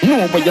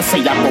 Know what you say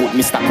about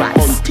Mr. Price.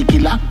 Bounty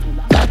killer,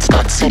 that's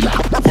not Silla.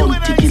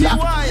 Bounty killer,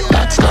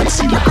 that's not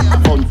Silla.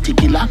 Bounty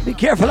killer. Be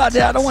careful out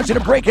there, I don't want you to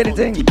break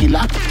anything. Bounty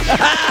killer,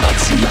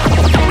 that's Silla.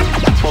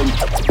 Bounty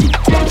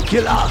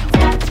killer.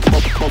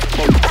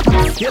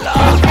 Killer.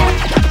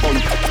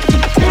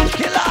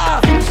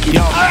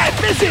 Alright,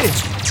 busy.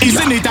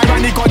 Isn't it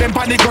ironic how them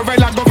panic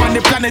revel and go on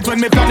the planet? When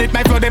me planet,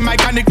 my flow, them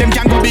iconic, them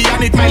can go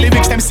beyond it. My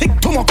lyrics, them sick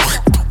too much.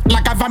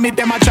 Like a vomit,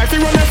 them a try to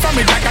run from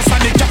it like a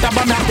sonic. Chat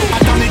about me,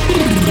 atomic.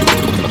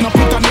 No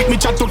plutonic, me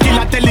chat to kill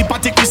a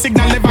telepathic. Me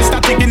signal never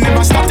static, it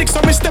never static. So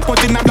me step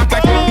out in a black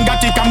like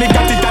got it, and me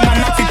got it, and I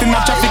knock it in a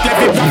traffic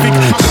like a traffic.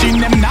 Machine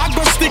them not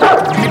go stick.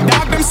 Me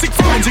dog them sick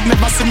forensic,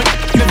 never see me,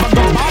 never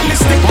go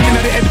ballistic. One in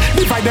the head,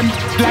 divide them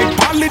like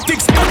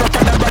politics.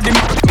 Abracadabra, them,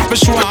 me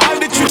show all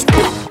the tricks.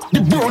 The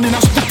brown in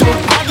a spit out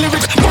hard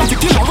lyrics. Bounty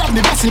killer, rob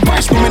the bassy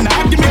price. No men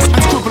hard gimmicks.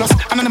 Unscrupulous,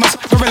 anonymous,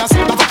 gorillas,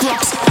 lava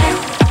crops.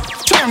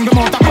 Tram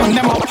them out, I run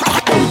them out.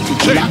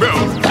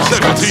 J-Bell,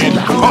 17,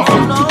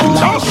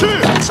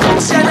 shit.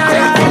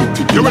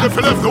 Yo, You ready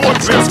for left the whole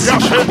place,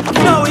 cash it?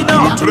 No, we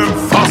know. To them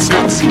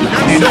facets. You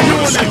don't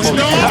want to see us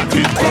be happy.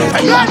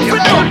 Hey, you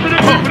know.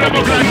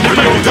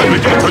 You tell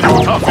me get to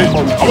you happy.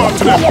 I want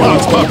to them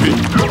parts happy.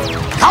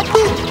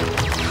 Kaboom!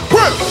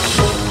 Well,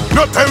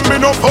 no tell me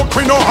no fuck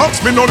me, no ask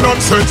me no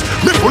nonsense.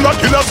 Me full of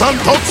killers and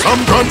thugs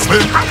and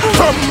gunsmen.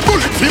 From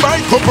bullet to my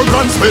couple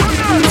gunsmen.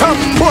 From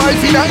boy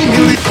in 9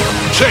 million.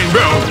 Shane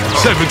Bell,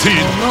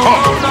 17.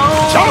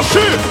 Charles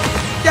shit.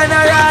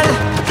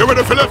 General. You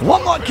ready for left?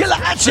 One more killer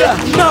at ya.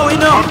 No, we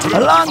know.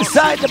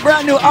 Alongside the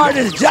brand new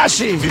artist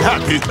Jashi. Be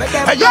happy.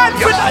 Hey,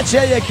 I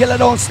tell you, killer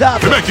don't stop.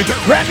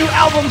 Brand new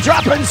album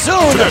dropping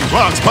soon.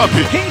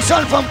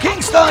 Kingston from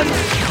Kingston.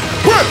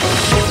 Well,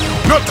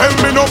 no tell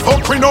me no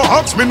fuck me, no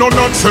ask me no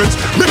nonsense.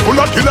 Me full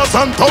of killers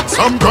and thugs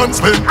and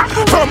gunsmen.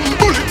 From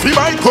bullet to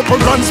my couple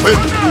gunsmen.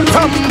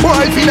 From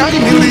boy in 9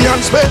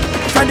 million spent.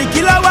 From the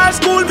killer war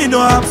school, me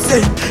no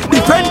absent.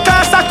 Different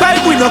class of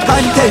crime, we no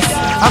contest.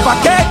 Have a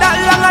cake that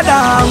longer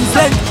than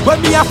flint. When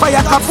me a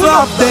fire cap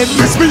off them.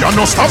 Miss me a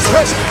no stop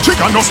stress.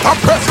 Chica no stop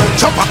press.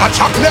 Chopper a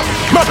chocolate.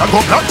 Mother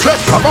go black dress.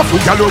 Have a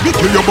food gallery we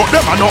kill you, but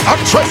them a no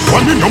actress.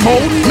 One in your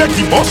mouth, make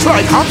the boss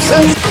like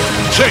abscess.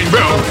 Shane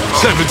Bell,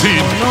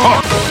 17.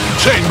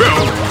 Shane Bell,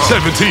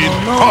 17.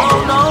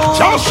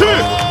 Charles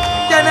shit.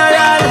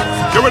 General.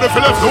 You ready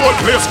for left the whole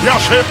place,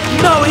 cash it?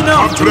 No, we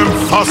know. Come to them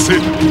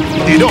facet.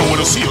 They don't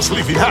want to see us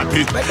living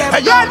happy.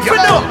 Hey, you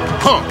know.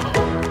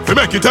 To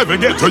make it ever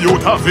get to you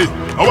happy.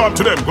 I want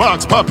to them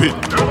wax poppy.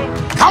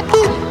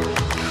 Kaboom!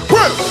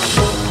 Well,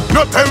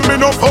 no tell me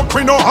no fuck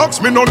me, no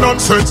ask me no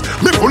nonsense.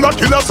 Me full of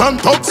killers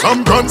and thugs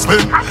and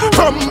gunsmen.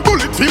 From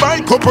bullet to my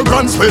couple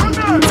gunsmen.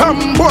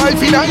 From boy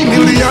in 9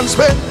 million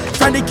spent.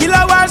 From the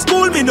killer war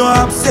school, me no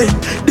absent.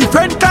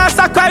 Different class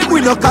of crime,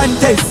 we no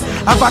contest.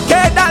 Have a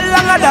cake that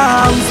longer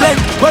than flint.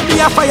 When me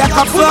a fire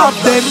cap off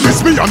them.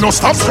 Miss me a no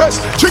stop stress.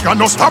 Chica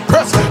no stop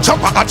press.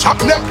 Chopper a chop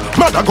neck.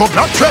 Mother go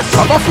black dress.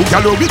 Have a food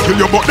gallery we kill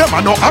you, but them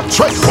a no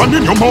actress. One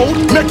in your mouth,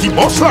 make it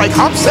bust like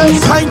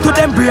abscess. Kind to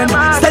them brain,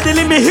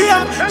 steadily me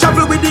here.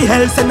 Travel with the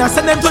health and I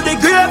send them to the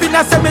grave. In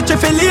a cemetery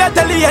for later,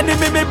 tell the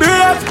enemy me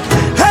brave.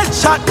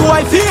 Headshot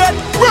boy fear.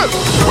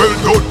 Well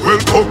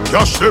done,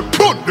 cash them.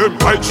 Burn them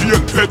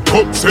IGL pet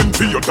come. Send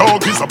for your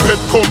dog is a pet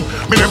come.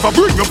 Me never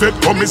bring a pet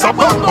come. Is a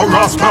bad or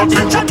ass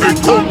nothing to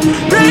take come.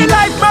 Real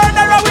life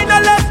murderer with a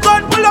left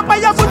gun. Pull up by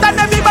your foot and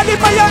everybody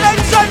by your head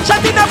son.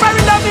 Shot in a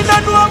barrel and me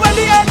don't know where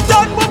the head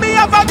done. But me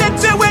have a bit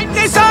to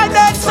witness all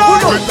that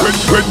son.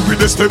 When we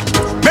the step.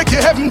 Make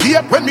your heaven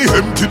deep when me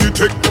empty the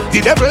tech. The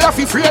devil have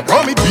he afraid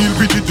how me deal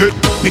with the dead.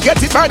 Me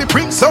get it by the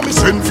prince so me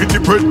send for the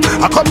bread.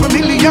 A couple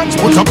millions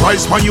put a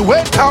price when you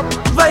wake up.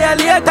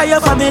 Violator your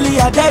family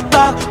a dead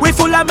back. We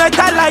full of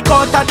metal like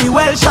out of the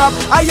well shop.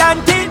 Iron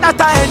teeth that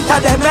I enter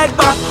them head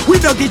back. We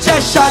no get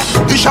chest shot.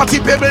 The shotty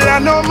pebble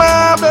and no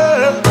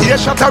marble. The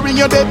shattering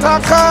your death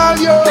I call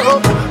you.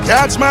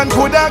 Guardsman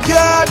coulda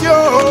guard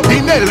you. The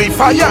Nelly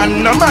fire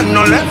no man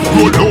no left.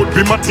 Roll out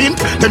be my tint.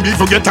 Them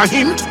people get a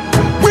hint.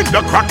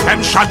 Window crack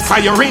and shot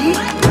firing.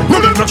 No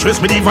let no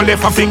trace me even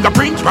left a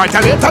fingerprint. Write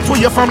a letter to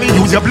your family,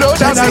 use your blood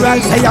and General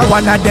say I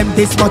one of them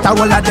this but all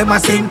of them a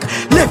sink.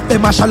 Left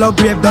them a shallow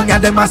grave down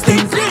and them a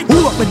stink.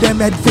 Who up with them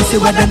head fissy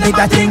when them did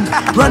a thing.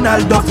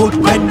 Ronaldo foot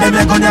when them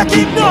a gonna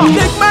kick.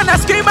 Big man a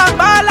scream and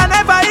ball and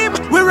never him.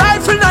 We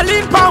rifle no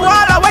link pan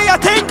wall away you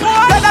think.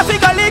 Let a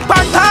figure link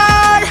pan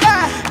tie.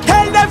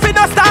 Tell them fi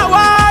no start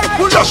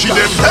war. Just she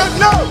them dead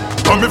now.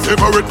 On my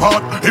favorite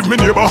part. If me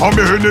neighbor have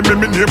me enemy,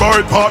 me neighbor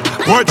it part.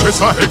 Boy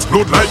chest a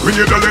explode like when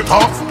you let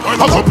off.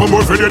 A couple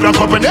more for the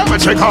couple never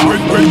check out.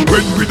 When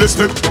we the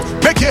step.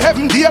 Make your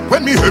heaven deep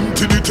when me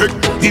empty the tech.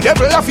 The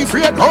devil have he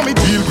afraid how me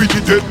deal with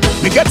the dead.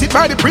 Me get it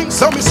by the prince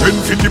so me send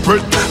for the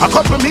bread. A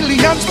couple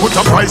millions put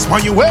a price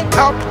when you wake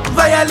up.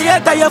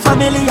 Violator your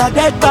family a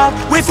dead back.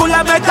 We full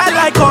of metal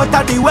like out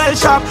of the well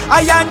shop.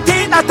 Iron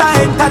teeth that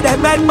I enter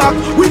them head back.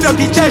 We no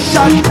get chest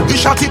shot. The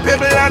shotty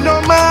pebble and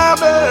no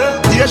marble.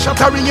 The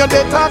shattering your death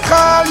I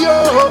call you.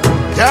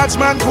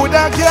 Guardsman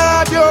coulda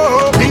guard you.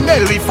 The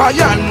Nelly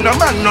fire no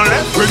man no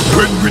left.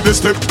 When we the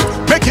step.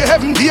 Make your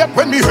heaven deep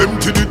when me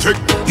empty the tech.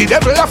 The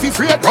devil have he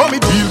afraid how me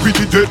deal with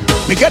the dead.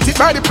 Me get it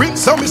by the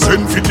prince so me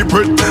send for the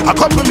bread. A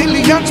couple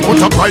millions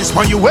put a price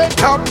when you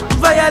wake up.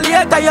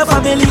 Violator your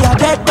family a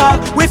dead back.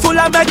 We full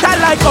of metal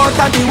like out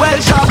of the well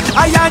shop.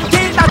 Iron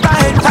teeth that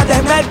I enter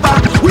them head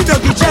back. We no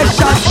get chest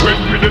shot. When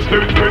we the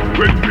step,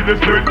 when we the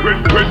step,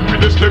 when we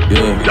the step.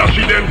 Just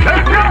see them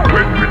take.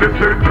 When we the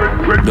step, when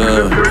we the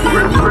step,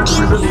 when we the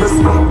step.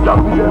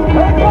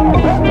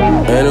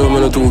 I know I'm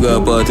not too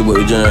good party, but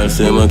the general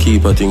say I'm a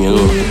keep a thing, you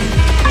know.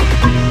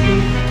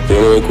 You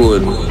know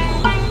record.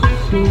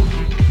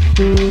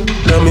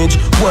 Damage,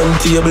 one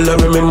table I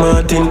Remy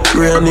Martin.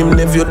 Ran him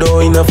nephew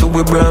down in a foot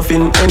with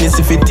braffin. And it's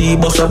if it tea,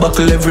 bust a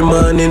buckle every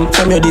morning.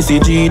 From your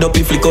DCG, up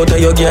if flick out of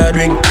your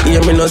gathering.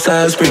 Hear me no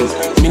salt spring.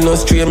 Me no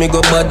stray, me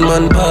go bad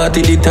man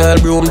party. The tall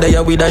broom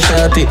there with a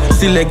shotty.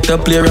 Select a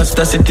play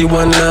Rasta City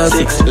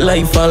 106.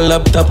 Life and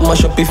laptop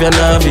mash up if you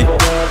have it.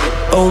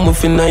 Oh, me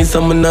feel nice,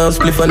 I'm a now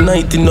spliff a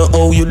night in the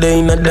oh, you there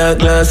in the dark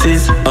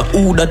glasses.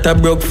 Who that a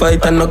broke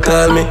fight and no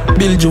call me.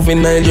 Bill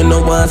Juvenile, you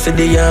know what say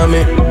the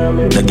army.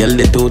 The girl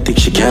they too thick,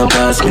 she can't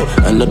pass me.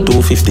 And the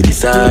 250,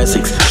 this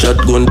R6.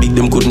 Shotgun big,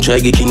 them couldn't try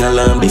get king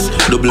alarm this.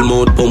 Double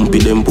mode pumpy,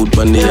 them put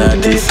on the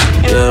artist.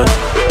 Yeah.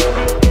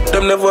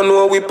 Them never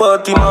know we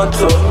party mad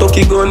so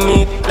Tucky gun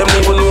me, them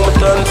never know my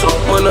dance up.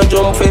 Man a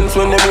jump fence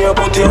when them here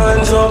put your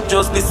hands up.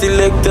 Just the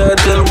selector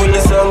tell we the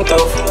song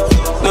tough.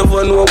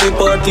 Never know we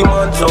party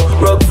mad so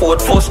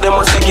Rockford first them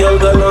a see girl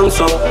galong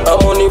so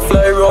a money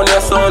fly round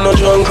your son no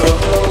drunk up.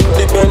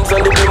 Depends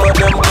on the beam of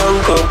them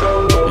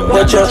conquer.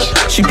 Watch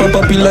out, she pop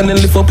a pill and then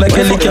lift up like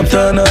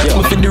helicopter.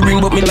 Me fit the ring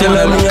but me tell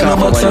her me and a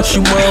boxer. She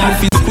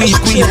want me fit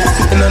squeeze.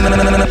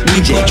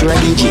 DJ, try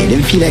DJ,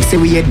 them feel like say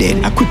we are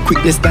dead. A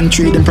quick less than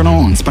 3 them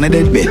pronounce. Pan a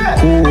dead bed,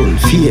 cool,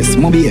 fierce,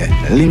 mobile,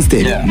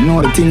 Linstead.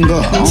 Know the thing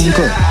go,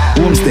 uncle,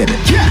 homestead.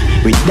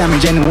 With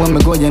damage anywhere me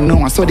go, you know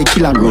I saw the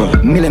killer roll.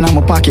 Million I'm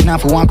a pocket now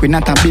for one quid,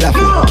 not a bill of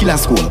food. Killer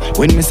school,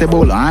 when me say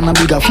bowler, I'm a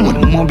bigger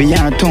food. Mobile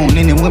our town,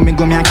 anywhere me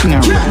go, me a king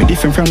of road. Me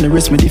different from the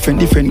rest, me different,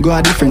 go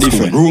a different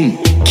room.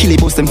 Kill it,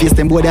 bust them face,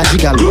 them boy, they a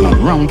gigolo.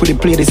 Round put the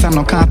play, this and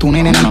no cartoon,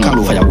 ain't no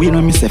call. Fire, we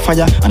know me say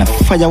fire, and a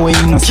fire way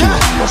in no see.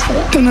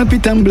 Turn up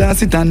it and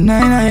blast it and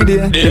 9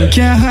 idea. Them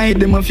can't hide,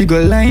 them a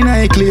figure line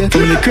eye clear.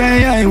 Till me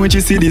cry eye when you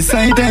see the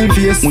sight time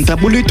face. Want a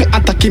bullet to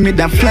attack me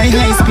that fly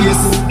high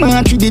space.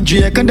 Man through the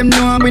Drake and them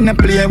know I'm in a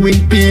play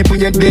with people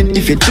you're dead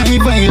if you try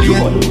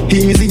violate.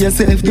 Easy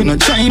yourself, you know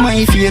try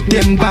my fate.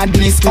 Them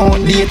badness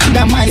outdate,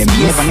 that my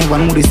space. Them never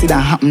know they see that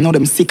happen, now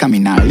them sick of me.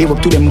 Now live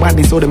up to them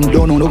badness, so them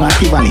don't know no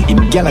actively. If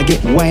gyal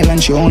get wild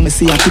and she only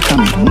see a kick of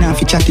me. Now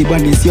if you chatty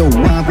badness, yo,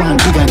 one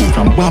bigger.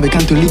 From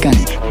Barbican to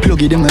Ligani.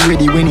 Plug it them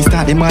already when he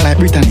start them all like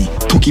Brittany.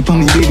 Took it on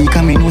me baby,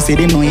 come in, no say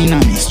them no in on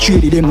me.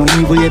 Straight them no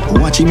evil yet.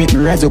 Watch him make me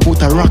rise up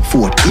out a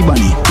Rockford,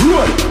 Ebony.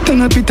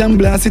 Turn up it and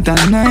blast it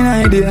and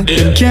 9 idea.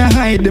 Them can't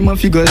hide, them a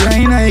figure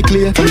line eye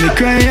clear. From the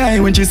cry eye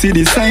when you see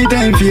the sight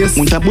time face.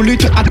 Want a bullet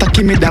to attack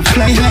me that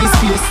fly high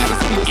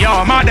space. Yo,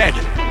 I'm a dead.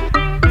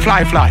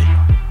 Fly.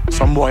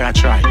 Some boy I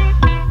try.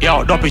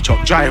 Yo, dump it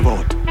up, drive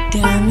out.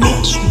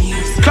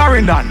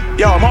 Clarendon,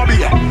 yo, Moby.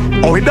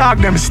 Oh, we dog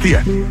them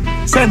stay.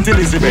 St.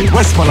 Elizabeth,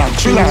 Westmoreland,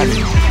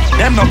 Trelawney.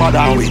 Them no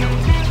bother we.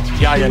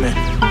 Yeah.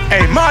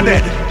 Hey, my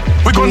dead.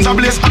 We guns a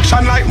blaze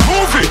action like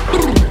movie.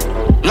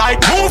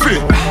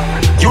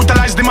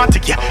 Utilize the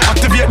matic, yeah.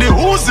 Activate the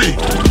Uzi.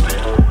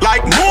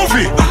 Like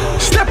movie.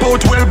 Step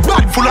out well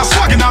bad, full of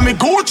swag in me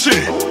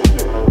Gucci.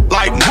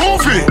 Like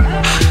movie.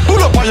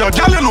 Pull up on your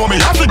gal, you know me,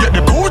 have to get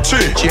the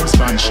Gucci. James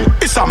Bond shit.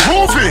 It's a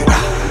movie.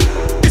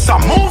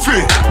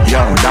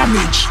 Yo,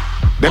 damage.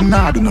 Them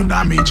nah do no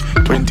damage.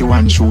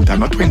 21 shooter,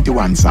 not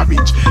 21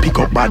 savage. Pick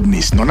up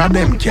badness, none of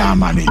them can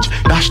manage.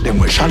 Dash them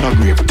with shallow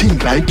grave,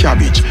 think like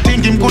cabbage.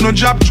 Think him gonna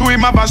drop through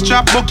him a bus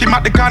trap. Book him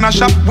at the corner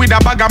shop with a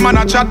bag of man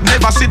a chat.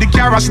 Never see the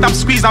car stop,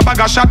 squeeze a bag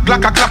of shot.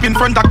 Glock a clap in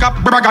front of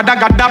cap, braga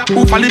daga dap.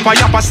 Oof a lip a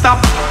yap a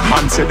stop.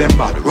 Man say them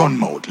bad, run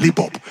mouth, lip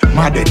up.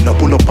 Mad head no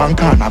pull up and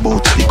can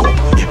about pick up.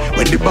 Yeah,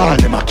 when the ball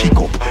them a kick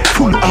up.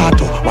 Full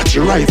auto, watch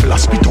your rifle a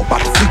spit up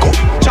at flick up.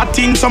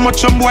 Chatting so much,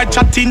 some boy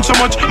chatting so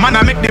much. Man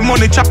I make the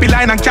money choppy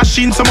line and cash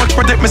in so much.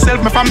 Protect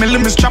myself, my family,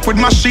 me strap with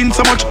machine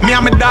so much. Me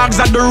and my dogs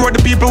at the road,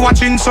 the people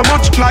watching so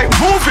much. Like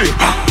movie.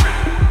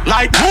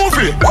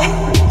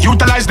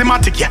 Utilize the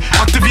matic, yeah.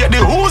 Activate the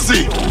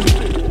Uzi.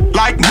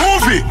 Like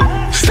movie.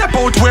 Step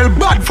out well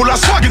bad, full of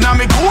swag in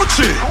me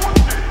Gucci.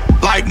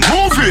 Like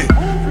movie.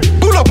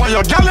 Pull up on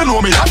your gal, you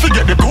know me, have to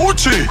get the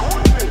Gucci.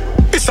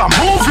 It's a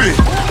movie.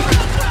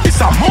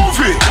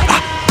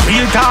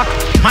 Real talk,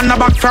 man a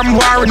back from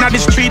war inna the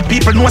street.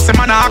 People know say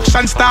man a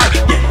action star.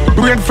 Yeah,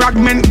 brain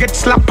fragment get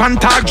slap and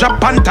tar,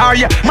 drop and tar.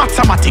 Yeah,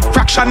 mathematic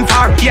fraction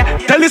far. Yeah,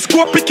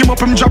 telescope pick him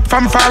up and drop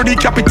from far.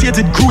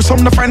 Decapitated crew,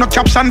 some no find no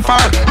caption far.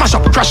 Mash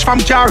up, crash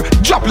from car,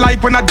 drop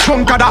like when a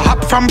drunk at a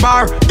hop from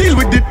bar. Deal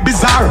with it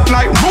bizarre,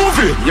 like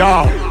movie.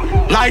 Yo,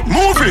 like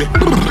movie.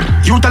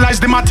 Utilize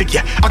the matic,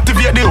 yeah.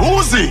 Activate the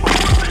Uzi.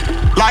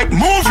 Like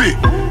movie.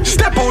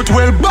 Step out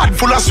well bad,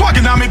 full of swag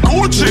in me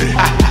Gucci.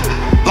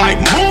 Like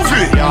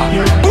movie.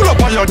 Pull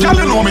up on your gal,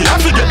 you know me,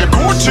 have to get the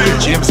Gucci.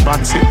 James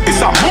Bond,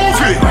 it's a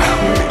movie.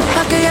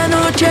 Aquella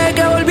noche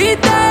que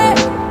volviste,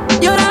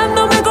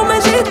 llorando me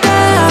convenciste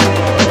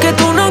que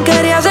tú no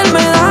querías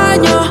hacerme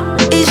daño.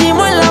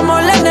 Hicimos el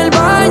amor en el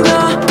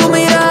baño. Tu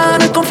mirada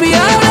no es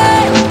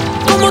confiable,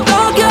 como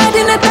Tokio es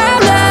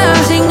inestable.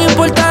 Sin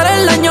importar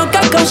el daño que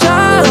has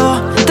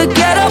causado, te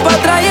quiero para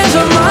atrás y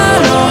eso es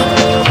malo.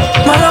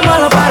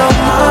 Malo, pero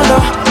malo.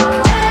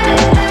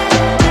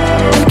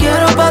 Te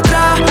quiero para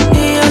atrás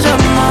y eso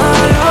es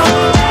malo.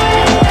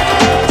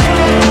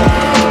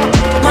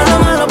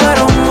 Malo,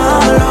 pero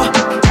malo.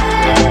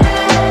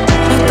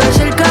 Estar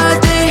cerca de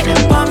ti,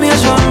 pa' mí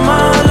eso es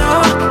malo.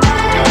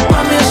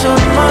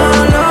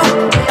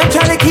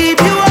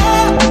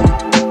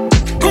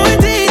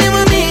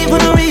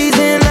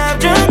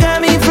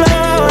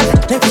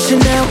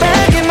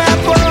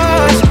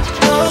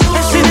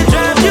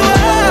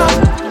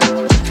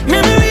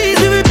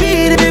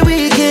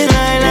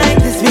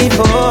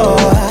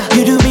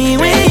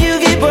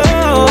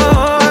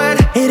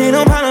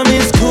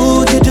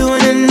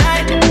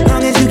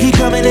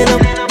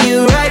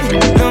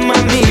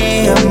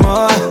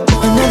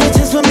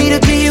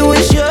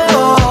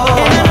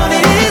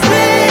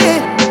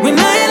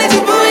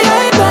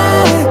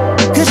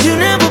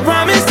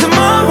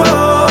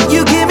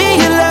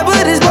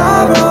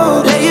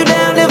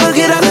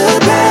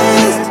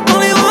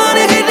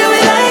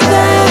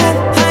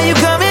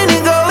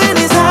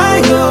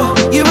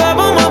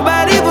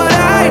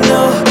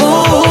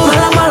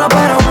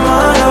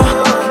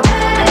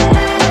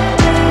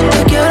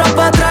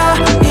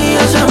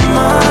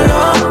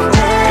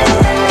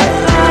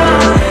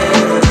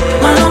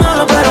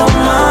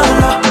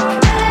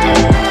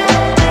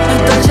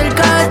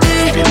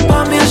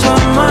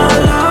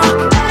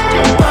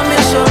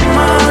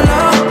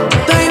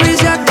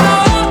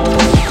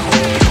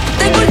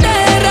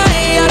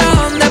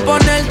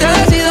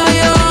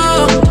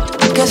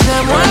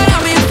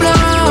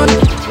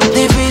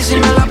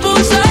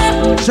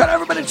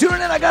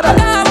 I gotta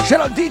shout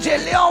out DJ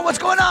Leon. What's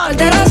going on?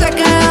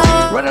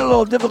 Running a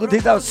little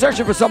difficulties. I was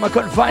searching for something, I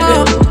couldn't find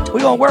it.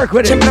 We gonna work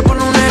with it.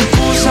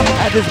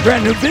 Had this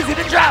brand new busy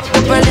to drop.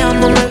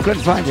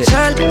 Couldn't find it.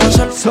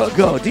 So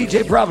go,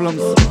 DJ Problems.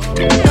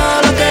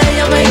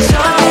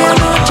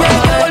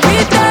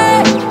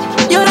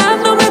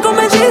 Llorando me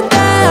convenciste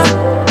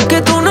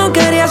que tú no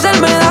querías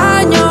hacerme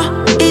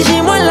daño.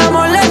 Hicimos el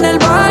amor en el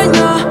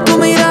baño. Tu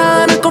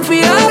mirada no es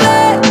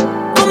confiable,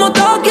 como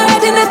Tokio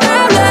es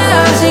inestable.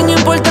 Sin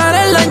importar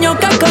el daño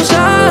que has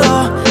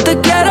causado, te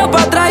quiero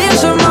para atrás y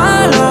eso es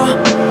malo.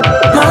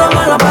 Malo,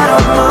 malo, pero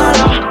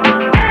malo.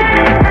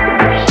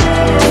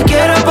 Te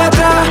quiero para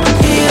atrás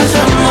y eso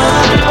es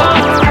malo.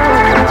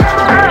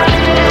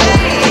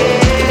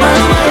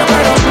 Malo, malo,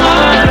 pero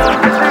malo.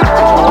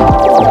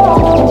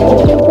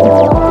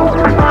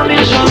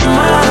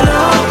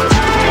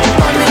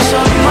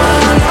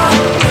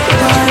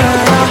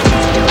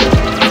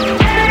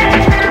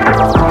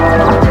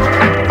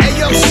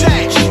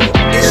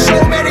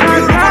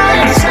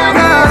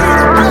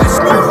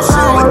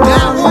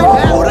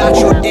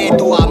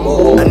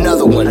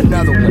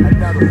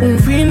 Un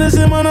fin de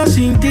semana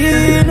sin ti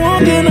no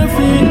tiene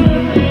fin.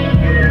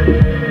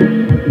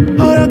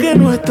 Ahora que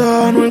no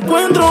estás, no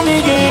encuentro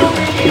mi game.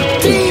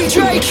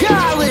 DJ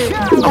Khaled.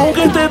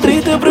 Aunque esté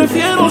triste,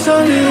 prefiero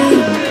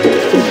salir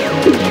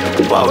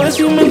pa' ver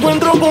si me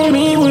encuentro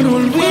conmigo y no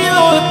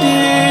olvido de ti.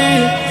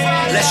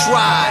 Let's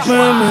ride.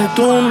 Me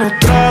meto unos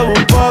tragos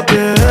pa'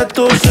 que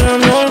esto se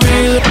me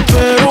olvide.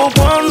 Pero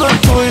cuando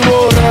estoy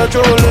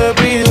borracho le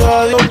pido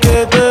a Dios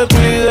que te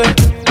cuide.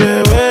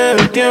 Bebé,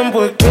 el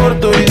tiempo es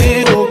corto y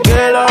digo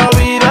que la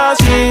vida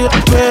sigue.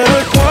 Pero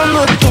es cuando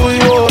estoy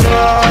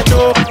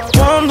borracho,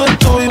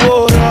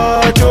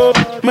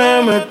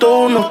 me meto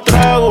unos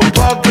tragos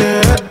pa' que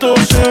esto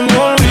se me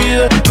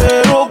olvide.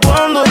 Pero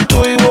cuando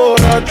estoy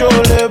borracho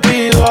le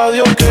pido a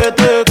Dios que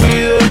te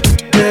cuide.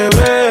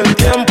 Bebé, el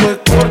tiempo es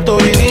corto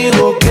y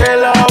digo que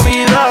la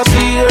vida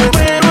sigue.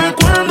 Pero es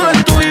cuando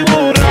estoy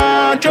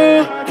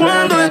borracho,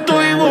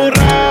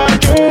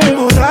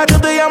 borracho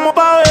te llamo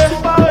pa' ver.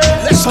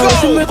 A ver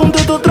si me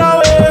contesto otra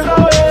vez. A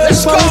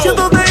ver si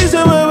esto te dice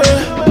bebé.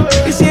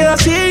 Y si es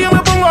así yo me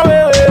pongo a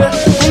beber.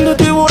 Cuando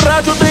estoy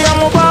borracho te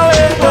llamo pa'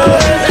 ver. A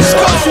ver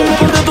si me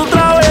contesto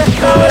otra vez.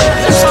 A ver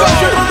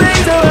si esto te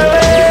dice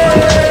bebé.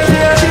 Si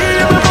es así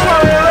yo me pongo a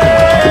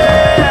beber.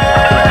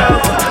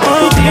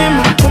 Ay,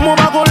 dime, ¿cómo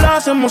va con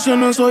las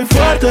emociones? Soy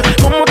fuerte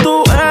como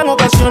tú en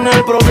ocasiones.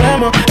 El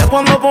problema es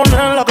cuando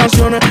ponen las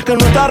canciones. Que en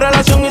nuestra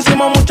relación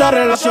hicimos muchas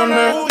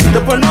relaciones.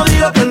 Después no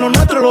digas que lo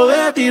nuestro lo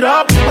deje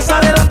tirar. Más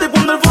adelante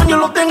cuando el phone yo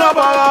lo tenga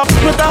apagado.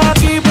 No estás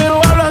aquí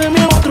pero habla de mí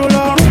en otro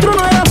lado. Nuestro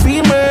no era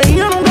firme y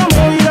yo nunca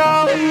me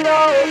oirá.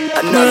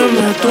 Me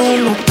meto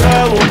unos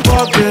tragos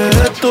pa' que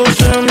esto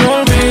se me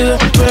olvide.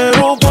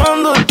 Pero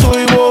cuando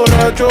estoy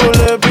borracho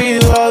le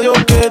pido a Dios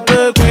que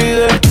te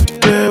cuide.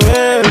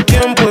 Bebé, el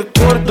tiempo es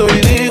corto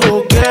y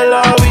digo que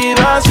la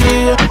vida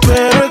sigue.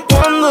 Pero es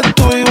cuando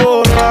estoy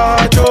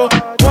borracho,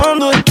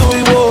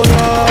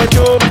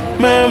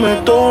 me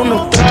meto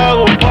unos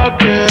tragos pa'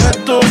 que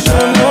esto se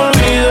me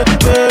olvide.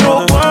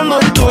 Pero cuando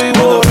estoy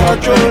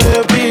borracho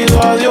le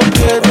pido a Dios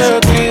que te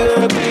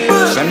cuide.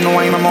 No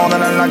hay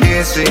modelo en la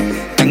Yeezy.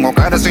 Tengo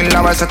que decirle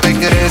a veces estoy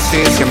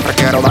crazy. Siempre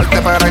quiero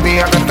darte pero hay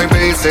días que estoy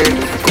busy.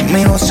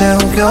 Conmigo se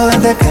buqueó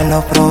desde que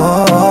lo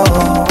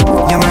probó.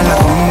 Ya me la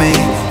comí.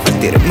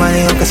 Mentira me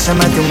dijo que se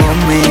metió un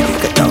mommy.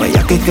 Que está bella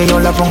aquí que yo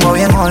la pongo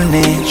bien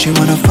horny. She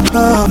wanna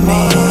fuck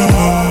me.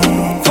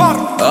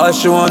 All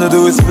she wanna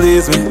do is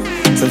please me.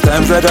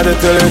 Sometimes I gotta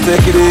tell her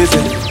take it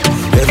easy.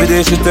 Every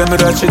day she tell me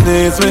that she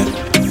needs me.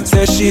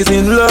 Says she's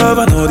in love,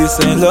 I know this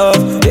ain't love.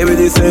 Baby,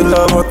 this ain't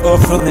love, what up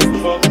for me?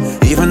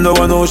 Even though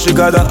I know she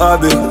got a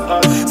hobby.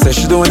 Says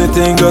she do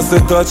anything just to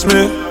touch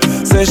me.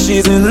 Says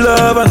she's in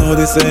love, I know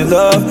this ain't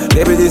love.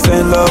 Baby, this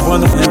ain't love,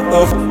 wanna flip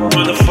off.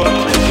 Wanna fuck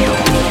me.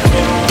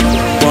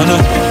 Wanna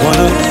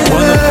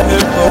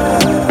flip up.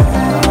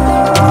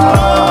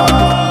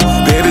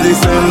 Baby,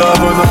 this ain't love,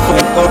 wanna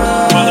flip up.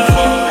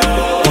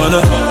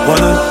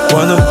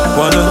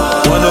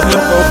 Wanna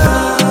flip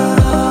up.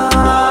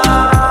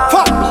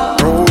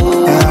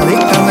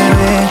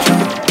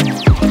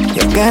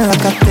 Que la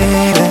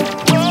castigue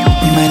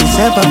y me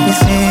dice papi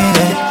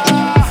sigue.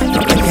 No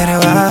le quiere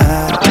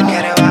bajar,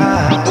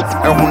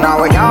 Es una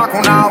bellaca,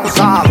 una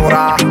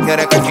abusadora.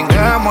 Quiere que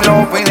chinguemos y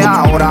lo pide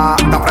ahora.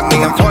 Está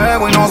prendida en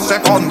fuego y no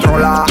se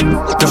controla.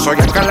 Yo soy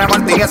el que le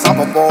martí esa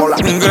popola.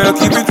 Girl,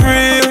 keep it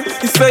real.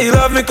 You say you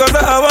love me cause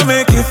of how I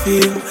make you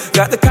feel.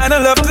 Got the kind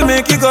of love to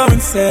make you go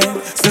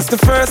insane. Since the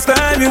first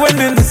time you went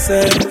in the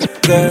same,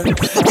 girl.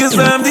 Cause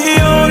I'm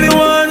the only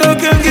one who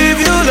can give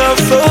you love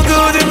so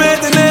good it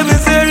made the name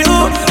is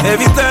you.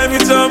 Every time you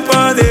jump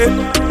on it,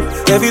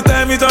 every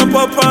time you jump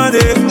up on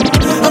it,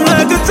 I'm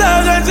like a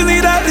child and she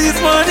need at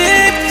least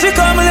money. She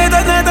call me late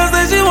at night and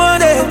say she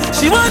want it.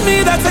 She want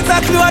me, that's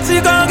exactly what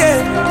she gon'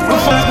 get.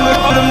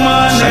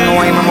 Se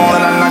no hay me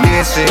modela en la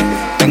Yeezy.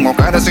 Tengo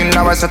que decirle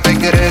a veces estoy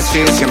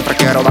crazy. Siempre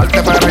quiero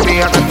darte pero hay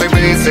días que estoy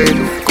busy.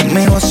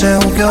 Conmigo se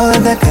buqueó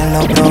desde que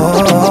lo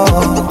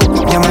probó.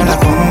 Ya me la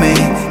comí.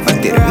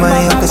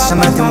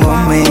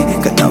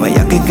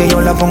 que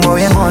yo la pongo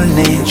bien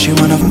horny. She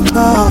wanna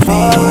fuck me.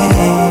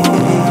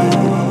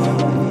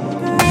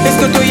 It's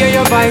good to hear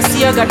your voice,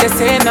 see you got the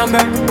same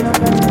number.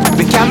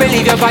 We can't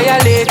believe you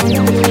violate.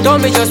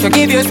 Don't be just to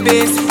give you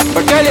space.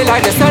 But girl, you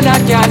like the sun, I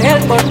can't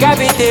help but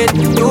gravitate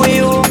to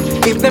you.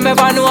 If them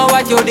ever know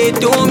what you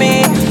did to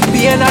me,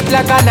 being not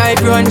like a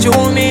knife run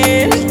through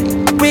me.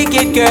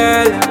 Wicked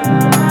girl,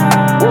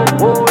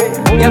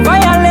 you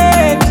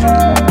violate.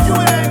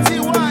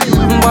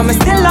 But me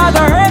still not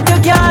gonna hurt you,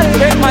 girl.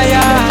 Break my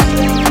heart.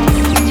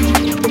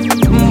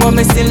 But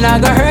me still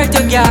not gonna hurt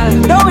you, girl.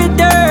 Know it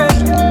dirt.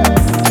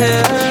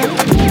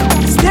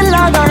 Still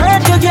not gonna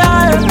hurt you,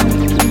 girl.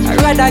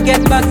 I'd rather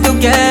get back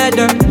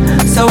together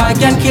so I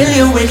can kill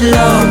you with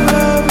love.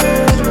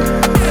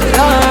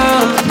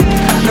 Love.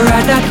 I'd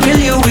rather kill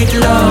you with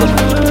love.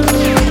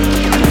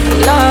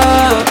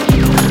 Love.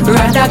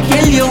 Rather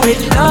kill you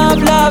with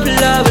love, love,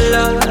 love,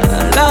 love,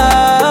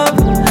 love.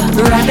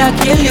 Rather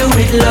kill you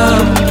with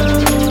love,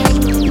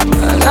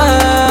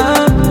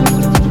 love.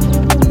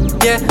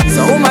 Yeah,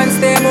 so woman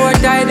stay more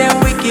tight than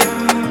wicked.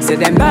 Say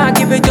them not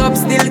give it up,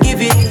 still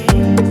give it.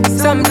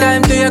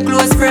 Sometime to your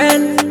close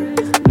friend.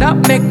 That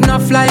make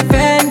enough life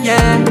end,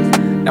 yeah.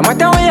 No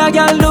matter what a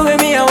girl do with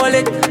me, I hold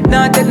it.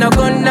 Not take no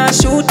gun, not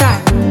shoot her.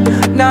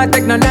 Not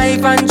take no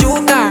knife and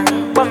juke her.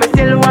 But me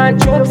still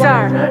want troops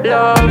her,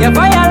 love. You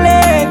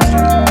violate.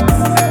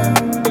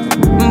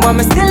 But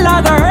me still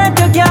not gonna hurt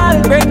you,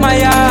 girl. Break my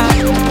heart.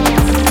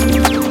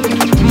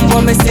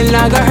 But me still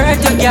not gonna hurt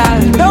you, girl.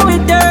 Know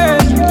it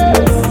dirt.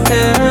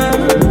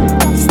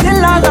 Still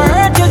not gonna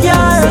hurt you,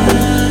 girl.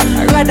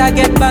 I'd rather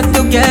get back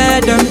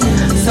together.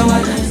 So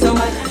what?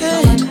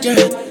 Hey,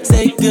 girl,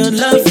 say good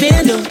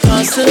loving, don't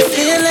cost a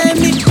feel. Let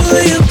me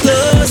pull you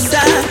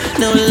closer.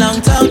 No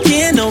long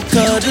talking, no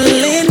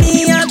cuddling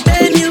me. I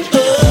bend you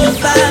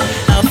over.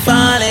 I'm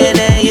falling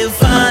and you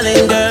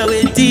falling, girl,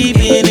 with deep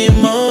in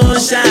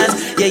emotions.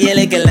 Yeah, you're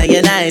looking like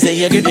you're nice and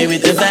you grip me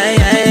with the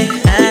fire.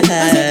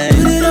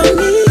 Put it on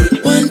me,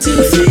 1,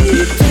 2,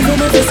 3. From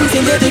my face,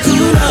 you get the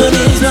cool on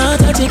me. Small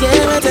touch, you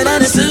get wetter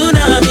than a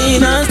tsunami.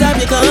 Non-stop,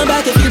 you come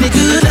back and feel the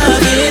good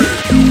loving.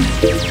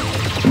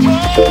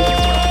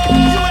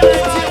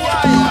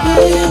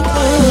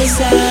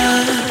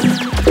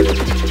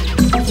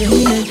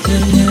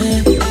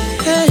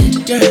 Hey,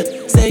 girl,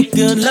 say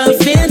good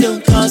loving,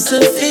 don't cost a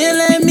feel.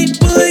 Let me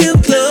pull you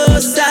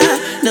closer.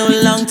 No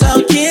long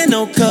talking,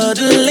 no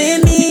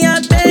cuddling me.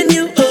 I bend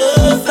you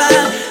over.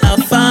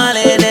 I'm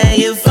falling and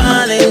you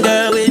falling,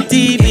 girl, with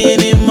deep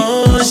in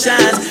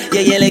emotions.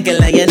 Yeah, you're looking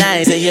like you're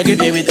nice and you grip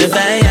me with the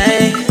fire.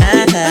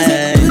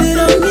 Put it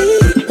on me,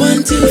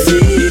 1, 2,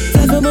 3.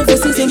 Tap on my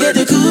face and get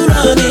the cool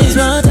on me.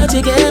 Small touch,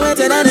 you get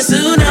wetter than a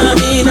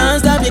tsunami.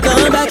 Non-stop, you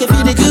come back and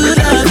feel the good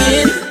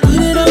loving.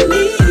 Put it on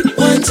me,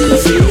 1, 2,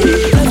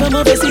 3. Tap on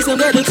my face and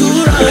get the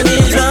cool on me.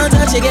 Small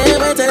touch, you get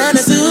wetter than a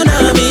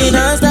tsunami.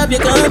 Non-stop, you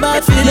come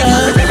back, feel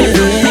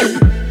loving.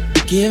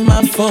 Give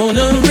my phone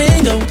a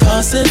ring, don't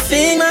cost a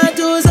thing. My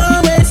door's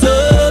always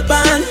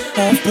open.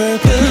 Have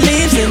purple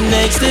leaves and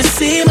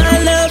ecstasy. My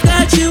love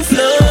got you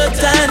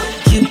floating.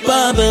 Keep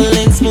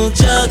bubbling, smooth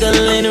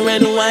juggling.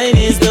 Red wine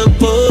is the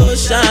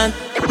potion.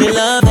 The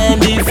love and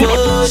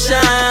devotion.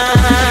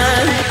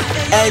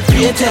 Hey,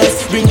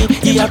 creators, bring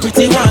me a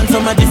pretty one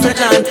from a different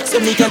land. So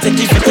me can take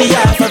the 50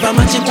 off of a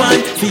magic one.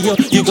 For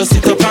you go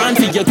sit up on.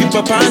 For you grip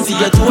up on. See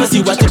your toes,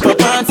 you a tip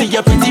up on. See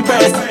your pretty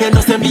breast, you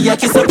know send me a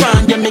kiss up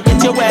on. You make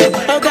it your wet.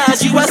 Oh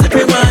gosh, you a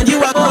slippery one.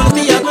 You a hold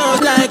me a mouth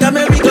like a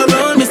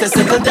merry-go-round. Mr.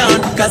 Settle down,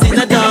 cause it's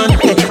not done.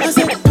 Hey, I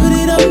said, put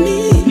it on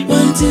me,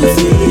 1, 2,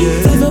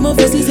 3. Five of my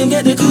faces and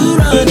get the cool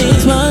running.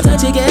 Small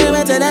touch, you get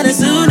wetter than a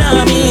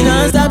tsunami.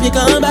 Non-stop, you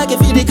come back and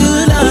feel the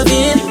good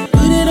loving.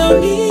 Put it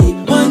on me,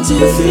 1, 2,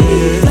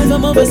 3. Life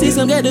I'm overseas,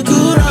 some get the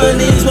cool on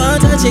this. One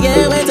touch, you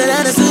get wetter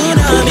than a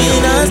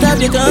tsunami. Non-stop,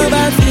 you come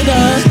back, feel the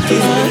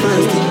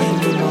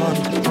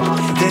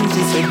Then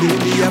she said,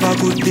 baby, have a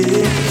good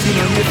day. She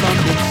know me from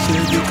the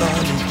shit you call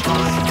me.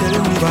 Tell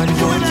me what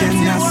more can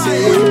I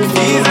say?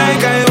 Feels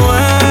like I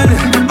won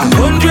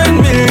 100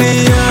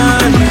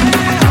 million.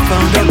 I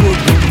found a good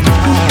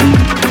woman.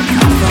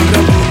 I found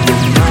a good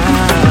woman.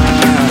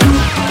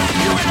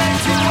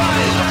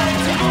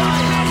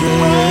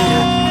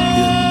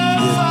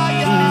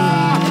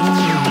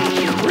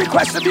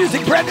 Request the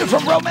music brand new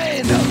from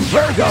Romaine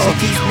Virgo. She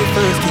keeps me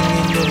first thing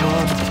in the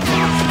morning.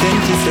 Then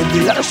she said,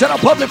 let us shut up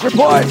public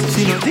report.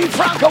 D.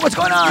 Franco, what's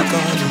going on?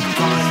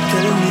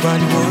 Tell me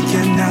what more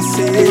can I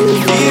say?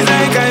 Feels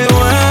like I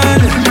won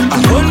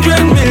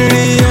 100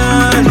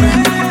 million.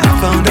 I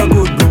found a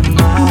good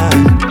woman.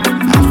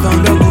 I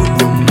found a good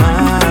woman.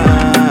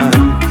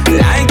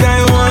 Like I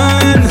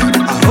won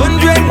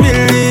 100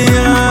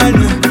 million.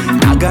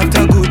 I got a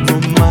good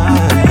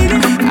woman.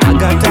 I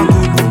got a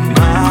good woman.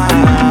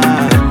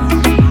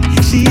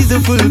 She's the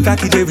full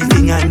package,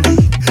 everything I need.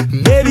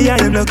 Maybe I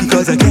am lucky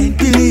cause I can't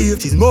believe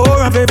she's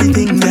more of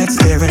everything that's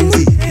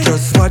guaranteed.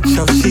 Just watch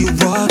how she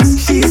walks.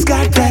 She's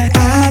got that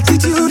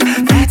attitude,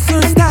 that's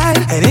her style,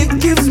 and it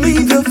gives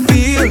me the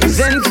feels.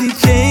 And she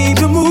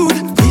changed her mood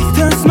with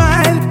her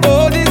smile.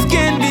 Oh, this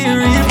can be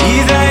real.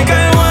 He's like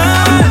I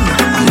want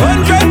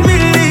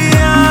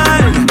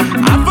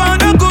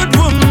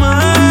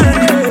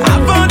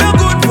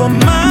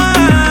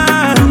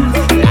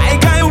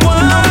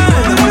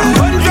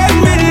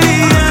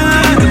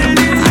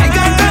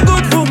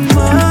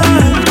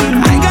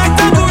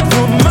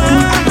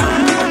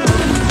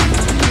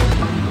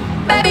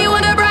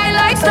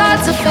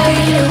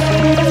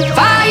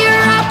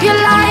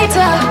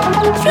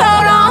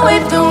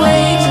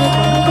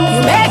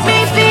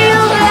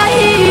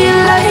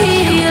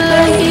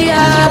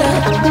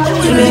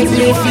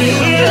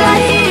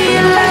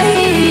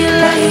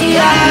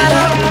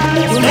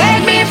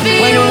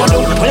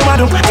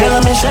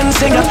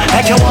singer.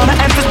 Like you wanna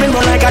emphasis me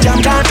run like a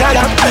damn can't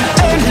tire.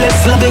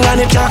 Endless loving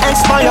and it can't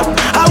expire.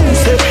 I won't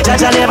say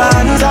that I never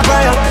answer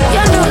prayer.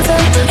 You know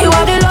that you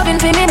are the loving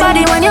for me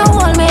body when you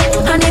hold me.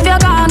 And if you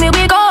call me,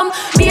 we come.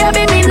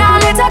 Baby, me now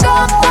let her go.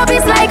 Love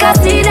is like a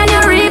seed and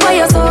you reap what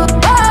you sow.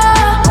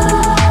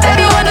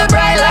 Baby, when the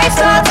bright lights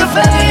start to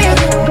fade,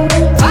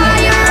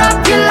 fire up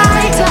your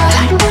lighter,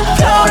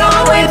 float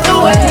on with the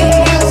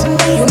waves.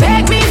 You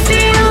make me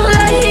feel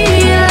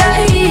lighter.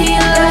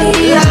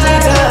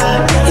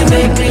 You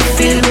make me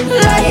feel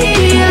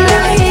lighter.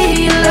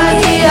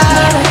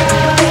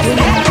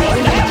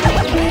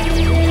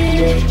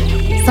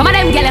 Some of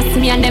them jealous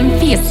me and them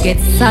face get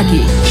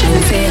saggy.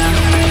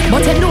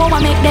 But you know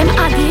what make them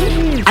aggy?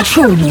 I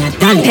show me a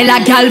dolly. Tell a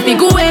gal fi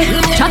go away.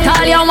 Chat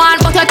all you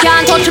want, but you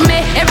can't touch me.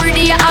 Every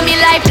day I'm in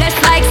life less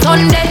like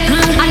Sunday.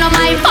 I know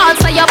my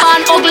fault, so you're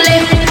born ugly.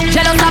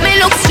 Jealous of me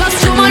looks, just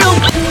show my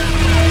look.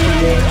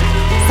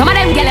 Some of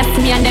them jealous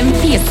me and them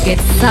face get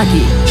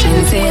saggy.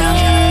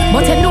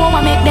 But you know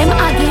what make them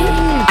aggy?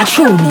 I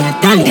show me a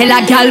dolly. Tell a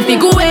gal fi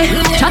go away.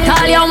 Chat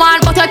all you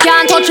want, but you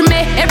can't touch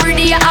me. Every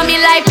day I'm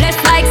in life less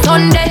like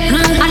Sunday.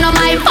 I know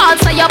my fault,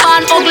 so you're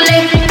born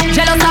ugly.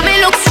 Jealous of me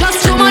looks,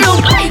 just show my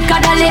look. Like a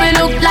dolly, me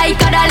look like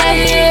a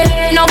dolly.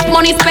 Enough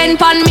money spent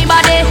on me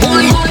body.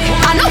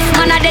 Enough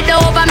man a dead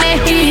over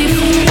me.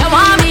 You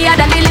want me a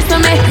dolly,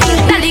 listen me.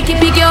 Dolly keep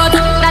it cute,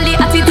 dolly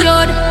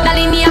attitude,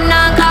 dolly name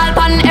now call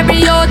pan every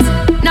youth.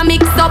 No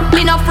mix up,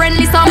 me no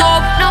friendly some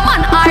up. No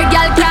man or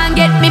girl can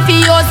get me for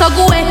you. So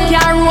go away,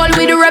 can't roll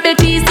with the rebel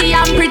TC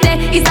and pretty.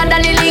 It's a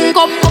dolly link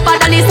up a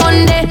dolly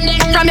Sunday.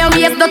 From your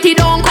waist dirty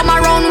don't come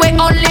around with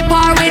only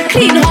par with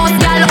clean house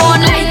girl on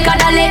like a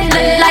dolly,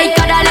 like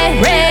a dolly.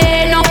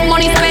 Enough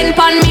money spent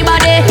on me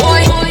body.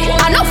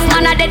 Enough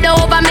man a dead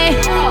over me.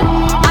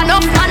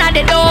 Enough man a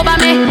dead over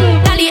me.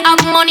 Dolly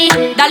have money,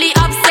 dolly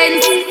have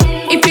sense.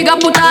 If you go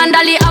put on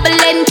dolly have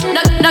length.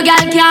 No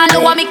girl can't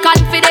lower me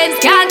confidence.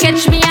 Can't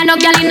catch me and no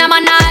girl in a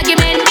man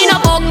argument. Me no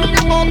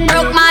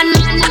broke man.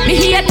 Me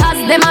haters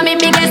them are me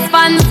biggest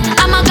fans.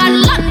 I'm a got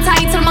long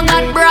title, I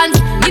got brands.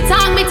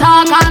 Me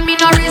talk and me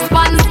no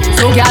response.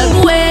 So girl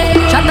go away.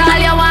 Chat all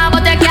you want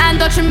but you can't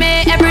touch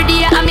me. Every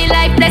day I'm in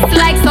life blessed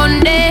like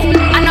Sunday.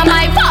 I know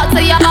my fault so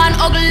you're born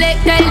ugly.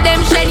 Tell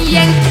them shed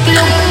yank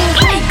look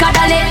like a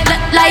dolly,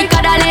 like a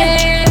dolly.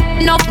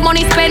 Enough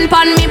money spent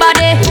on me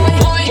body.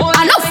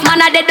 Enough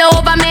man a dead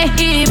over me.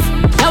 If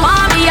you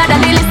want me a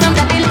dolly, listen.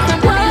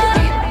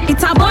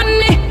 It's a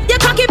bunny, you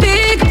cocky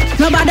big.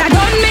 Nobody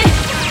done me.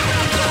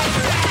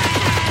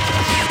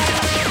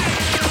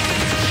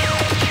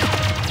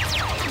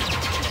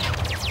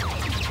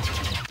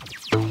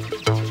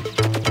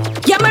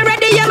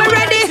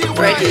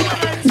 Ready.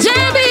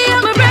 JB,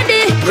 I'm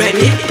ready.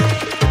 Ready.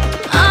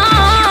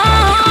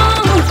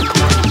 Oh,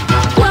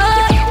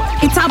 what?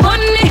 It's a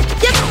bunny.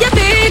 You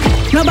big.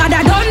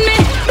 Nobody done me.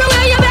 The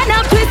way you bend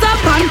up, twist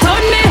up and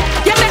turn me.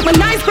 You make me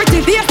nice,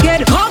 pretty face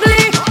get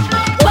ugly.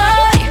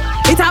 What?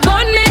 It's a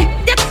bunny.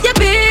 You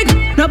big.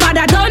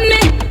 Nobody done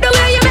me. The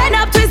way you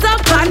bend up, twist up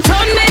and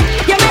turn me.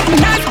 You make me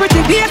nice, pretty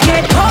face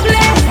get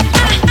ugly.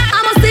 I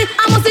must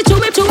see, chew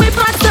it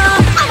faster.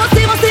 I must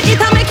see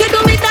it and make you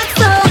do me that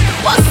stuff.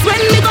 What's when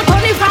me go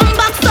turn it from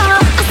back, sir?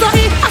 I saw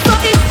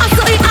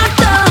it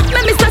after.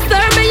 Let me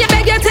stir me, you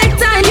beg you take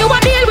time. You a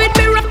deal with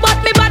me rough, but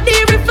me body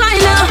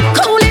refiner.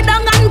 Cool it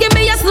down and give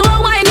me a slow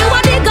wine. You a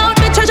dig out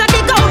me treasure,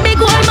 dig out me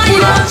gold mine.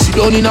 Sit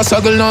down in a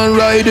saddle and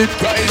ride it.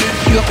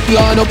 You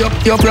on up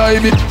your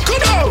private.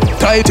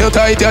 Tight, you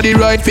the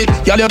right fit.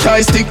 Y'all your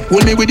tie stick,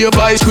 hold me with your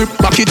vice grip.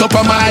 Back it up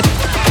a mad.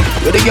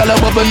 With the girl a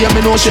bubble, yeah,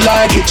 me know she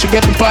like it. She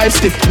get the pipe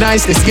stiff,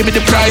 niceness, give me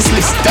the price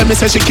list. Tell me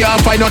say she can't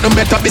find nothing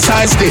better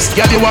besides this.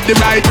 Girl, you have the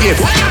right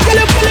gift.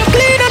 Girl, you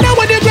clean and now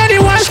when you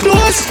granny wash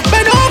clothes.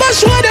 Bend over,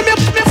 show them you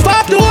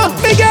fab door.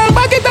 Me girl,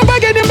 back it,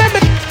 you make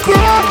me grow.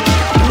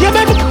 You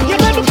make me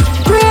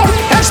grow.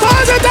 As far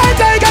as the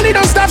tight, girl, you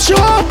don't stop show.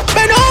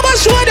 Bend over,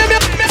 show them you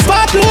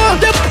fab door.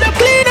 The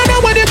clean and now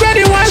when you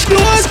granny wash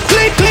clothes.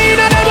 Clean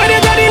and now when you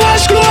granny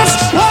wash clothes.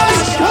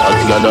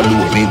 Girl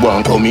alone me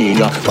want come in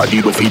ya.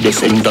 Body go feed the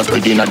center,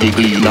 spreading a the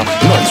cleaner.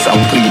 Nice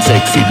and clean,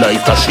 sexy like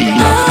Tashina.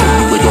 Tell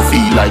me where you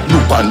feel like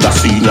Luke and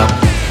Dacina.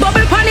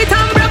 Bubble pan it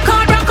and broke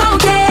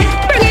out there.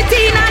 Bring it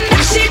in and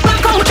dash it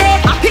back out there.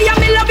 Happy and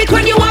me love it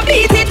when you a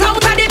beat it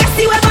out. And the best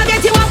you ever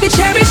get, you have to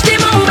cherish the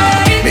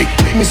moment. Make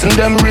me send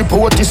them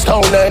report this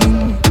town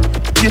then.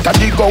 Get a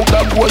dig out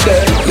that gold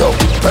there. Yo,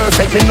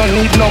 perfect, me no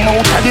need no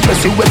more. And the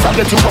best you ever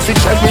get, you have to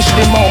cherish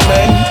the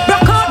moment.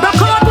 Broke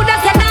out, would I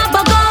say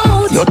never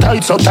go. You're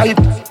tight, so tight,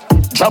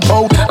 drop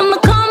out.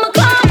 I'ma come,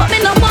 but me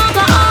no want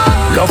go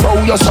out. Love how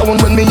you sound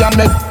when me and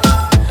me.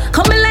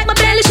 Coming like my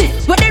belly shit,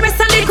 but they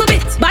rest a little bit.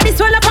 Body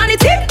swell up on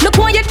it, look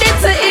what you did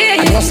to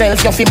it. And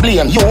yourself you feel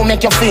blame, you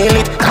make you feel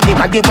it. Cause the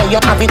body when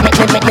you have it,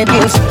 make me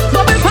bills.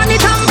 Bubble pan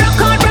it and broke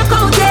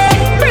out,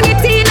 yeah. Bring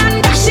it in and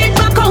dash it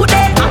back out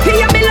there.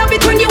 Happy and me love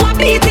it when you a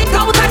beat it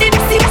out. And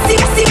the see.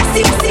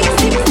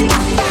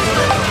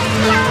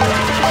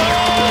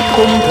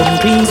 Come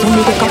please, when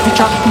you get off the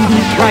chat.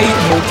 Right,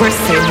 no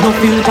pressing, no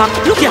filter.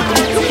 Look here.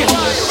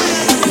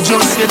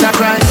 Just get a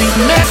private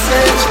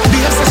message.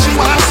 Because she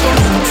wants some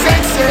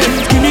sexy.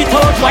 Skin it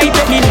out white,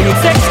 let me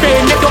legs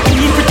extend. Make your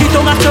clean pretty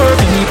tongue and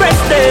serve me breast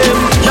them.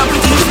 Now we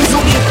teach me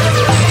to be.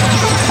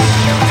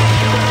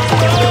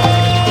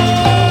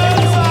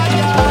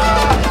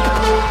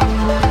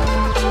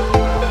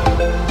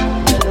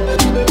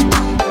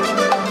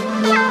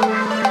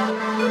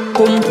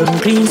 Come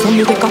clean, so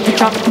me take a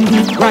picture.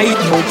 Right,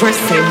 no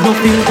dressing, no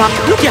filter.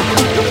 Look ya.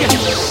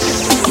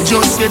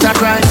 Just get a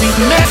private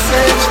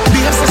message.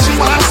 Because she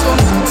wants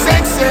some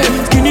sexy.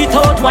 Skin it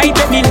out white,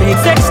 let me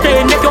legs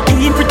extend. Make your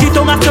clean pretty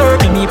tongue and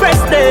serve me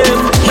breast them.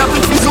 Now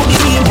we teach me to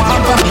be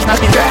one for me, not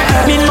the girl.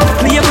 Me love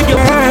play with your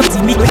herbs,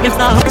 see me with your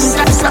stars.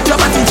 Slap your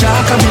body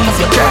jack and me love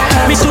your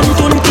girl. Me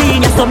soon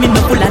clean, so me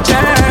no full of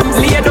germs.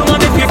 Lay down and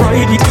make me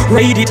ride it,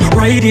 ride it,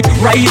 ride it,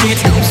 ride it.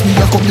 Use me,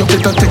 I come, you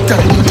better take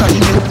time to time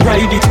it.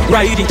 Ride it,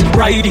 ride it,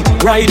 ride it,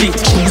 ride it.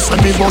 She's when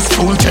me bust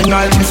full 10,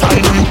 I'll be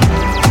fine with.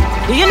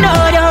 You know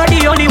you're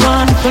the only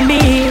one for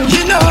me.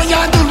 You know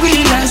you're the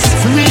realest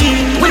for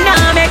me. When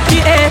I make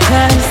you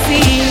ever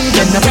see,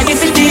 you're not ready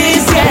for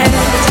this yet.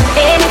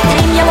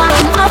 Anything you want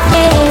of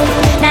me,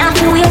 now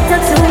do it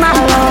till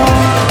tomorrow.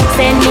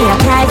 Send me a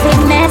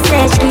private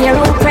message, clear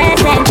or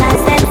present, I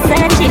send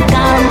searching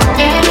come.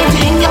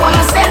 Anything you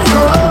wanna send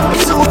go,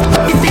 so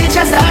the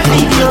features are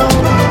video.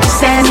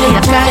 Send me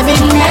a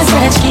private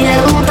message, clear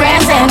or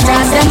present,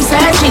 I send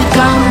searching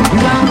come.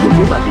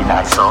 Everybody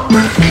nice up.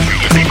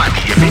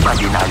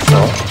 Everybody nice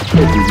up.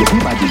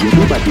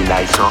 Everybody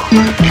nice up.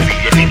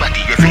 Everybody.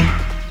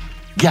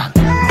 Yeah,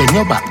 bend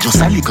your back just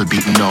a little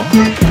bit now.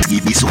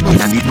 Give me something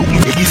and it look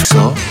in the gift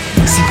so.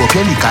 Sip up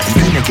your liquor, it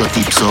will make your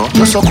tips so.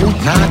 You so good,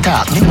 nah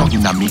talk, me not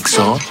in a mix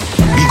so.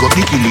 Big up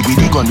the killie with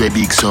the gun we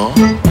big so.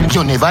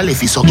 You never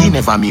left it so he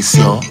never miss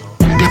you.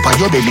 Dip on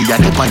your belly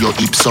and dip on your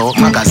hips so.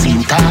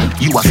 Magazine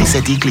tag, you have to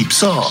set the clip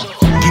so.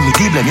 Give me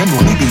the blame, you know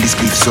me build this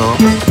clip so.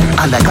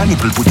 I like a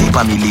nipple put it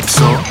on me lips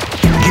so.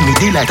 Give me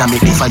the light and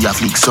make the fire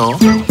flick so.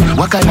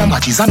 What kind of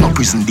matches are no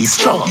prison this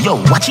show? Yo,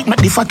 watch it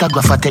make the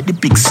photographer take the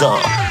pic so.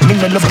 Me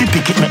no love the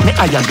pick it make me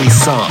higher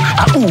gliss so.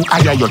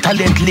 Higher your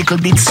talent little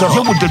bit so.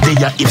 You would do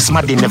there if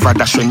smarty never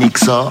dash your nick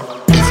so.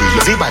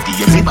 Everybody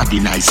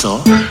nice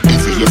so.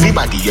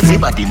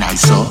 Everybody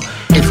nice so.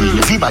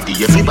 Everybody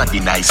nice so. Everybody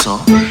nice so.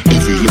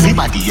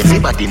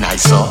 Everybody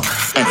nice so.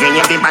 Everybody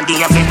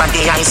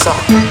nice so.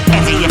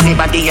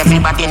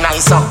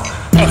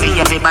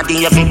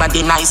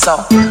 Everybody nice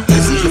so.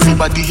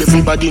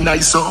 Everybody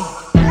nice so.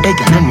 Hey,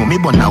 girl, know me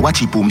but now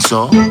watch it boom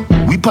so.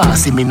 We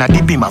pass him in a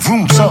deep in my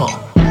room so.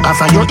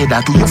 After your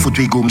head to your foot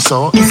we goom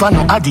so. If I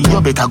know Addy,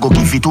 you better go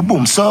give it to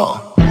boom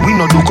so. We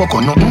no do coco,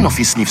 nothing of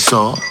his sniff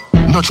so.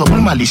 No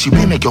trouble, Mali, she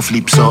will make your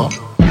flip so.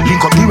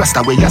 Link up the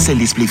rasta where you sell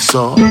his spliff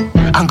so.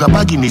 Anger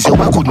bagging is your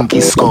I couldn't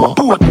kiss so.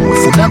 Put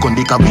full lag on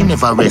the car, we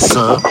never rest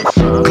so.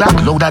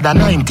 Glock louder than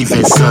a empty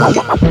vest so.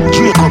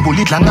 Draco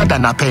bullet longer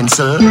than a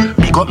pencil.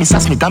 Big up Mr.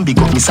 Smith and big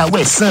up Mr.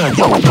 Wesson.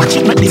 Yo, watch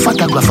it make the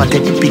photographer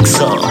take the pic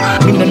so.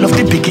 Me no love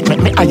the pic, it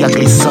make me higher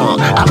gliss so.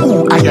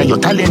 Higher your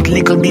talent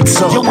little bit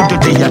so. You would do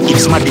there if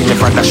smarty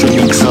never dash your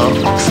link so.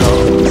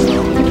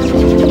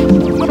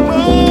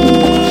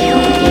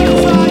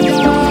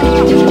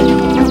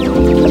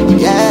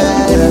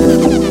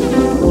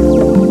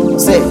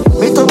 Say,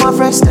 me to my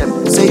friends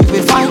them. Say you be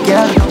fine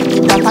girl.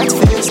 That tight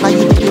face, now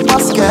you be the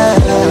boss girl.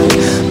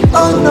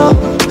 Oh no,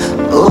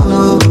 oh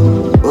no,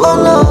 oh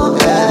no,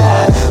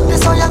 yeah.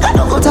 This one you got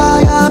no go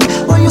tired.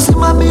 When you see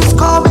my beats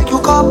call, make you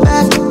come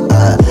back.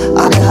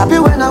 I'm happy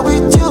when I'm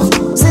with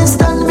you. Since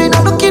then, me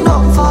not looking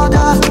up for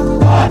that.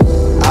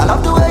 I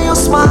love the way you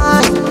smile.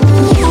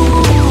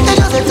 And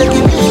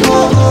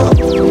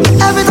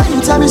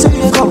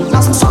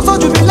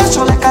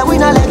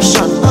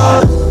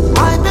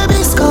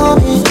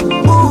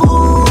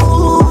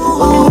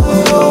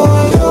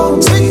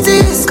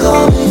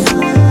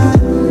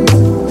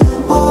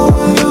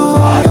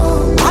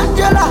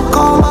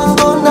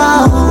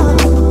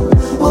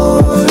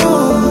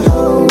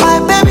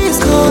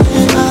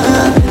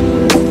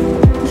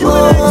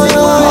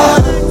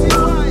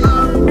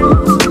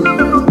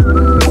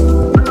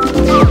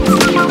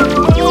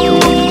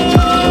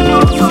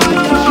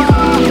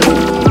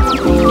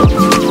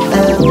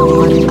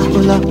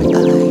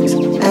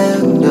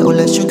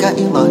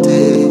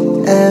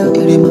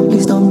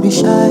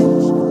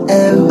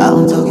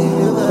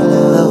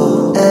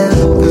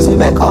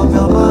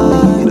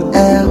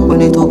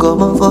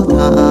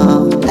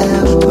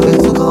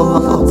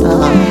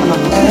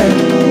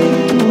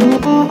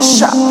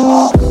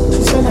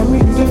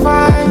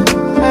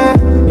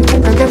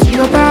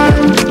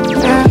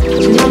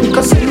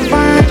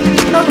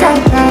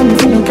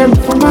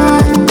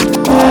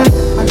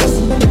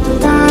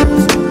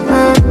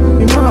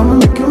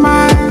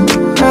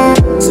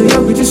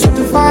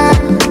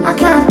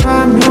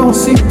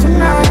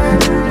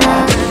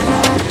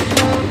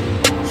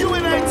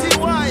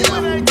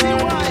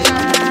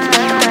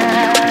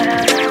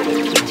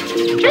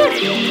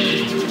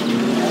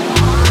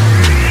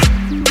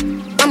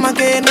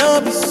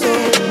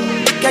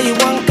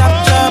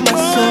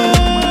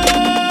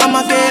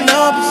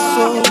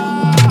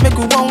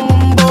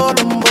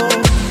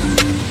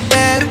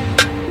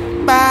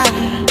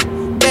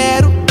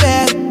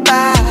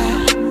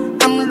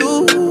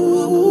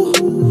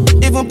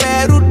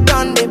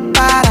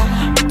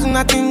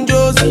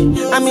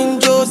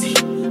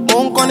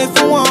money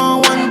for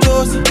one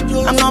dose.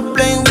 I'm not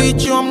playing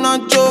with you, I'm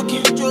not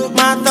joking.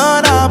 My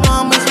thought of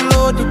mom is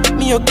loaded.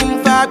 Me, you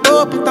can fuck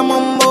up, but I'm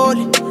on board.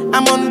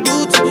 I'm on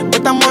duty,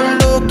 but I'm on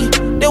low-key.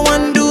 They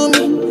want do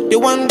me, they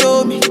want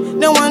do me.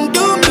 They want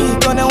do me,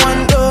 cause they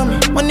want do me.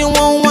 When you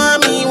won't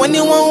want me, when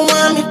you won't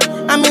want me,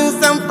 I'm in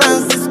San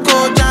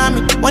Francisco,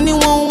 Jammy. When you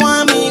won't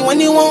want me, when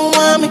you won't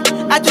want me,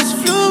 I just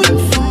flew in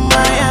from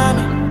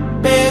Miami.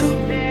 Peru,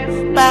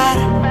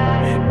 para,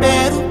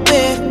 Peru,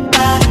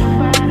 para.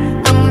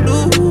 I'm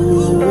loose,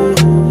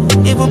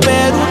 even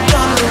Peru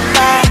don't look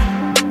bad.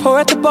 Pour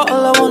out the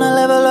bottle, I wanna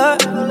level up.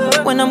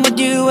 When I'm with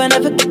you, I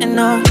never get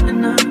enough.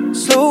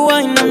 Slow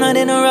wine, I'm not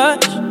in a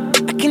rush.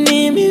 I can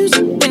hear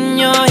music when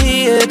you're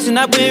here.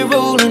 Tonight we're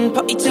rolling,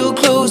 party till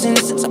closing.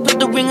 Since I put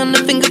the ring on the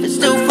finger, it's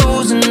still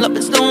frozen. Love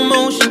in slow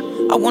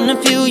motion, I wanna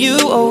feel you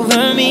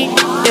over me,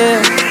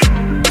 yeah.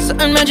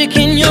 Certain magic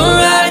in your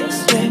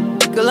eyes, yeah.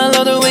 Girl, I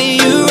love the way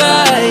you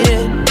ride,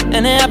 yeah.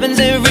 And it happens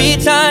every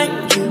time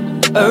you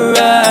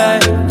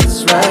arrive,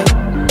 that's right.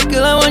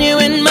 Girl, I want you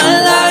in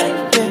my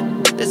life, yeah.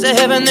 There's a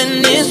heaven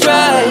and it's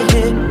right,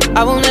 yeah.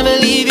 I will never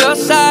leave your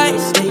side,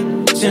 stay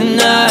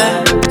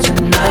tonight,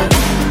 tonight.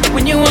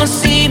 When you won't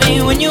see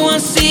me, when you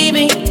won't see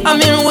me, I'm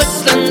in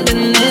West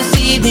London this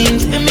evening.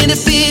 Give me the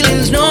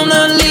feelings, no I'm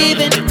not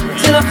leaving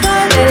till I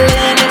find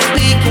LA next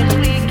weekend.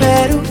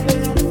 Peru,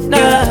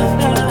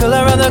 nah, girl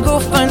I'd rather go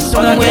find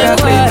somewhere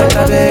quiet.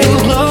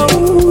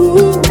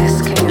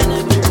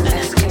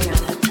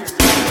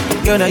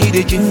 Yo, now you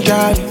the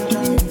ginger.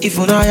 If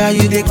you know how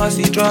you the cause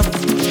the drop.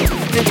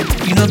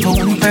 You know for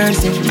one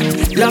person.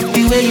 Love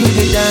the way you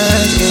the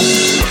dance,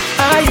 yeah.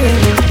 I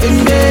ain't in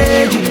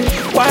bed.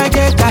 Why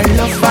get I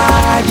love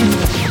you?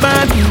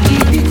 Mommy,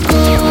 keep it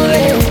cool,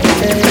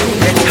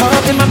 let's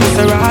hop in my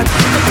Maserati.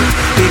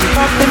 Baby,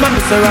 hop in my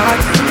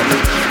Maserati.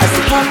 I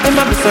said hop in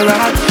my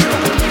Maserati.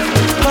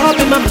 Hop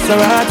in my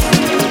Maserati.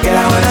 Girl, I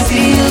wanna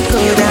see you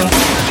go down.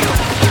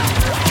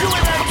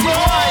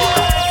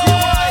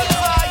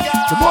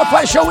 The More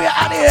Fire Show, we are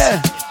out of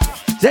here.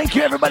 Thank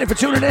you everybody for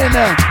tuning in.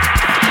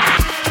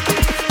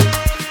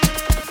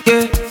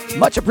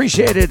 Much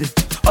appreciated.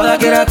 Don't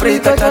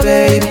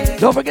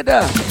forget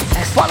to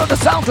follow the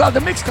SoundCloud, the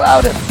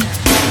Mixcloud.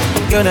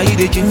 Yo, now you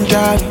the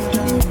ginger.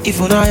 If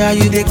you know how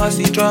you the cause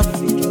the drop.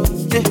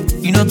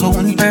 You know for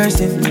one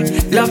person.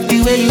 Love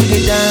the way you the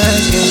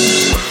dance,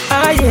 yeah.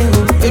 I ain't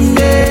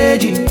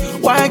imagine.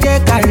 Why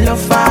get I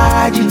love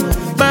you?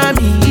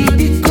 Mommy, keep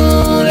it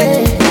cool,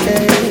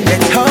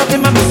 let's hop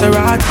in my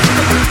Maserati.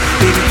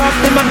 Baby, hop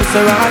in my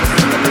Maserati.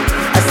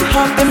 I said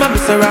hop in my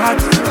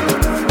Maserati.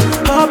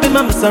 Hop in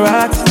my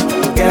Maserati.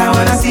 Girl, I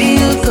wanna see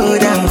you go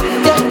down.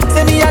 Yeah,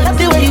 say me I love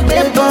the way you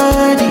play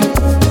body.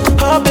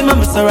 Hop in my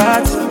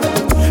Maserati.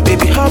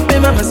 Baby, hop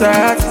in my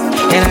Maserati.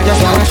 And I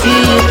just wanna see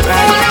you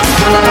right.